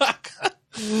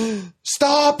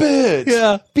stop it.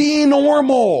 Yeah. Be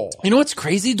normal. You know what's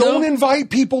crazy though? Don't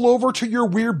invite people over to your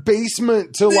weird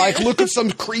basement to like look at some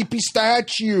creepy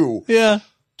statue. Yeah.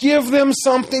 Give them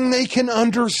something they can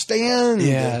understand.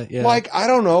 Yeah. Like, I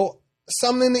don't know,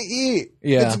 something to eat.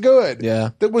 Yeah. It's good.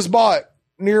 Yeah. That was bought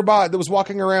nearby, that was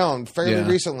walking around fairly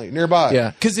recently nearby. Yeah.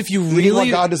 Because if you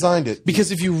really God designed it.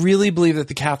 Because if you really believe that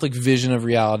the Catholic vision of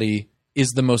reality is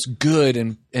the most good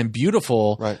and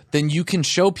beautiful, right, then you can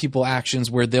show people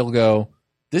actions where they'll go,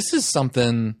 this is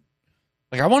something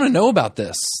like I want to know about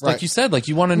this. Right. Like you said, like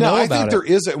you want to know about it. I think there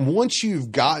is once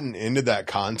you've gotten into that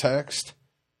context.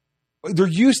 There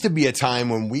used to be a time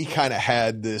when we kind of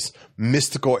had this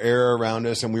mystical era around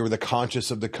us and we were the conscious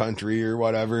of the country or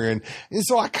whatever. And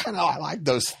so I like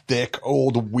those thick,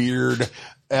 old, weird,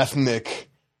 ethnic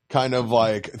kind of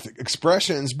like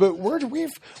expressions, but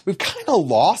we've kind of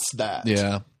lost that.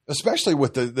 Yeah. especially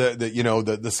with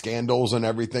the scandals and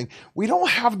everything. We don't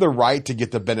have the right to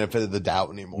get the benefit of the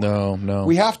doubt anymore. No.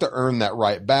 We have to earn that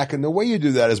right back. And the way you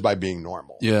do that is by being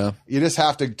normal. Yeah. You just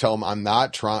have to tell them, I'm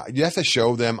not trying. You have to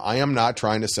show them, I am not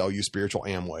trying to sell you spiritual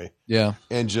Amway. Yeah.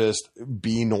 And just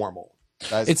be normal.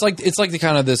 It's like the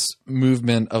kind of this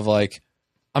movement of like,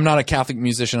 I'm not a Catholic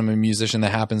musician. I'm a musician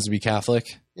that happens to be Catholic.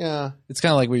 Yeah. It's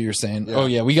kind of like what you're saying. Yeah. Oh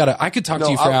yeah, I could talk to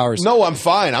you for hours. No, I'm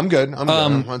fine. I'm good.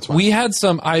 That's fine. We had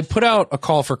I put out a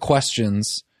call for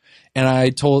questions, and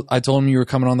I told him you were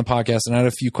coming on the podcast, and I had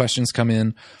a few questions come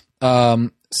in.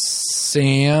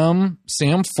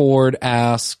 Sam Ford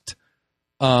asked,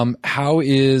 how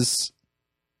is,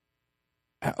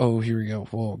 oh, here we go.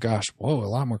 Whoa, gosh. Whoa, a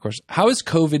lot more questions. How is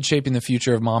COVID shaping the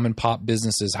future of mom and pop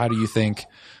businesses? How do you think,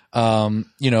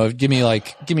 give me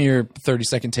your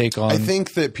 30-second take on. I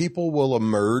think that people will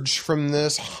emerge from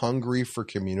this hungry for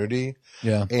community.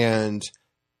 Yeah. And,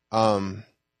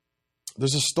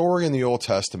 there's a story in the Old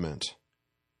Testament.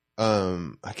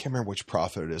 I can't remember which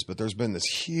prophet it is, but there's been this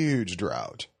huge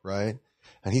drought, right?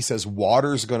 And he says,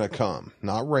 water's going to come,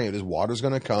 not rain. It is water's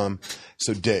going to come.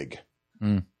 So dig.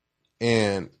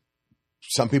 And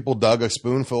some people dug a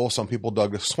spoonful, some people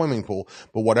dug a swimming pool,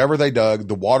 but whatever they dug,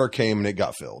 the water came and it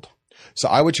got filled. So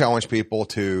I would challenge people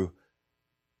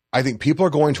I think people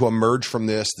are going to emerge from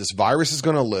this. This virus is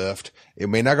going to lift. It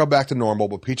may not go back to normal,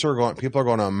 but people are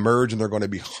going to emerge and they're going to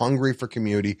be hungry for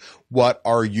community. What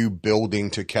are you building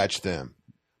to catch them?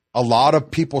 A lot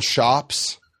of people's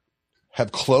shops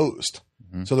have closed.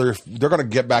 So they're going to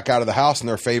get back out of the house and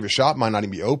their favorite shop might not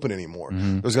even be open anymore.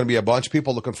 There's going to be a bunch of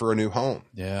people looking for a new home.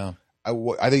 Yeah.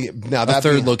 I think now that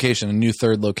a new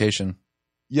third location.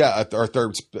 Yeah.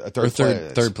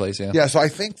 Third place. Yeah. Yeah. So I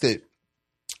think that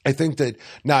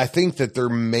there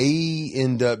may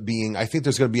end up being, I think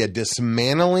there's going to be a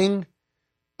dismantling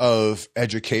of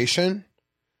education,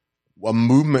 a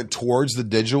movement towards the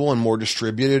digital and more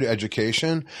distributed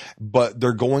education, but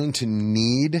they're going to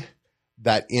need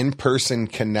that in-person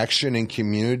connection and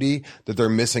community that they're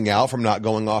missing out from not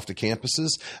going off to campuses.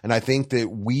 And I think that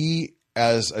we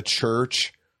as a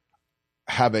church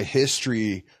have a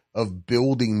history of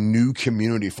building new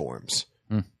community forms.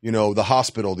 The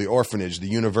hospital, the orphanage, the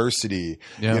university,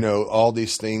 all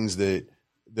these things that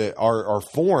are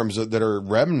forms that are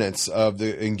remnants of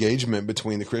the engagement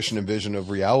between the Christian vision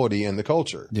of reality and the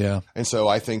culture. Yeah. And so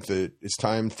I think that it's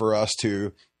time for us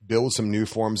to build some new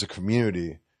forms of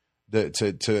community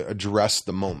to address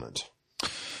the moment.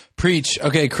 Preach.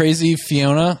 Okay. Crazy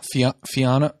Fiona. Do you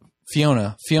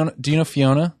know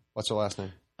Fiona? What's her last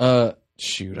name?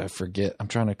 Shoot, I forget. I'm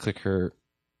trying to click her.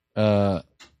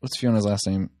 What's Fiona's last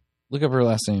name? Look up her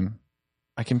last name.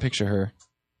 I can picture her.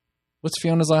 What's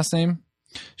Fiona's last name?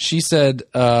 She said,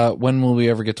 when will we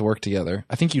ever get to work together?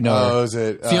 I think you know her. Is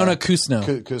it Fiona Kusno?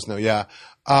 Kusno, yeah.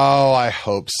 Oh, I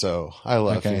hope so. I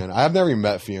love Fiona. I've never even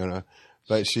met Fiona,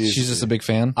 but she's just a big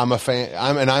fan. I'm a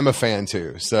fan. I'm a fan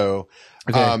too. So,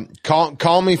 okay.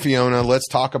 Call me Fiona. Let's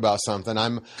talk about something.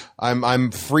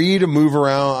 I'm free to move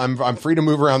around. I'm free to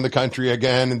move around the country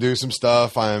again and do some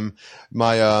stuff.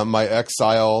 My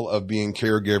exile of being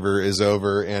caregiver is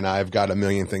over and I've got a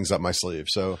million things up my sleeve.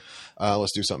 So,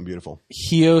 let's do something beautiful.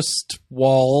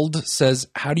 Heostwald says,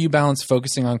 how do you balance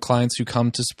focusing on clients who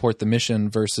come to support the mission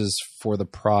versus for the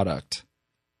product?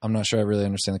 I'm not sure I really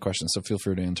understand the question, so feel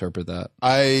free to interpret that.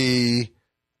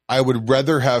 I would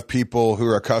rather have people who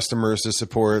are customers to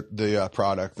support the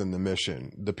product than the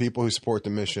mission. The people who support the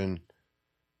mission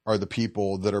are the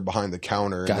people that are behind the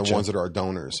counter and the ones that are our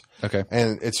donors. Okay.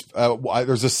 And it's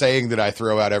there's a saying that I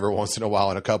throw out every once in a while,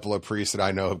 and a couple of priests that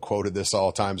I know have quoted this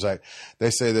all the times. They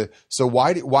say that, so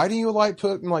why do you like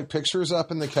putting like pictures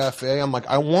up in the cafe? I'm like,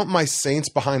 I want my saints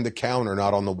behind the counter,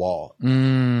 not on the wall.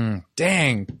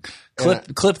 Dang. Clip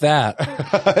that.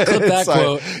 Clip that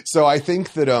quote. So I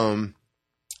think that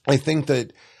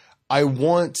I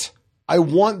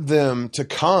want them to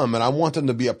come and I want them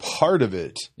to be a part of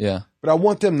it. Yeah. But I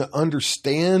want them to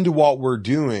understand what we're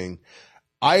doing.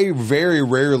 I very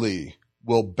rarely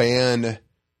will ban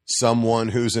someone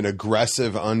who's an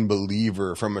aggressive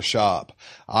unbeliever from a shop.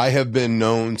 I have been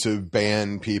known to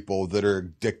ban people that are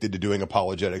addicted to doing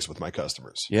apologetics with my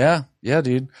customers. Yeah. Yeah,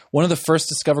 dude. One of the first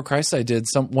Discover Christ I did,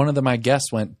 one of my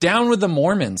guests went down with the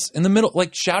Mormons in the middle,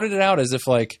 like shouted it out as if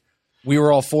like we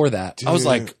were all for that. Dude. I was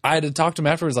like, I had to talk to him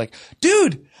afterwards, like,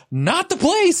 dude, not the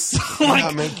place.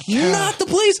 Not the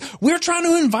place. We're trying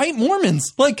to invite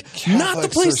Mormons. Like, Catholics, not the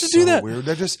place to do that. Weird.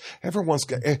 They're just, everyone's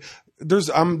got,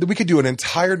 we could do an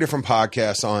entire different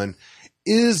podcast on,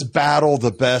 is battle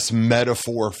the best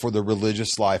metaphor for the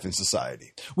religious life in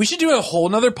society? We should do a whole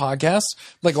nother podcast,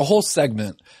 like a whole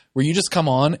segment where you just come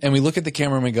on and we look at the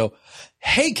camera and we go,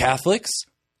 "Hey, Catholics,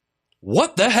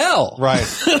 what the hell?" Right.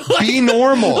 Be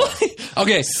normal.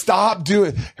 Okay. Stop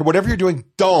doing whatever you're doing.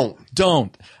 Don't.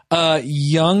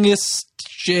 Youngest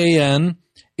JN,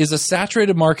 is a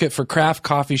saturated market for craft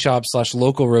coffee shops /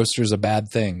 local roasters a bad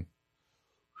thing?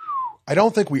 I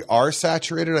don't think we are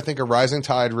saturated. I think a rising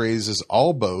tide raises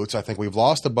all boats. I think we've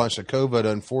lost a bunch of COVID,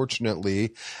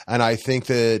 unfortunately. And I think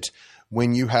that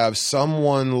when you have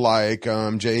someone like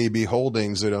JAB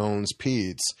Holdings that owns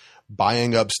Pete's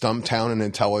buying up Stumptown and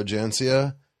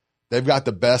Intelligentsia, they've got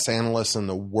the best analysts in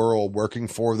the world working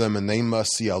for them, and they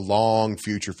must see a long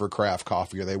future for craft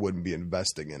coffee or they wouldn't be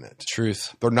investing in it.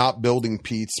 Truth. They're not building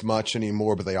Pete's much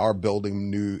anymore, but they are building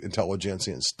new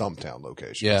Intelligentsia and Stumptown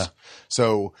locations. Yeah.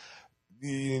 So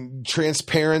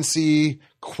transparency,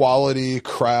 quality,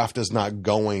 craft is not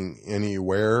going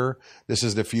anywhere. This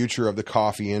is the future of the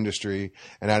coffee industry,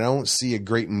 and I don't see a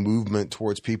great movement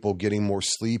towards people getting more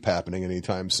sleep happening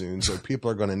anytime soon. So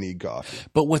people are going to need coffee.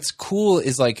 But what's cool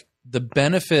is like the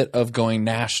benefit of going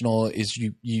national is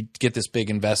you get this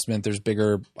big investment. There's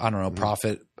bigger, I don't know,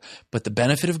 profit, but the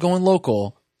benefit of going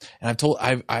local. And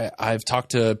I've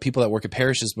talked to people that work at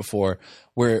parishes before,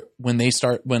 where when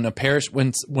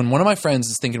one of my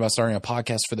friends is thinking about starting a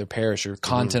podcast for their parish or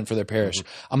content for their parish,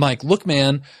 I'm like, look,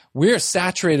 man, we're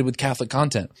saturated with Catholic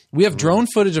content. We have drone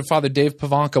footage of Father Dave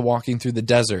Pavanka walking through the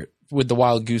desert with the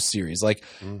Wild Goose series. Like,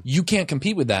 you can't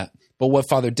compete with that. But what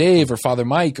Father Dave or Father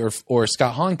Mike or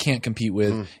Scott Hahn can't compete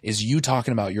with is you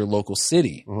talking about your local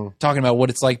city, talking about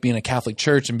what it's like being a Catholic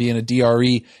church and being a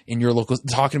DRE in your local,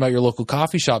 talking about your local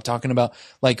coffee shop, talking about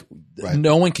like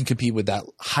no one can compete with that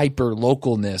hyper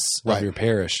localness of your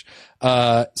parish.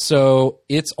 So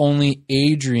it's only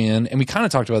Adrian, and we kind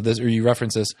of talked about this, or you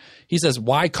referenced this. He says,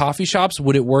 why coffee shops?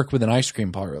 Would it work with an ice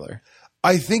cream parlor?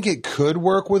 I think it could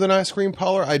work with an ice cream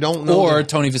parlor. I don't know. Or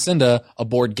Tony Vicinda, a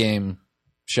board game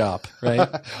shop, right?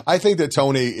 I think that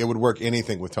Tony, it would work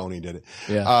anything with Tony did it.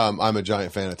 Yeah. I'm a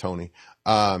giant fan of Tony. Is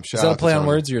that a play on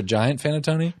words? You're a giant fan of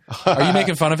Tony? Are you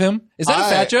making fun of him? Is that a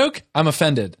fat joke? I'm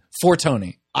offended for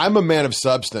Tony. I'm a man of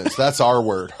substance. That's our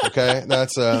word. Okay.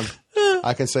 That's,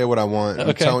 I can say what I want.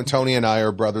 Okay. Tony and I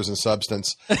are brothers in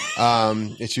substance.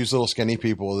 It's you little skinny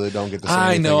people that don't get to say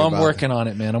anything. I know. I'm about working on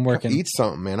it, man. I'm working. Eat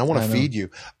something, man. I want to feed you.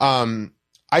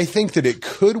 I think that it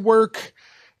could work.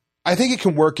 I think it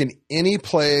can work in any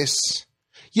place.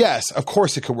 Yes, of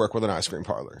course it could work with an ice cream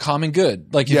parlor. Common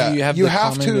good. Like if you have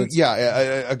to.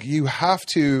 Yeah, you have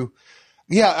to.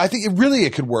 Yeah, I think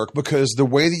it could work because the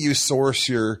way that you source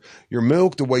your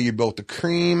milk, the way you built the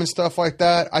cream and stuff like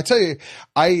that. I tell you,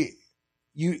 I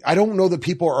don't know that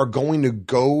people are going to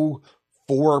go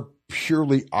for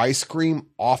purely ice cream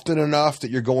often enough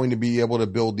that you're going to be able to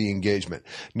build the engagement.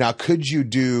 Now, could you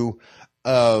do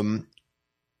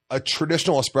a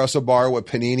traditional espresso bar with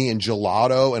panini and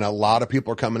gelato, and a lot of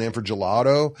people are coming in for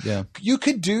gelato? Yeah. You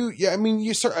could do, I mean,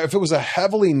 if it was a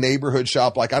heavily neighborhood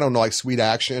shop, like, I don't know, like Sweet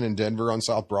Action in Denver on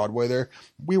South Broadway there,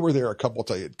 we were there a couple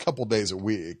days a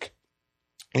week,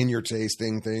 and you're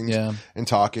tasting things and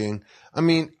talking. I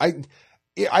mean,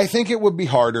 I think it would be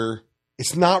harder.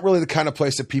 It's not really the kind of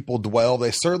place that people dwell. They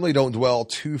certainly don't dwell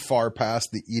too far past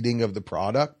the eating of the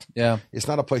product. Yeah. It's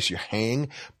not a place you hang,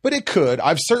 but it could.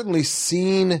 I've certainly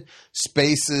seen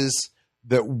spaces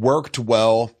that worked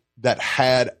well that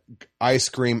had ice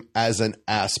cream as an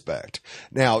aspect.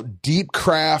 Now, deep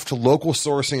craft, local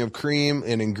sourcing of cream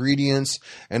and ingredients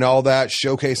and all that,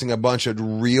 showcasing a bunch of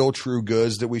real true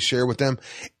goods that we share with them,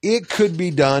 it could be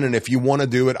done. And if you want to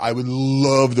do it, I would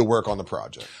love to work on the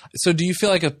project. So do you feel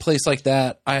like a place like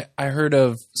that? I heard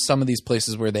of some of these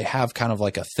places where they have kind of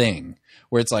like a thing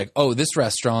where it's like, oh, this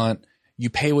restaurant,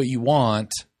 you pay what you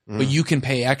want, but you can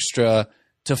pay extra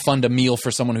to fund a meal for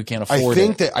someone who can't afford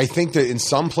it. I think that in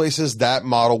some places that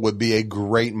model would be a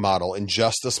great model.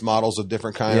 Injustice models of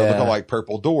different kinds, like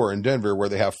Purple Door in Denver, where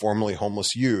they have formerly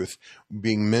homeless youth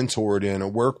being mentored in a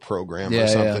work program or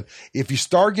something. If you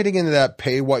start getting into that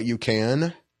pay what you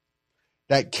can,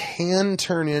 that can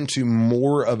turn into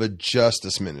more of a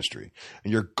justice ministry.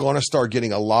 And you're going to start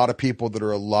getting a lot of people that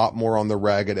are a lot more on the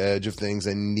ragged edge of things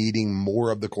and needing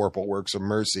more of the corporal works of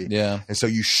mercy. Yeah. And so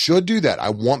you should do that. I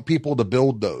want people to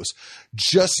build those.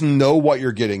 Just know what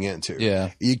you're getting into.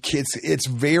 Yeah. It's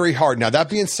very hard. Now, that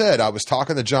being said, I was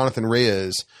talking to Jonathan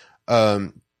Reyes,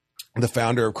 the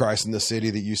founder of Christ in the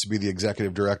City, that used to be the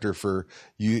executive director for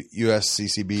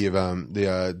USCCB, of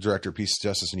the Director of Peace,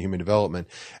 Justice, and Human Development.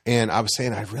 And I was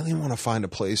saying, I really want to find a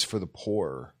place for the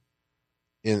poor.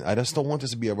 And I just don't want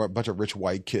this to be a bunch of rich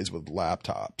white kids with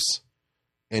laptops.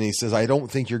 And he says, I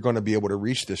don't think you're going to be able to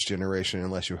reach this generation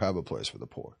unless you have a place for the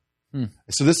poor.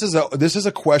 So this is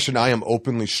a question I am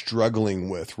openly struggling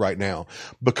with right now,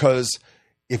 because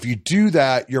if you do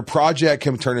that, your project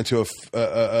can turn into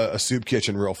a soup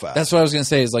kitchen real fast. That's what I was going to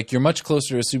say, is like you're much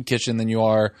closer to a soup kitchen than you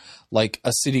are like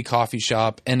a city coffee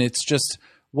shop. And it's just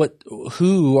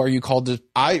who are you called to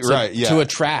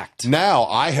attract? Now,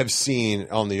 I have seen,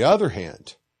 on the other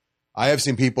hand, I have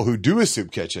seen people who do a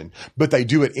soup kitchen, but they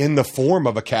do it in the form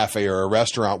of a cafe or a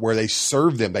restaurant where they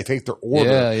serve them. They take their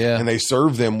order and they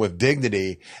serve them with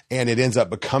dignity, and it ends up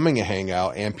becoming a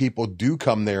hangout, and people do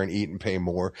come there and eat and pay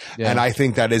more. Yeah. And I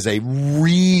think that is a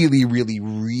really, really,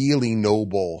 really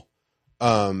noble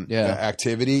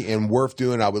activity and worth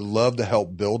doing. I would love to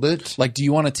help build it. Like, do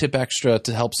you want to tip extra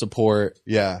to help support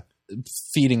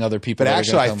feeding other people? But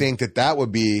actually, I think that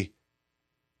would be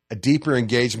a deeper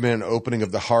engagement and opening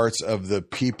of the hearts of the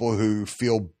people who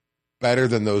feel better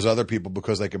than those other people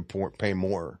because they can pay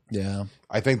more. Yeah.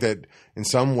 I think that in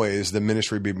some ways the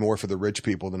ministry would be more for the rich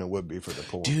people than it would be for the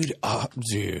poor. Dude,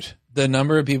 the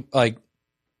number of people, like,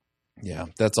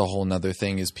 that's a whole nother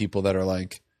thing, is people that are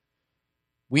like,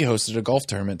 we hosted a golf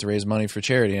tournament to raise money for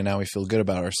charity, and now we feel good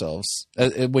about ourselves.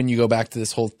 When you go back to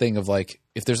this whole thing of like,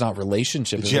 if there's not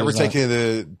relationship. Did you ever take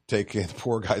the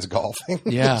poor guys golfing?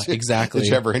 Yeah, exactly. Did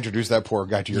you ever introduce that poor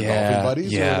guy to your golfing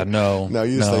buddies? Yeah, no,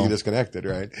 you just think you disconnected,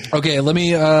 right? Okay, let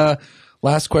me,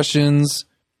 last questions.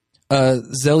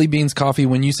 Zelly Beans Coffee,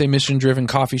 when you say mission-driven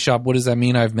coffee shop, what does that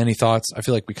mean? I have many thoughts. I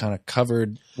feel like we kind of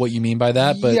covered what you mean by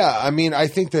that. But yeah, I mean, I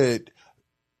think that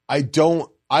I don't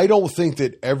think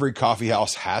that every coffee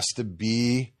house has to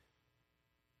be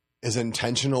as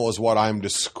intentional as what I'm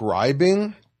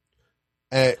describing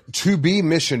to be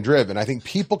mission driven. I think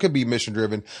people can be mission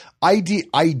driven.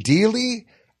 Ideally,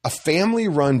 a family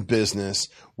run business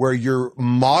where you're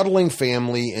modeling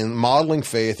family and modeling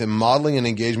faith and modeling an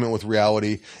engagement with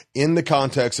reality in the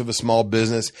context of a small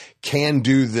business can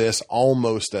do this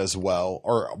almost as well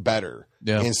or better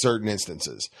in certain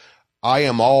instances. I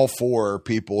am all for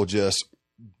people just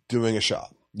doing a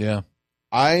shop. Yeah.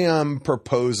 I am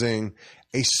proposing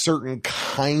a certain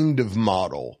kind of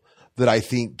model that I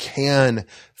think can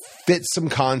fit some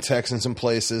context in some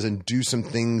places and do some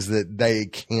things that they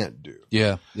can't do.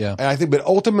 Yeah. Yeah. And I think, but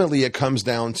ultimately it comes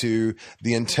down to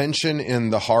the intention in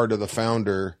the heart of the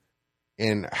founder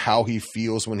and how he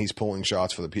feels when he's pulling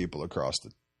shots for the people across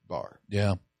the bar.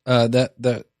 Yeah.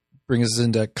 That brings us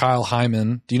into Kyle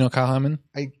Hyman. Do you know Kyle Hyman?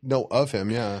 I know of him,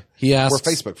 yeah. He asks,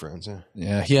 we're Facebook friends, yeah.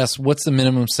 Yeah. He asks, what's the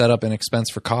minimum setup and expense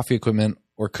for coffee equipment,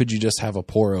 or could you just have a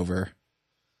pour over?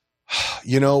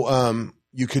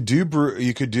 You could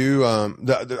do,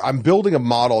 I'm building a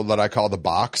model that I call the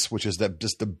box, which is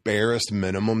just the barest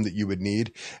minimum that you would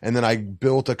need. And then I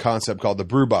built a concept called the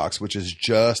brew box, which is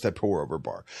just a pour over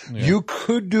bar. Yeah. You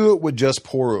could do it with just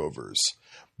pour overs,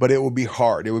 but it would be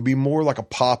hard. It would be more like a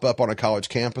pop up on a college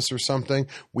campus or something.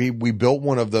 We built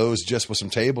one of those just with some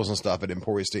tables and stuff at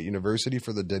Emporia State University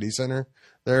for the Diddy Center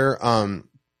there.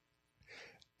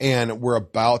 And we're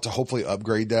about to hopefully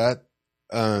upgrade that.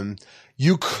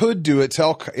 You could do it.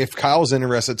 If Kyle's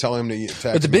interested, tell him to.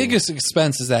 But the biggest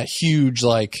expense is that huge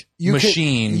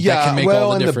machine that can make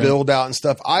all the different. And the build out and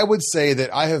stuff. I would say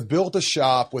that I have built a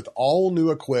shop with all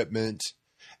new equipment,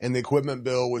 and the equipment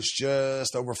bill was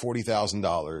just over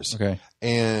 $40,000. Okay,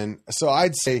 and so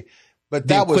I'd say, but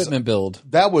that was equipment build.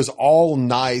 That was all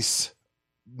nice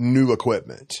new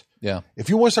equipment. Yeah. If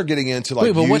you want to start getting into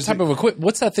but what type of equipment?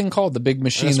 What's that thing called? The big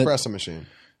machine? An espresso machine.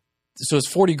 So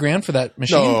it's $40,000 for that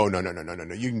machine? No.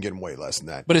 You can get them way less than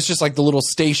that. But it's just like the little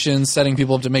station setting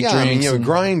people up to make drinks. I mean,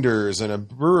 grinders and a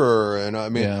brewer. And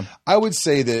I would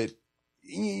say that,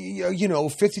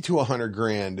 $50,000 to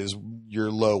 $100,000 is your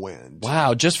low end.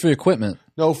 Wow. Just for equipment?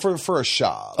 No, for a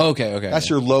shop. Okay. That's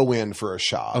your low end for a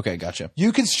shop. Okay. Gotcha.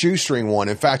 You can shoestring one.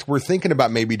 In fact, we're thinking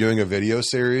about maybe doing a video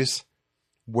series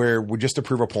where we just to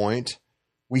prove a point,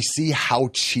 we see how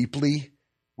cheaply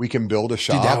we can build a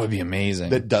shop. Dude, that would be amazing.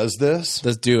 That does this.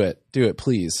 Let's do it. Do it,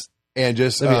 please. And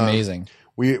just that'd be amazing.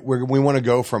 We want to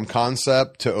go from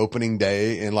concept to opening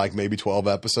day in maybe 12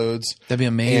 episodes. That'd be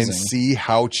amazing. And see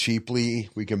how cheaply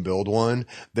we can build one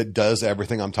that does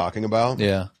everything I'm talking about.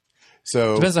 Yeah.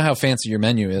 So depends on how fancy your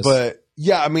menu is. But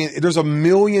yeah, I mean, there's a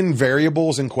million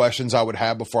variables and questions I would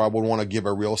have before I would want to give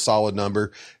a real solid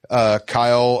number.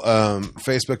 Kyle,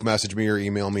 Facebook message me or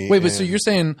email me. Wait, but so you're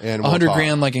saying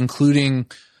 $100,000, including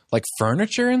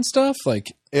furniture and stuff?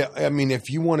 I mean, if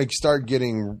you want to start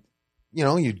getting,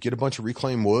 you'd get a bunch of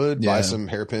reclaimed wood, buy some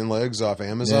hairpin legs off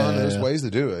Amazon. There's ways to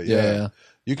do it. Yeah.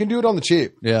 You can do it on the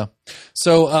cheap. Yeah.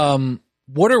 So,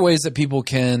 what are ways that people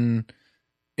can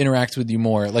interact with you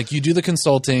more? You do the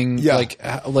consulting.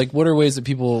 Yeah. What are ways that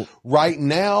people right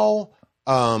now?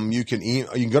 You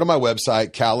can go to my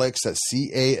website, Calix, at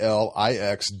CALIX.org.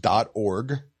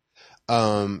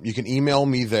 You can email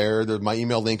me there. My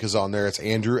email link is on there. It's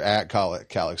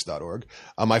Andrew@calix.org.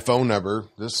 My phone number,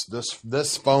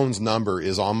 this phone's number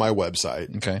is on my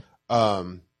website. Okay.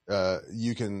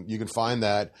 You can find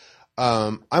that.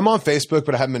 I'm on Facebook,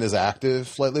 but I haven't been as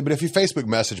active lately. But if you Facebook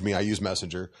message me, I use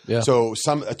Messenger. Yeah. So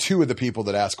two of the people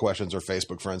that ask questions are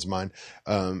Facebook friends of mine,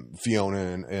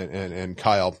 Fiona and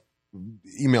Kyle.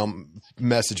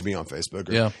 Message me on Facebook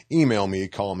or email me,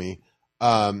 call me.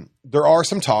 There are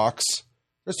some talks.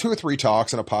 There's 2 or 3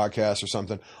 talks and a podcast or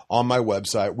something on my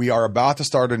website. We are about to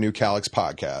start a new Calix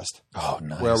podcast. Oh,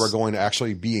 nice. Where we're going to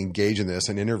actually be engaged in this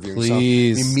and interviewing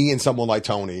me and someone like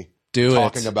Tony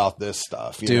talking about this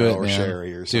stuff, or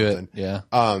Sherry or something. Yeah.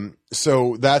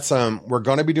 So that's, we're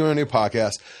going to be doing a new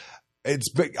podcast.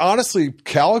 Honestly,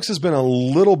 Calix has been a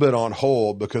little bit on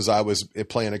hold because I was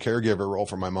playing a caregiver role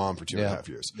for my mom for 2.5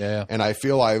 years. Yeah. And I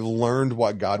feel I've learned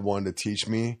what God wanted to teach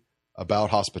me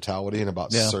about hospitality and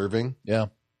about serving. Yeah.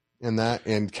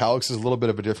 And Calix is a little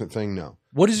bit of a different thing now.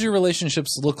 What does your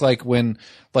relationships look like when,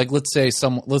 like, let's say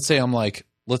I'm like,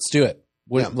 let's do it.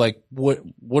 What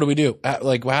do we do?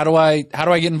 Like, how do I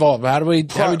get involved? How do we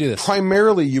do this?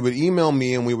 Primarily, you would email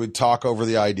me and we would talk over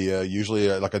the idea.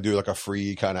 Usually, I do like a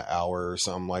free kind of hour or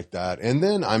something like that. And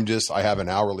then I have an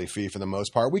hourly fee for the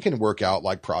most part. We can work out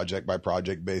like project by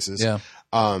project basis. Yeah.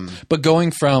 But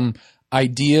going from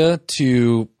idea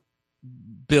to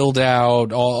build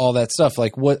out all that stuff,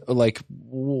 what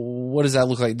does that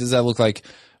look like? Does that look like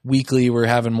weekly we're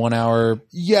having 1 hour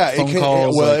phone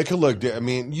calls? It could look,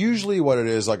 usually what it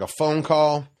is, like a phone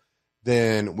call,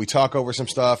 then we talk over some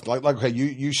stuff like okay,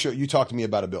 you talk to me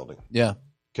about a building. Yeah.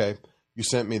 Okay. You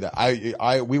sent me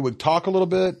that. We would talk a little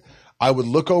bit. I would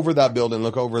look over that building,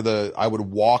 I would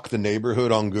walk the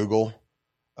neighborhood on Google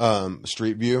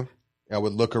Street View. I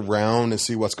would look around and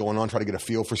see what's going on, try to get a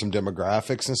feel for some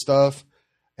demographics and stuff.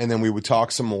 And then we would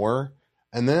talk some more.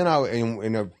 And then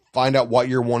I find out what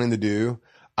you're wanting to do.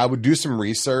 I would do some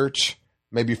research,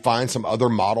 maybe find some other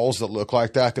models that look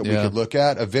like that we could look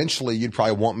at. Eventually, you'd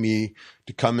probably want me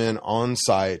to come in on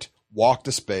site, walk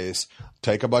the space,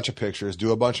 take a bunch of pictures,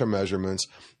 do a bunch of measurements,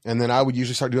 and then I would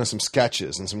usually start doing some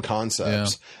sketches and some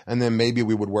concepts. Yeah. And then maybe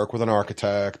we would work with an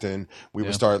architect and we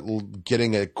would start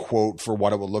getting a quote for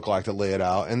what it would look like to lay it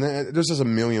out. And then there's just a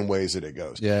million ways that it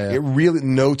goes. Yeah. It really,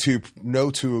 no two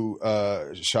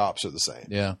shops are the same.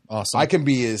 Yeah. Awesome. I can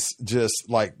be as just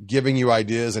like giving you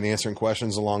ideas and answering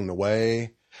questions along the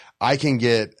way. I can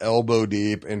get elbow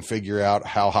deep and figure out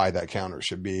how high that counter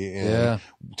should be and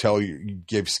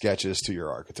give sketches to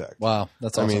your architect. Wow.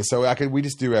 That's awesome. I mean, so we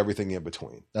just do everything in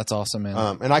between. That's awesome,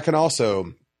 man. And I can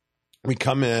also, we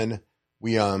come in,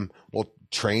 we'll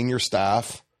train your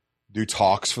staff, do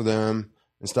talks for them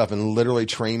and stuff, and literally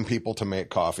train people to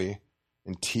make coffee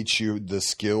and teach you the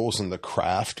skills and the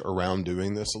craft around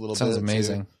doing this a little bit. Sounds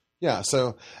amazing. Too. Yeah.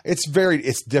 So it's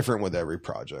different with every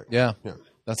project. Yeah.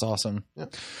 That's awesome. Yeah.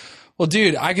 Well,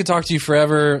 dude, I could talk to you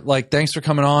forever. Like, thanks for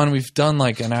coming on. We've done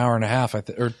like an hour and a half,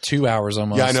 or 2 hours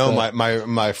almost. Yeah, I know.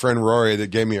 My friend Rory that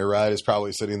gave me a ride is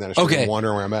probably sitting there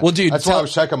wondering where I'm at. Well, dude, that's why I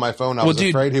was checking my phone. I was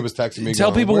afraid he was texting me.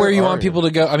 Tell people where you want people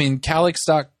to go. I mean,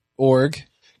 Calix.org.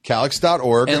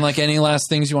 Calix.org. And like any last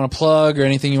things you want to plug or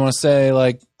anything you want to say,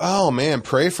 like. Oh man,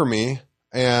 pray for me.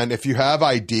 And if you have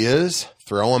ideas,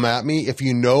 throw them at me. If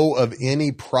you know of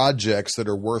any projects that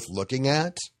are worth looking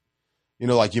at.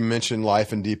 Like you mentioned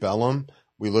Life in Deep Ellum.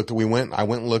 I went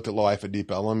and looked at Life at Deep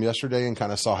Ellum yesterday and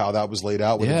kind of saw how that was laid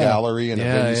out with a gallery and a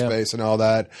venue space and all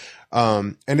that.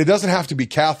 And it doesn't have to be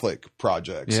Catholic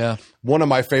projects. Yeah. One of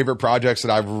my favorite projects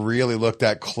that I've really looked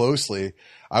at closely,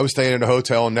 I was staying at a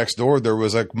hotel and next door there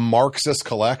was a Marxist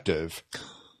collective.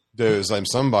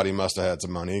 Somebody must have had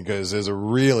some money because there's a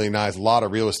really nice lot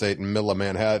of real estate in the middle of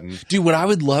Manhattan. Dude, what I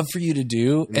would love for you to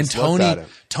do, and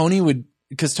Tony would,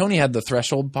 because Tony had the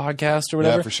Threshold podcast or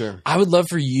whatever. Yeah, for sure. I would love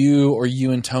for you or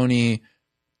you and Tony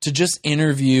to just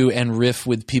interview and riff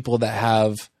with people that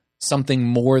have something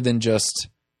more than just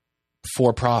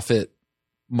for-profit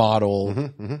model.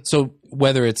 Mm-hmm, mm-hmm. So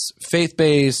whether it's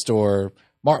faith-based or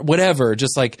whatever,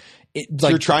 just like... So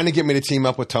you're trying to get me to team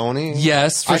up with Tony?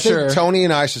 Yes, for sure. I think Tony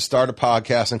and I should start a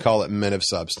podcast and call it Men of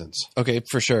Substance. Okay,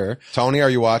 for sure. Tony, are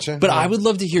you watching? But I would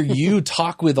love to hear you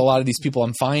talk with a lot of these people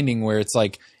I'm finding where it's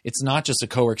like it's not just a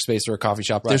co-work space or a coffee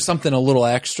shop. There's something a little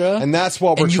extra. And that's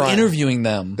what we're trying. Interviewing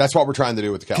them. That's what we're trying to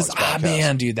do with the Cowboys podcast.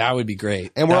 Man, dude, that would be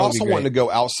great. And we're also wanting to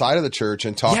go outside of the church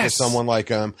and talk to someone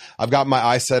like, I've got my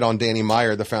eye set on Danny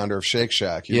Meyer, the founder of Shake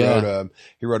Shack. He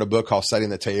wrote a book called Setting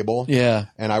the Table. Yeah.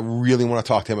 And I really want to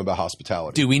talk to him about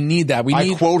hospitality. Dude, we need that.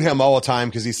 I quote him all the time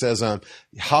because he says,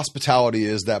 hospitality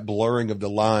is that blurring of the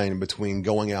line between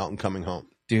going out and coming home.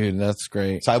 Dude, that's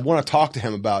great. So I want to talk to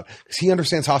him about, because he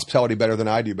understands hospitality better than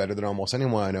I do, better than almost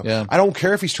anyone I know. Yeah. I don't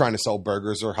care if he's trying to sell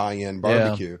burgers or high-end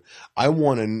barbecue. Yeah. I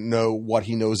want to know what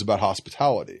he knows about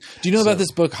hospitality. Do you know about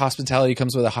this book, Hospitality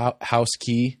Comes with a House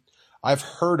Key? I've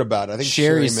heard about it. I think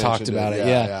Sherry's talked about it.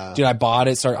 Yeah. Dude, I bought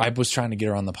it. I was trying to get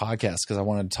her on the podcast because I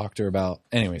wanted to talk to her about.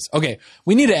 Anyways, okay,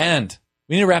 we need to end.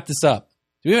 We need to wrap this up.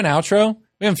 Do we have an outro?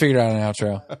 We haven't figured out an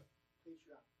outro.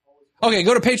 Okay,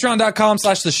 go to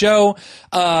patreon.com/the show.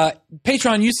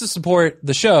 Patreon used to support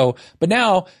the show, but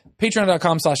now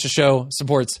patreon.com/the show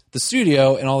supports the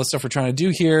studio and all the stuff we're trying to do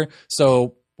here.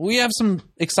 So we have some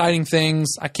exciting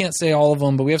things. I can't say all of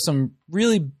them, but we have some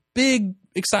really big,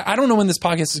 I don't know when this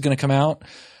podcast is going to come out.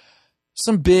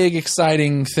 Some big,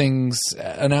 exciting things,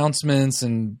 announcements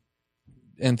and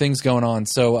things going on.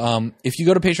 So if you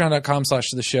go to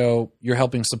patreon.com/the show, you're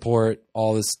helping support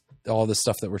all this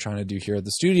stuff that we're trying to do here at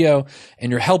the studio, and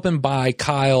you're helping buy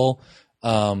Kyle,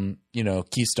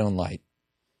 Keystone Light.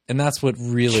 And that's what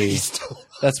really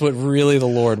the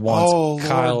Lord wants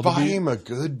Kyle Lord, to buy be. him a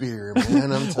good beer,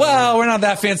 man. Well, we're not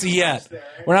that fancy yet.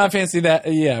 We're not fancy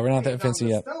that. Yeah, we're not that fancy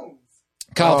yet.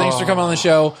 Kyle, thanks for coming on the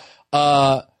show.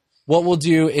 What we'll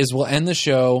do is we'll end the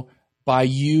show by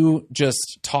you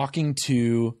just talking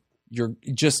to you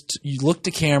look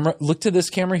to this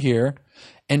camera here,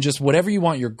 and just whatever you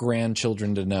want your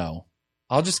grandchildren to know.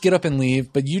 I'll just get up and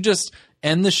leave, but you just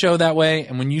end the show that way.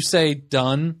 And when you say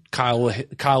done, Kyle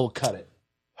will cut it.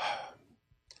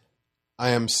 I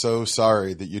am so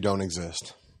sorry that you don't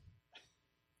exist.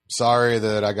 Sorry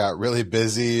that I got really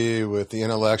busy with the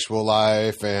intellectual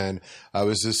life, and I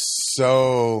was just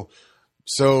so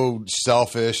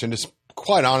selfish and just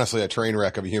quite honestly a train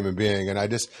wreck of a human being. And I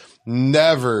just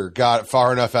never got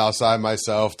far enough outside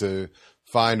myself to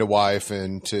find a wife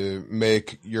and to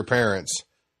make your parents.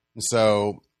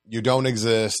 So you don't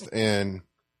exist, and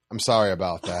I'm sorry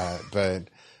about that. But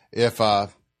if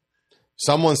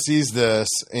someone sees this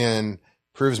and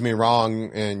proves me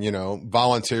wrong and,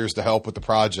 volunteers to help with the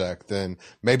project, then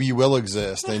maybe you will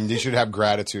exist, and you should have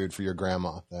gratitude for your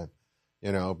grandma then,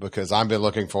 because I've been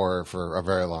looking for her for a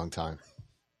very long time.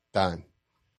 Done.